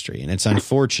audio industry. And it's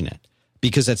unfortunate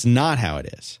because that's not how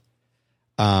it is.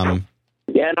 Yeah,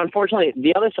 and unfortunately,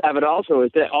 the other side of it also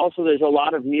is that also there's a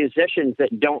lot of musicians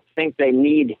that don't think they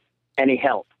need any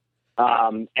help.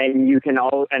 And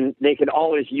they could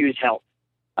always use help.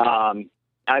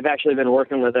 I've actually been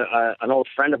working with an old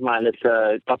friend of mine that's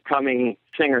an upcoming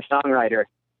singer-songwriter,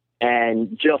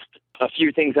 and just a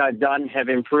few things I've done have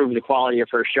improved the quality of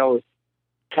her shows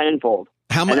tenfold.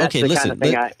 How much? Okay, listen. Kind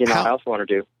of thing I also want to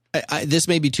do. This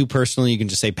may be too personal. You can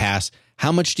just say pass.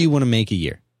 How much do you want to make a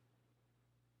year?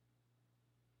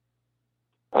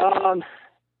 I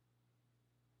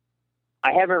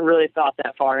haven't really thought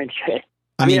that far into it.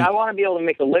 I mean, I want to be able to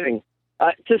make a living.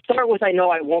 To start with, I know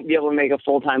I won't be able to make a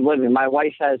full-time living. My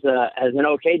wife has an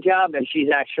okay job, and she's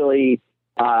actually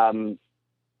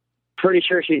pretty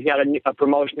sure she's got a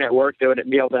promotion at work that would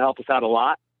be able to help us out a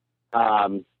lot.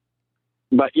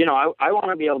 But, I want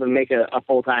to be able to make a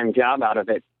full-time job out of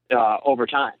it over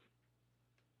time.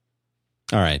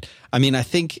 All right. I mean, I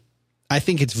think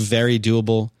it's very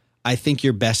doable. I think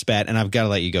your best bet, and I've got to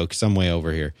let you go because I'm way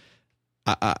over here.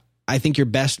 I think your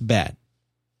best bet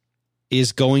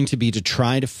is going to be to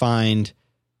try to find,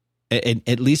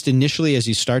 at least initially as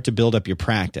you start to build up your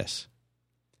practice,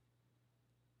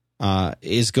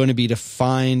 is going to be to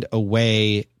find a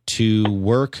way to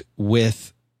work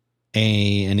with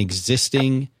an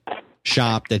existing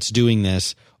shop that's doing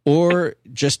this, or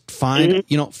just find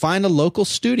a local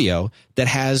studio that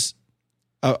has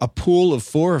a pool of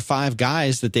 4 or 5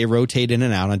 guys that they rotate in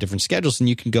and out on different schedules, and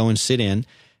you can go and sit in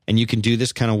and you can do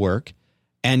this kind of work,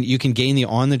 and you can gain the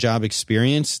on-the-job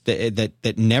experience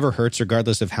that never hurts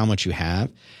regardless of how much you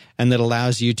have, and that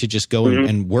allows you to just go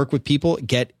and work with people,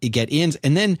 get ins.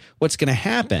 And then what's going to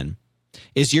happen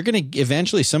is you're going to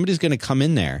eventually, somebody's going to come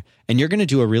in there and you're going to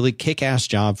do a really kick-ass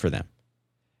job for them.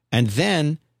 And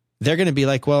then they're going to be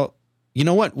like, well, you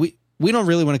know what? We don't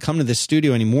really want to come to this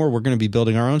studio anymore. We're going to be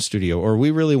building our own studio, or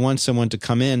we really want someone to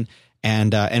come in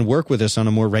and work with us on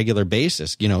a more regular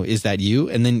basis. Is that you?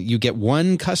 And then you get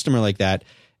one customer like that,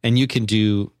 and you can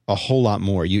do a whole lot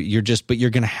more. But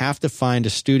you're going to have to find a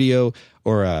studio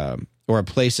or a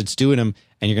place that's doing them,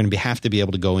 and you're going to have to be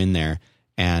able to go in there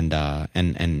and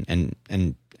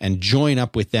join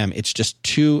up with them. It's just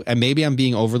too, and maybe I'm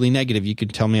being overly negative. You can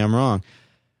tell me I'm wrong,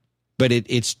 but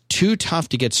it's too tough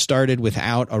to get started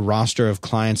without a roster of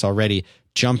clients already.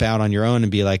 Jump out on your own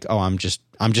and be like, oh, I'm just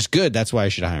good. That's why you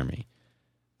should hire me.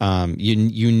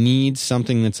 You need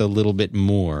something that's a little bit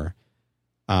more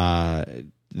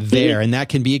there, and that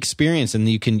can be experience, and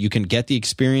you can get the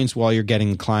experience while you're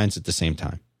getting clients at the same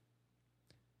time.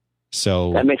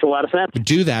 So that makes a lot of sense.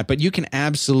 Do that, but you can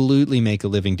absolutely make a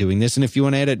living doing this. And if you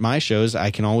want to edit my shows,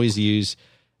 I can always use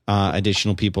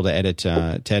additional people to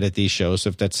edit these shows. So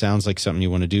if that sounds like something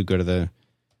you want to do, go to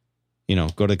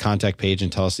the contact page and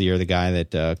tell us that you're the guy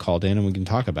that called in, and we can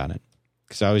talk about it,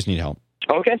 because I always need help.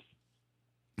 Okay.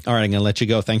 All right, I'm going to let you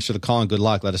go. Thanks for the call, and good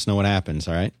luck. Let us know what happens,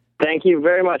 all right? Thank you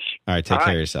very much. All right, take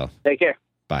care of yourself. Take care.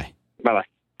 Bye. Bye-bye.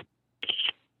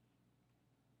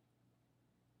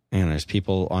 And there's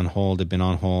people on hold, have been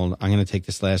on hold. I'm going to take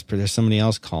this last, but there's somebody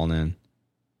else calling in.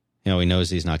 He knows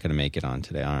he's not going to make it on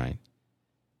today. All right.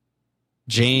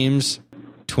 James,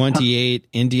 28,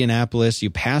 Indianapolis. You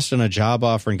passed on a job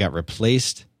offer and got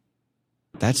replaced.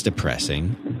 That's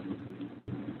depressing.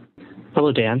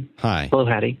 Hello, Dan. Hi. Hello,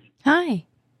 Hattie. Hi.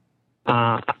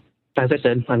 As I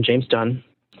said, I'm James Dunn,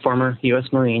 former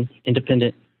U.S. Marine,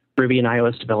 independent Ruby and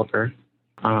iOS developer.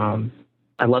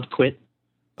 I love Quit.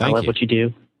 I love what you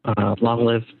do. Long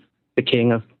live the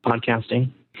king of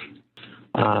podcasting.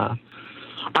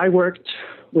 I worked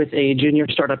with a junior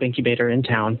startup incubator in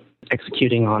town,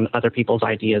 executing on other people's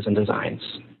ideas and designs.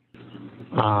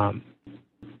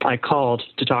 I called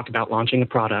to talk about launching a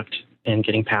product and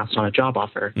getting passed on a job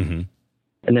offer, and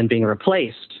then being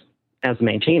replaced as a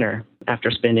maintainer after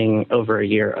spending over a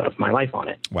year of my life on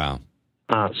it. Wow.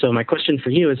 So my question for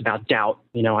you is about doubt.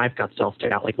 I've got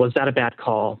self-doubt. Like, was that a bad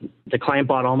call? The client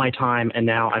bought all my time, and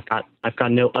now I've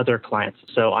got no other clients.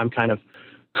 So I'm kind of,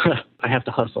 I have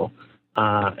to hustle.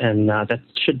 And that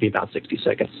should be about 60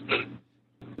 seconds.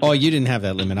 Oh, you didn't have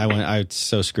that limit. I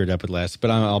so screwed up with last,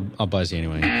 but I'll buzz you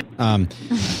anyway.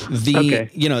 Okay.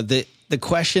 You know, the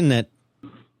question that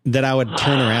I would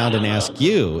turn around and ask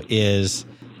you is,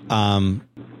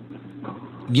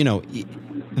 you know,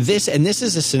 this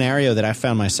is a scenario that I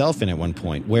found myself in at one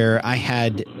point where I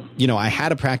had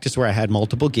a practice where I had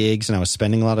multiple gigs and I was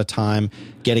spending a lot of time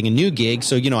getting a new gig.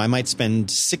 So, you know, I might spend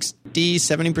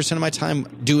 60-70% of my time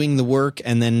doing the work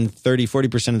and then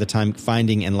 30-40% of the time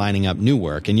finding and lining up new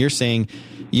work. And you're saying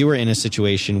you were in a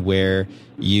situation where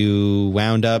you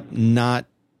wound up not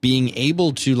being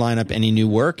able to line up any new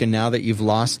work. And now that you've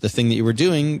lost the thing that you were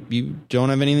doing, you don't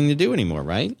have anything to do anymore,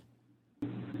 right?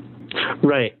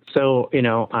 Right. So, you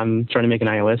know, I'm trying to make an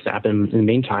iOS app in the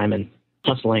meantime and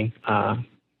hustling, trying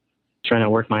to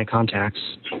work my contacts.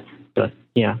 But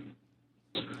yeah.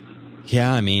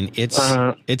 Yeah, I mean,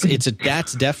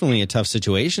 that's definitely a tough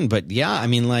situation. But yeah, I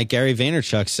mean, like Gary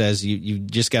Vaynerchuk says, you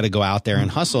just got to go out there and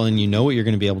hustle, and you know what you're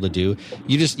going to be able to do.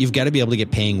 You've got to be able to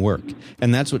get paying work.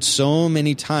 And that's what so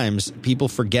many times people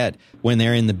forget when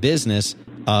they're in the business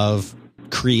of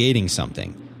creating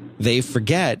something. They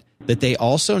forget that they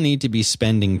also need to be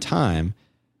spending time,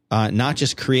 not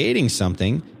just creating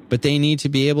something, but they need to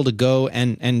be able to go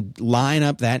and line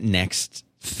up that next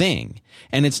thing.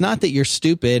 And it's not that you're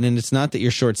stupid and it's not that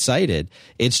you're short-sighted.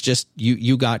 It's just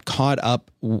you got caught up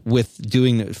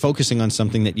with focusing on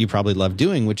something that you probably love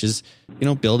doing, which is, you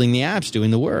know, building the apps,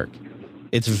 doing the work.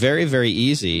 It's very, very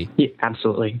easy. Yeah,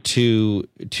 absolutely. To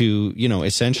you know,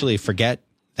 essentially forget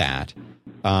that.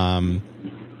 And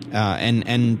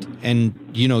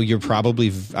you know, you're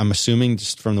probably, I'm assuming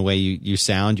just from the way you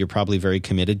sound, you're probably very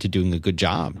committed to doing a good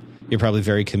job. You're probably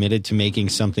very committed to making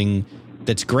something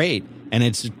that's great. And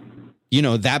it's, you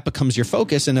know, that becomes your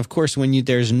focus. And of course, when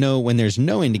there's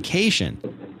no indication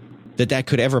that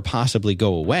could ever possibly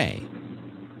go away,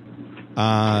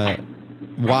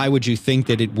 why would you think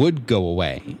that it would go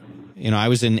away? You know, I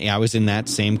was in that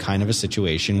same kind of a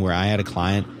situation where I had a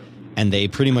client and they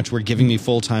pretty much were giving me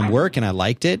full-time work and I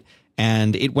liked it.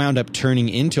 And it wound up turning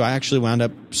into, I actually wound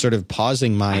up sort of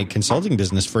pausing my consulting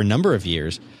business for a number of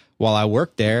years while I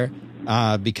worked there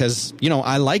because, you know,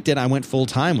 I liked it. I went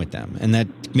full-time with them. And that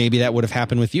maybe that would have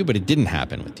happened with you, but it didn't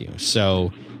happen with you.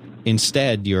 So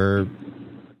instead, you're,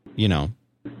 you know,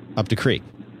 up the creek.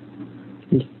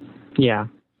 Yeah,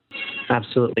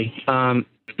 absolutely. I'm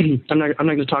not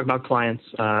going to talk about clients.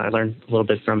 I learned a little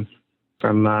bit from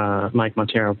Mike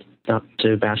Montero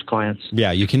to bash clients.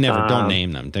 Yeah, you can never don't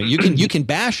name them. You can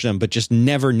bash them, but just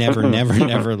never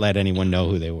let anyone know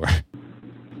who they were.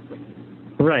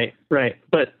 Right.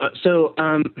 But so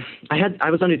I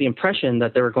was under the impression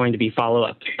that there were going to be follow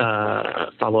up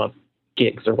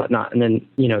gigs or whatnot, and then,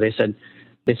 you know, they sent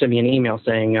me an email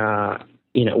saying,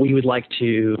 you know, we would like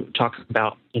to talk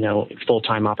about, you know,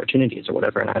 full-time opportunities or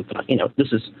whatever. And I thought, you know,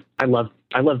 I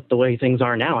love the way things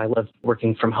are now. I love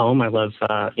working from home. I love,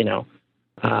 you know,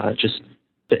 just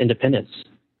the independence.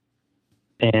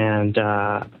 And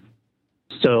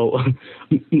so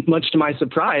much to my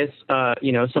surprise,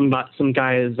 you know, some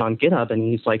guy is on GitHub and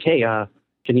he's like, hey,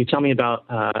 can you tell me about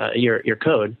your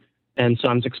code? And so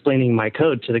I'm explaining my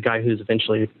code to the guy who's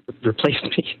eventually replaced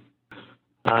me.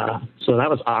 So that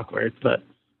was awkward, but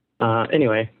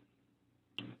anyway.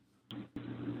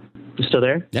 You still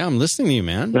there? Yeah, I'm listening to you,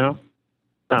 man. No?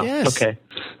 Oh, yes. Okay.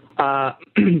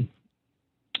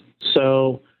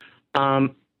 So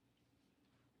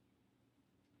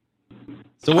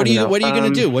what are you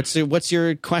going to do? What's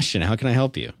your question? How can I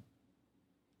help you?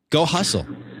 Go hustle.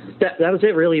 That was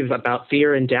it, really, about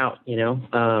fear and doubt, you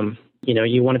know. You know,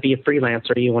 you want to be a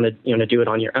freelancer, you want to do it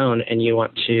on your own, and I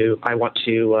want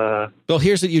to. Well,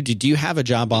 here's what you do. Do you have a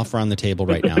job offer on the table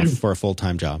right now for a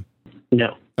full-time job?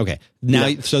 No. Okay. Now,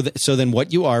 no. So then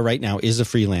what you are right now is a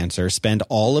freelancer. Spend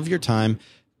all of your time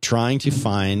trying to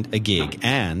find a gig.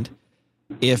 And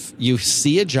if you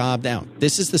see a job now,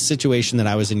 this is the situation that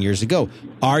I was in years ago.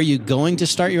 Are you going to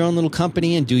start your own little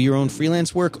company and do your own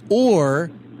freelance work? Or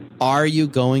are you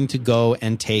going to go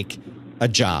and take a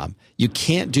job? You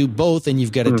can't do both, and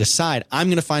you've got to decide, I'm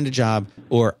going to find a job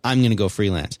or I'm going to go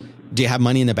freelance. Do you have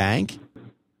money in the bank?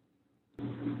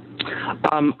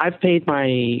 I've paid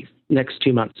my next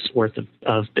 2 months worth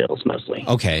of bills mostly.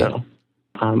 Okay. So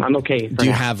I'm okay. Do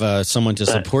you have someone to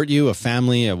support you, a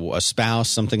family, a spouse,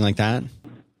 something like that?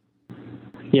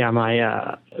 Yeah,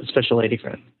 my special lady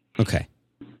friend. Okay.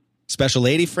 Special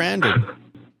lady friend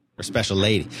or special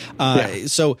lady? Yeah.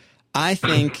 So I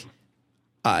think...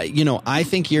 I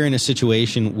think you're in a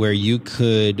situation where you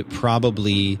could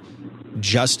probably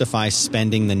justify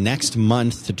spending the next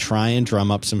month to try and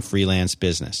drum up some freelance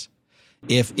business.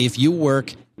 If you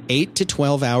work 8 to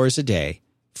 12 hours a day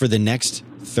for the next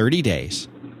 30 days,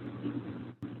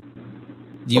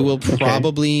 you will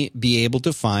probably be able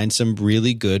to find some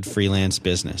really good freelance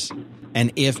business.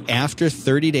 And if after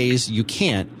 30 days you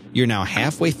can't, you're now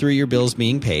halfway through your bills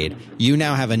being paid. You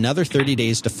now have another 30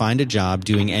 days to find a job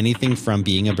doing anything from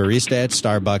being a barista at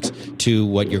Starbucks to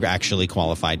what you're actually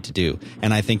qualified to do.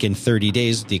 And I think in 30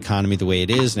 days, the economy the way it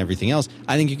is and everything else,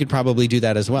 I think you could probably do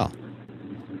that as well.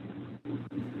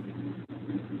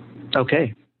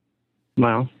 Okay.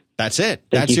 Well, that's it.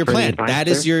 That's your plan. That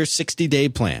is your 60-day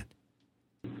plan.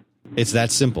 It's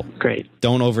that simple. Great.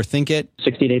 Don't overthink it.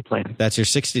 60-day plan. That's your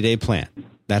 60-day plan.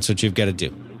 That's what you've got to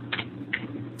do.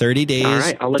 30 days,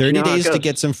 all right, 30 days to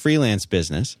get some freelance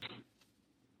business.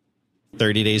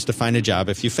 30 days to find a job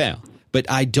if you fail. But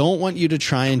I don't want you to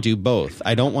try and do both.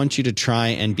 I don't want you to try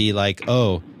and be like,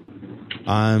 oh,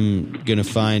 I'm going to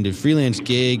find a freelance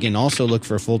gig and also look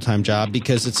for a full-time job,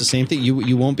 because it's the same thing.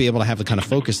 You won't be able to have the kind of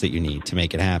focus that you need to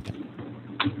make it happen.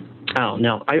 Oh,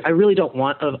 no. I really don't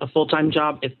want a full-time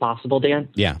job if possible, Dan.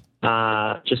 Yeah.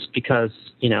 Just because,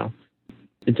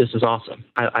 this is awesome.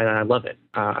 I love it.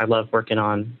 I love working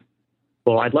on,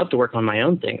 well, I'd love to work on my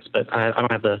own things, but I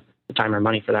don't have the time or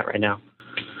money for that right now.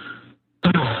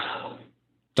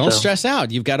 Don't stress out.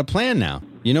 You've got a plan now.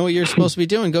 You know what you're supposed to be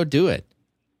doing. Go do it.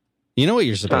 You know what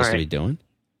you're supposed to be doing.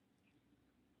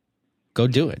 Go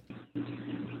do it.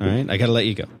 All right. I got to let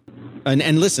you go.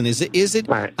 And listen, is it?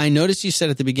 Right. I noticed you said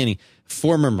at the beginning,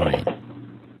 former Marine.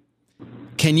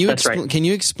 Can you Can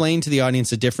you explain to the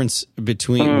audience the difference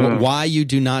between why you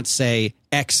do not say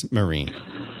ex-Marine?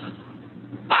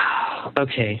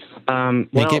 Okay.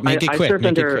 Make it quick. I served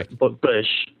under Bush,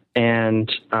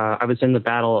 and I was in the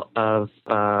Battle of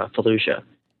Fallujah,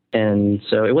 and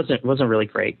so it wasn't really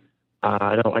great.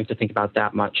 I don't like to think about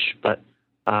that much, but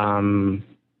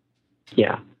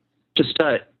yeah, just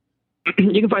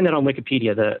you can find that on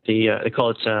Wikipedia. They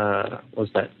call it what was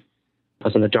that? I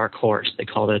was in the Dark Horse. They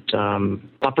called it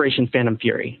Operation Phantom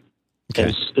Fury. Okay.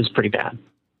 It was pretty bad.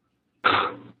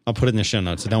 I'll put it in the show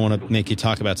notes. I don't want to make you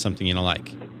talk about something you don't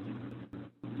like.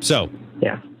 So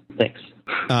yeah, thanks.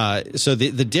 So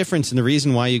the difference and the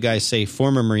reason why you guys say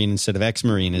former Marine instead of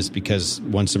ex-Marine is because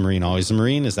once a Marine, always a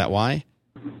Marine. Is that why?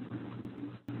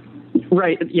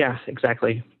 Right. Yeah,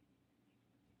 exactly.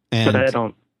 And but I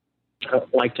don't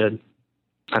like to.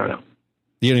 I don't know.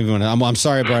 You don't even want to. I'm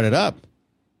sorry I brought it up.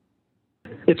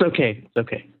 It's okay. It's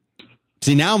okay.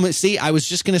 See, I was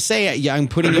just going to say, yeah, I'm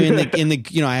putting you in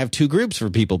the, I have two groups for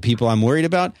people I'm worried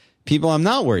about, people I'm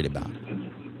not worried about.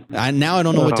 Now I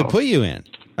don't know what to put you in.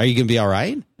 Are you going to be all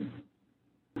right?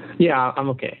 Yeah, I'm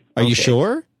okay. Are you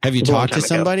sure? Have you talked to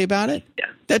somebody about it? Yeah.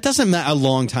 That doesn't matter. A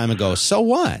long time ago. So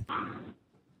what?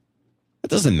 That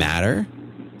doesn't matter.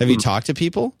 Have you talked to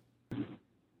people?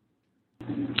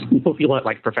 People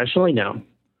like professionally? No.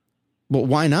 Well,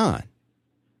 why not?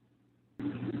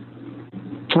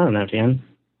 I don't know, Dan.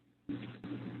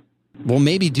 Well,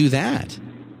 maybe do that.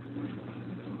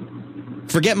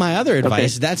 Forget my other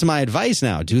advice. Okay. That's my advice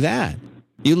now. Do that.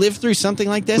 You lived through something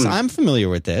like this. I'm familiar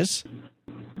with this.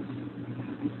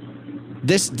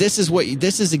 This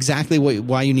is exactly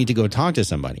why you need to go talk to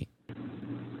somebody.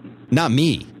 Not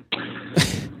me.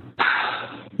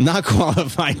 Not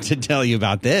qualified to tell you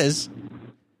about this.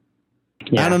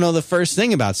 Yeah. I don't know the first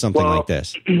thing about something like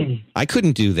this. I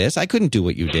couldn't do this. I couldn't do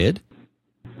what you did.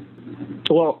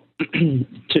 Well,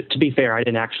 to be fair, I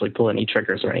didn't actually pull any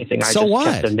triggers or anything. I just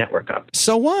kept the network up.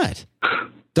 So what?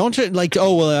 Don't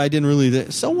I didn't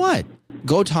really. So what?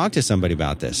 Go talk to somebody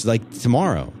about this. Like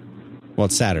tomorrow. Well,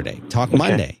 it's Saturday. Talk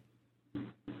Monday.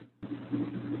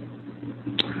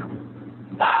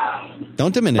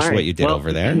 Don't diminish what you did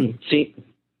over there. See.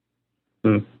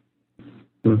 I'm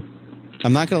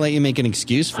not going to let you make an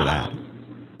excuse for that.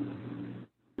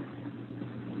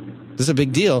 This is a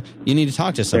big deal. You need to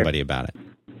talk to somebody about it.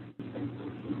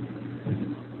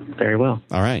 Very well.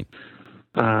 All right.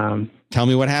 Tell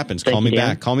me what happens. Call me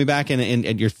back. Call me back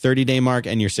at your 30-day mark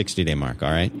and your 60-day mark. All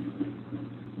right?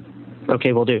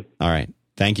 Okay, we'll do. All right.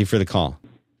 Thank you for the call.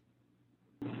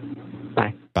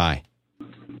 Bye. Bye.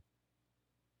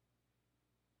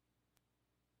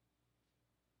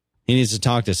 He needs to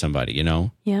talk to somebody,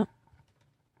 Yeah.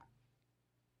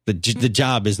 The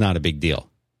job is not a big deal.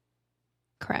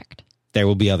 Correct. There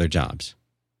will be other jobs.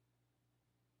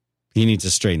 He needs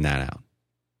to straighten that out.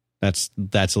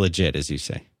 That's legit, as you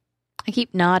say. I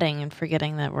keep nodding and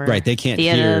forgetting that we're right. They can't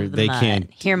hear. They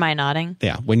can't hear my nodding.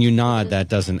 Yeah, when you nod, that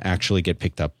doesn't actually get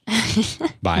picked up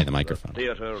by the microphone.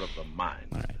 Theater of the mind.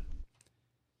 All right.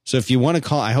 So if you want to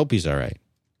call, I hope he's all right.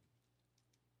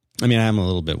 I mean, I'm a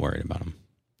little bit worried about him.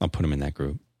 I'll put him in that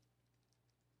group.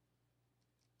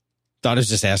 Thought I was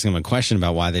just asking him a question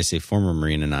about why they say former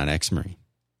Marine and not ex-Marine.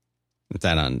 With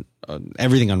that on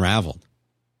everything unraveled.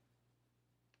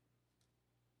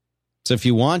 So if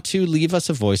you want to leave us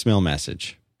a voicemail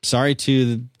message, sorry to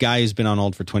the guy who's been on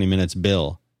hold for 20 minutes,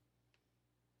 Bill.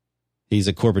 He's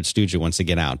a corporate stooge who wants to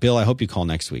get out. Bill, I hope you call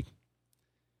next week.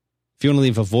 If you want to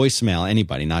leave a voicemail,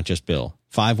 anybody, not just Bill,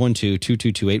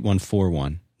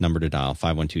 512-222-8141, number to dial,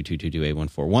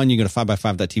 512-222-8141. You go to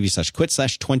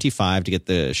 5by5.tv/quit/25 to get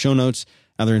the show notes,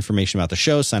 other information about the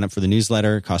show. Sign up for the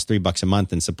newsletter. It costs $3 a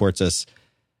month and supports us.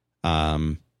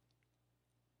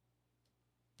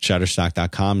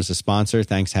 Shutterstock.com is a sponsor.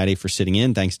 Thanks, Hattie, for sitting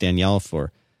in. Thanks, Danielle,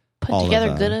 for putting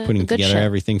together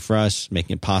everything for us,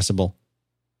 making it possible.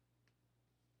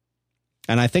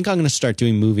 And I think I'm going to start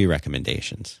doing movie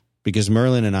recommendations because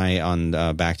Merlin and I on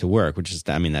Back to Work, which is,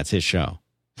 that's his show.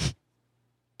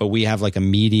 But we have like a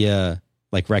media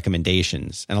like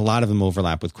recommendations, and a lot of them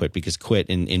overlap with Quit because Quit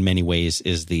in many ways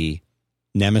is the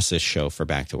nemesis show for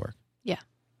Back to Work. Yeah.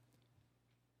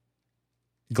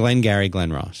 Glenn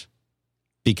Ross.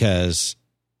 Because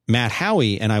Matt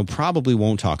Howie, and I probably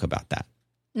won't talk about that.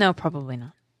 No, probably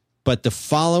not. But the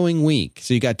following week,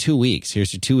 so you got 2 weeks.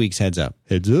 Here's your 2 weeks heads up.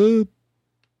 Heads up.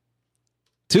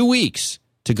 2 weeks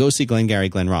to go see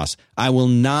Glenn Ross. I will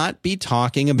not be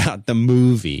talking about the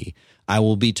movie. I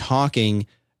will be talking,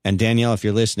 and Danielle, if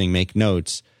you're listening, make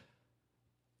notes.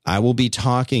 I will be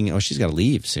talking. Oh, she's got to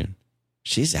leave soon.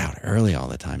 She's out early all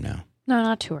the time now. No,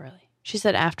 not too early. She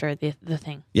said after the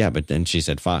thing. Yeah, but then she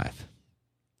said 5.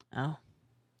 Oh.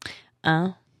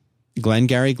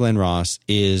 Glenn Ross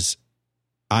is,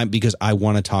 because I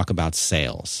want to talk about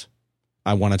sales.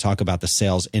 I want to talk about the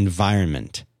sales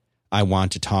environment. I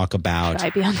want to talk about. Should I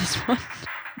be on this one?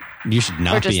 You should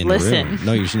not be in the room.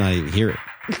 No, you should not even hear it.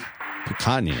 Put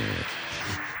cotton in your ears.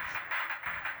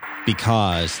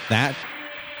 Because that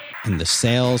and the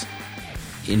sales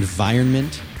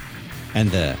environment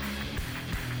and the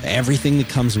everything that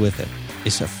comes with it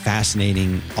is a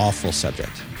fascinating, awful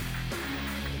subject.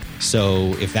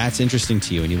 So if that's interesting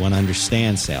to you and you want to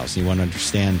understand sales, and you want to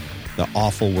understand the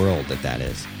awful world that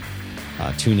is,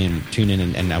 tune in,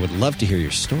 and I would love to hear your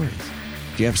stories.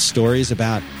 Do you have stories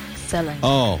about selling?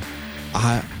 Oh,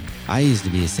 I used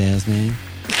to be a salesman.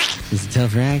 It's a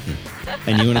tough racket.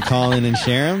 And you want to call in and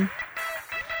share them?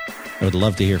 I would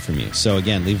love to hear from you. So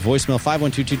again, leave voicemail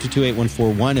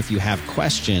 512-222-8141 if you have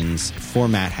questions for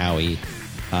Matt Howie.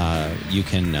 You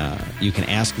can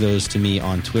ask those to me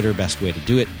on Twitter, best way to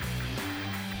do it,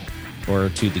 or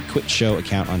to the Quit Show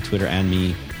account on Twitter and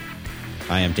me.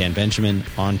 I am Dan Benjamin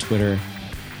on Twitter,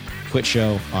 Quit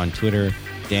Show on Twitter,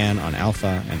 Dan on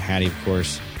Alpha, and Hattie, of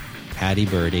course, Hattie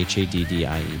Bird,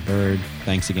 Haddie Bird.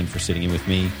 Thanks again for sitting in with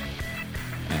me,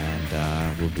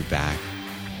 and we'll be back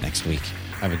next week.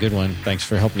 Have a good one. Thanks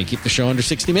for helping me keep the show under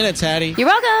 60 minutes, Hattie. You're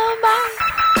welcome.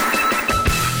 Bye.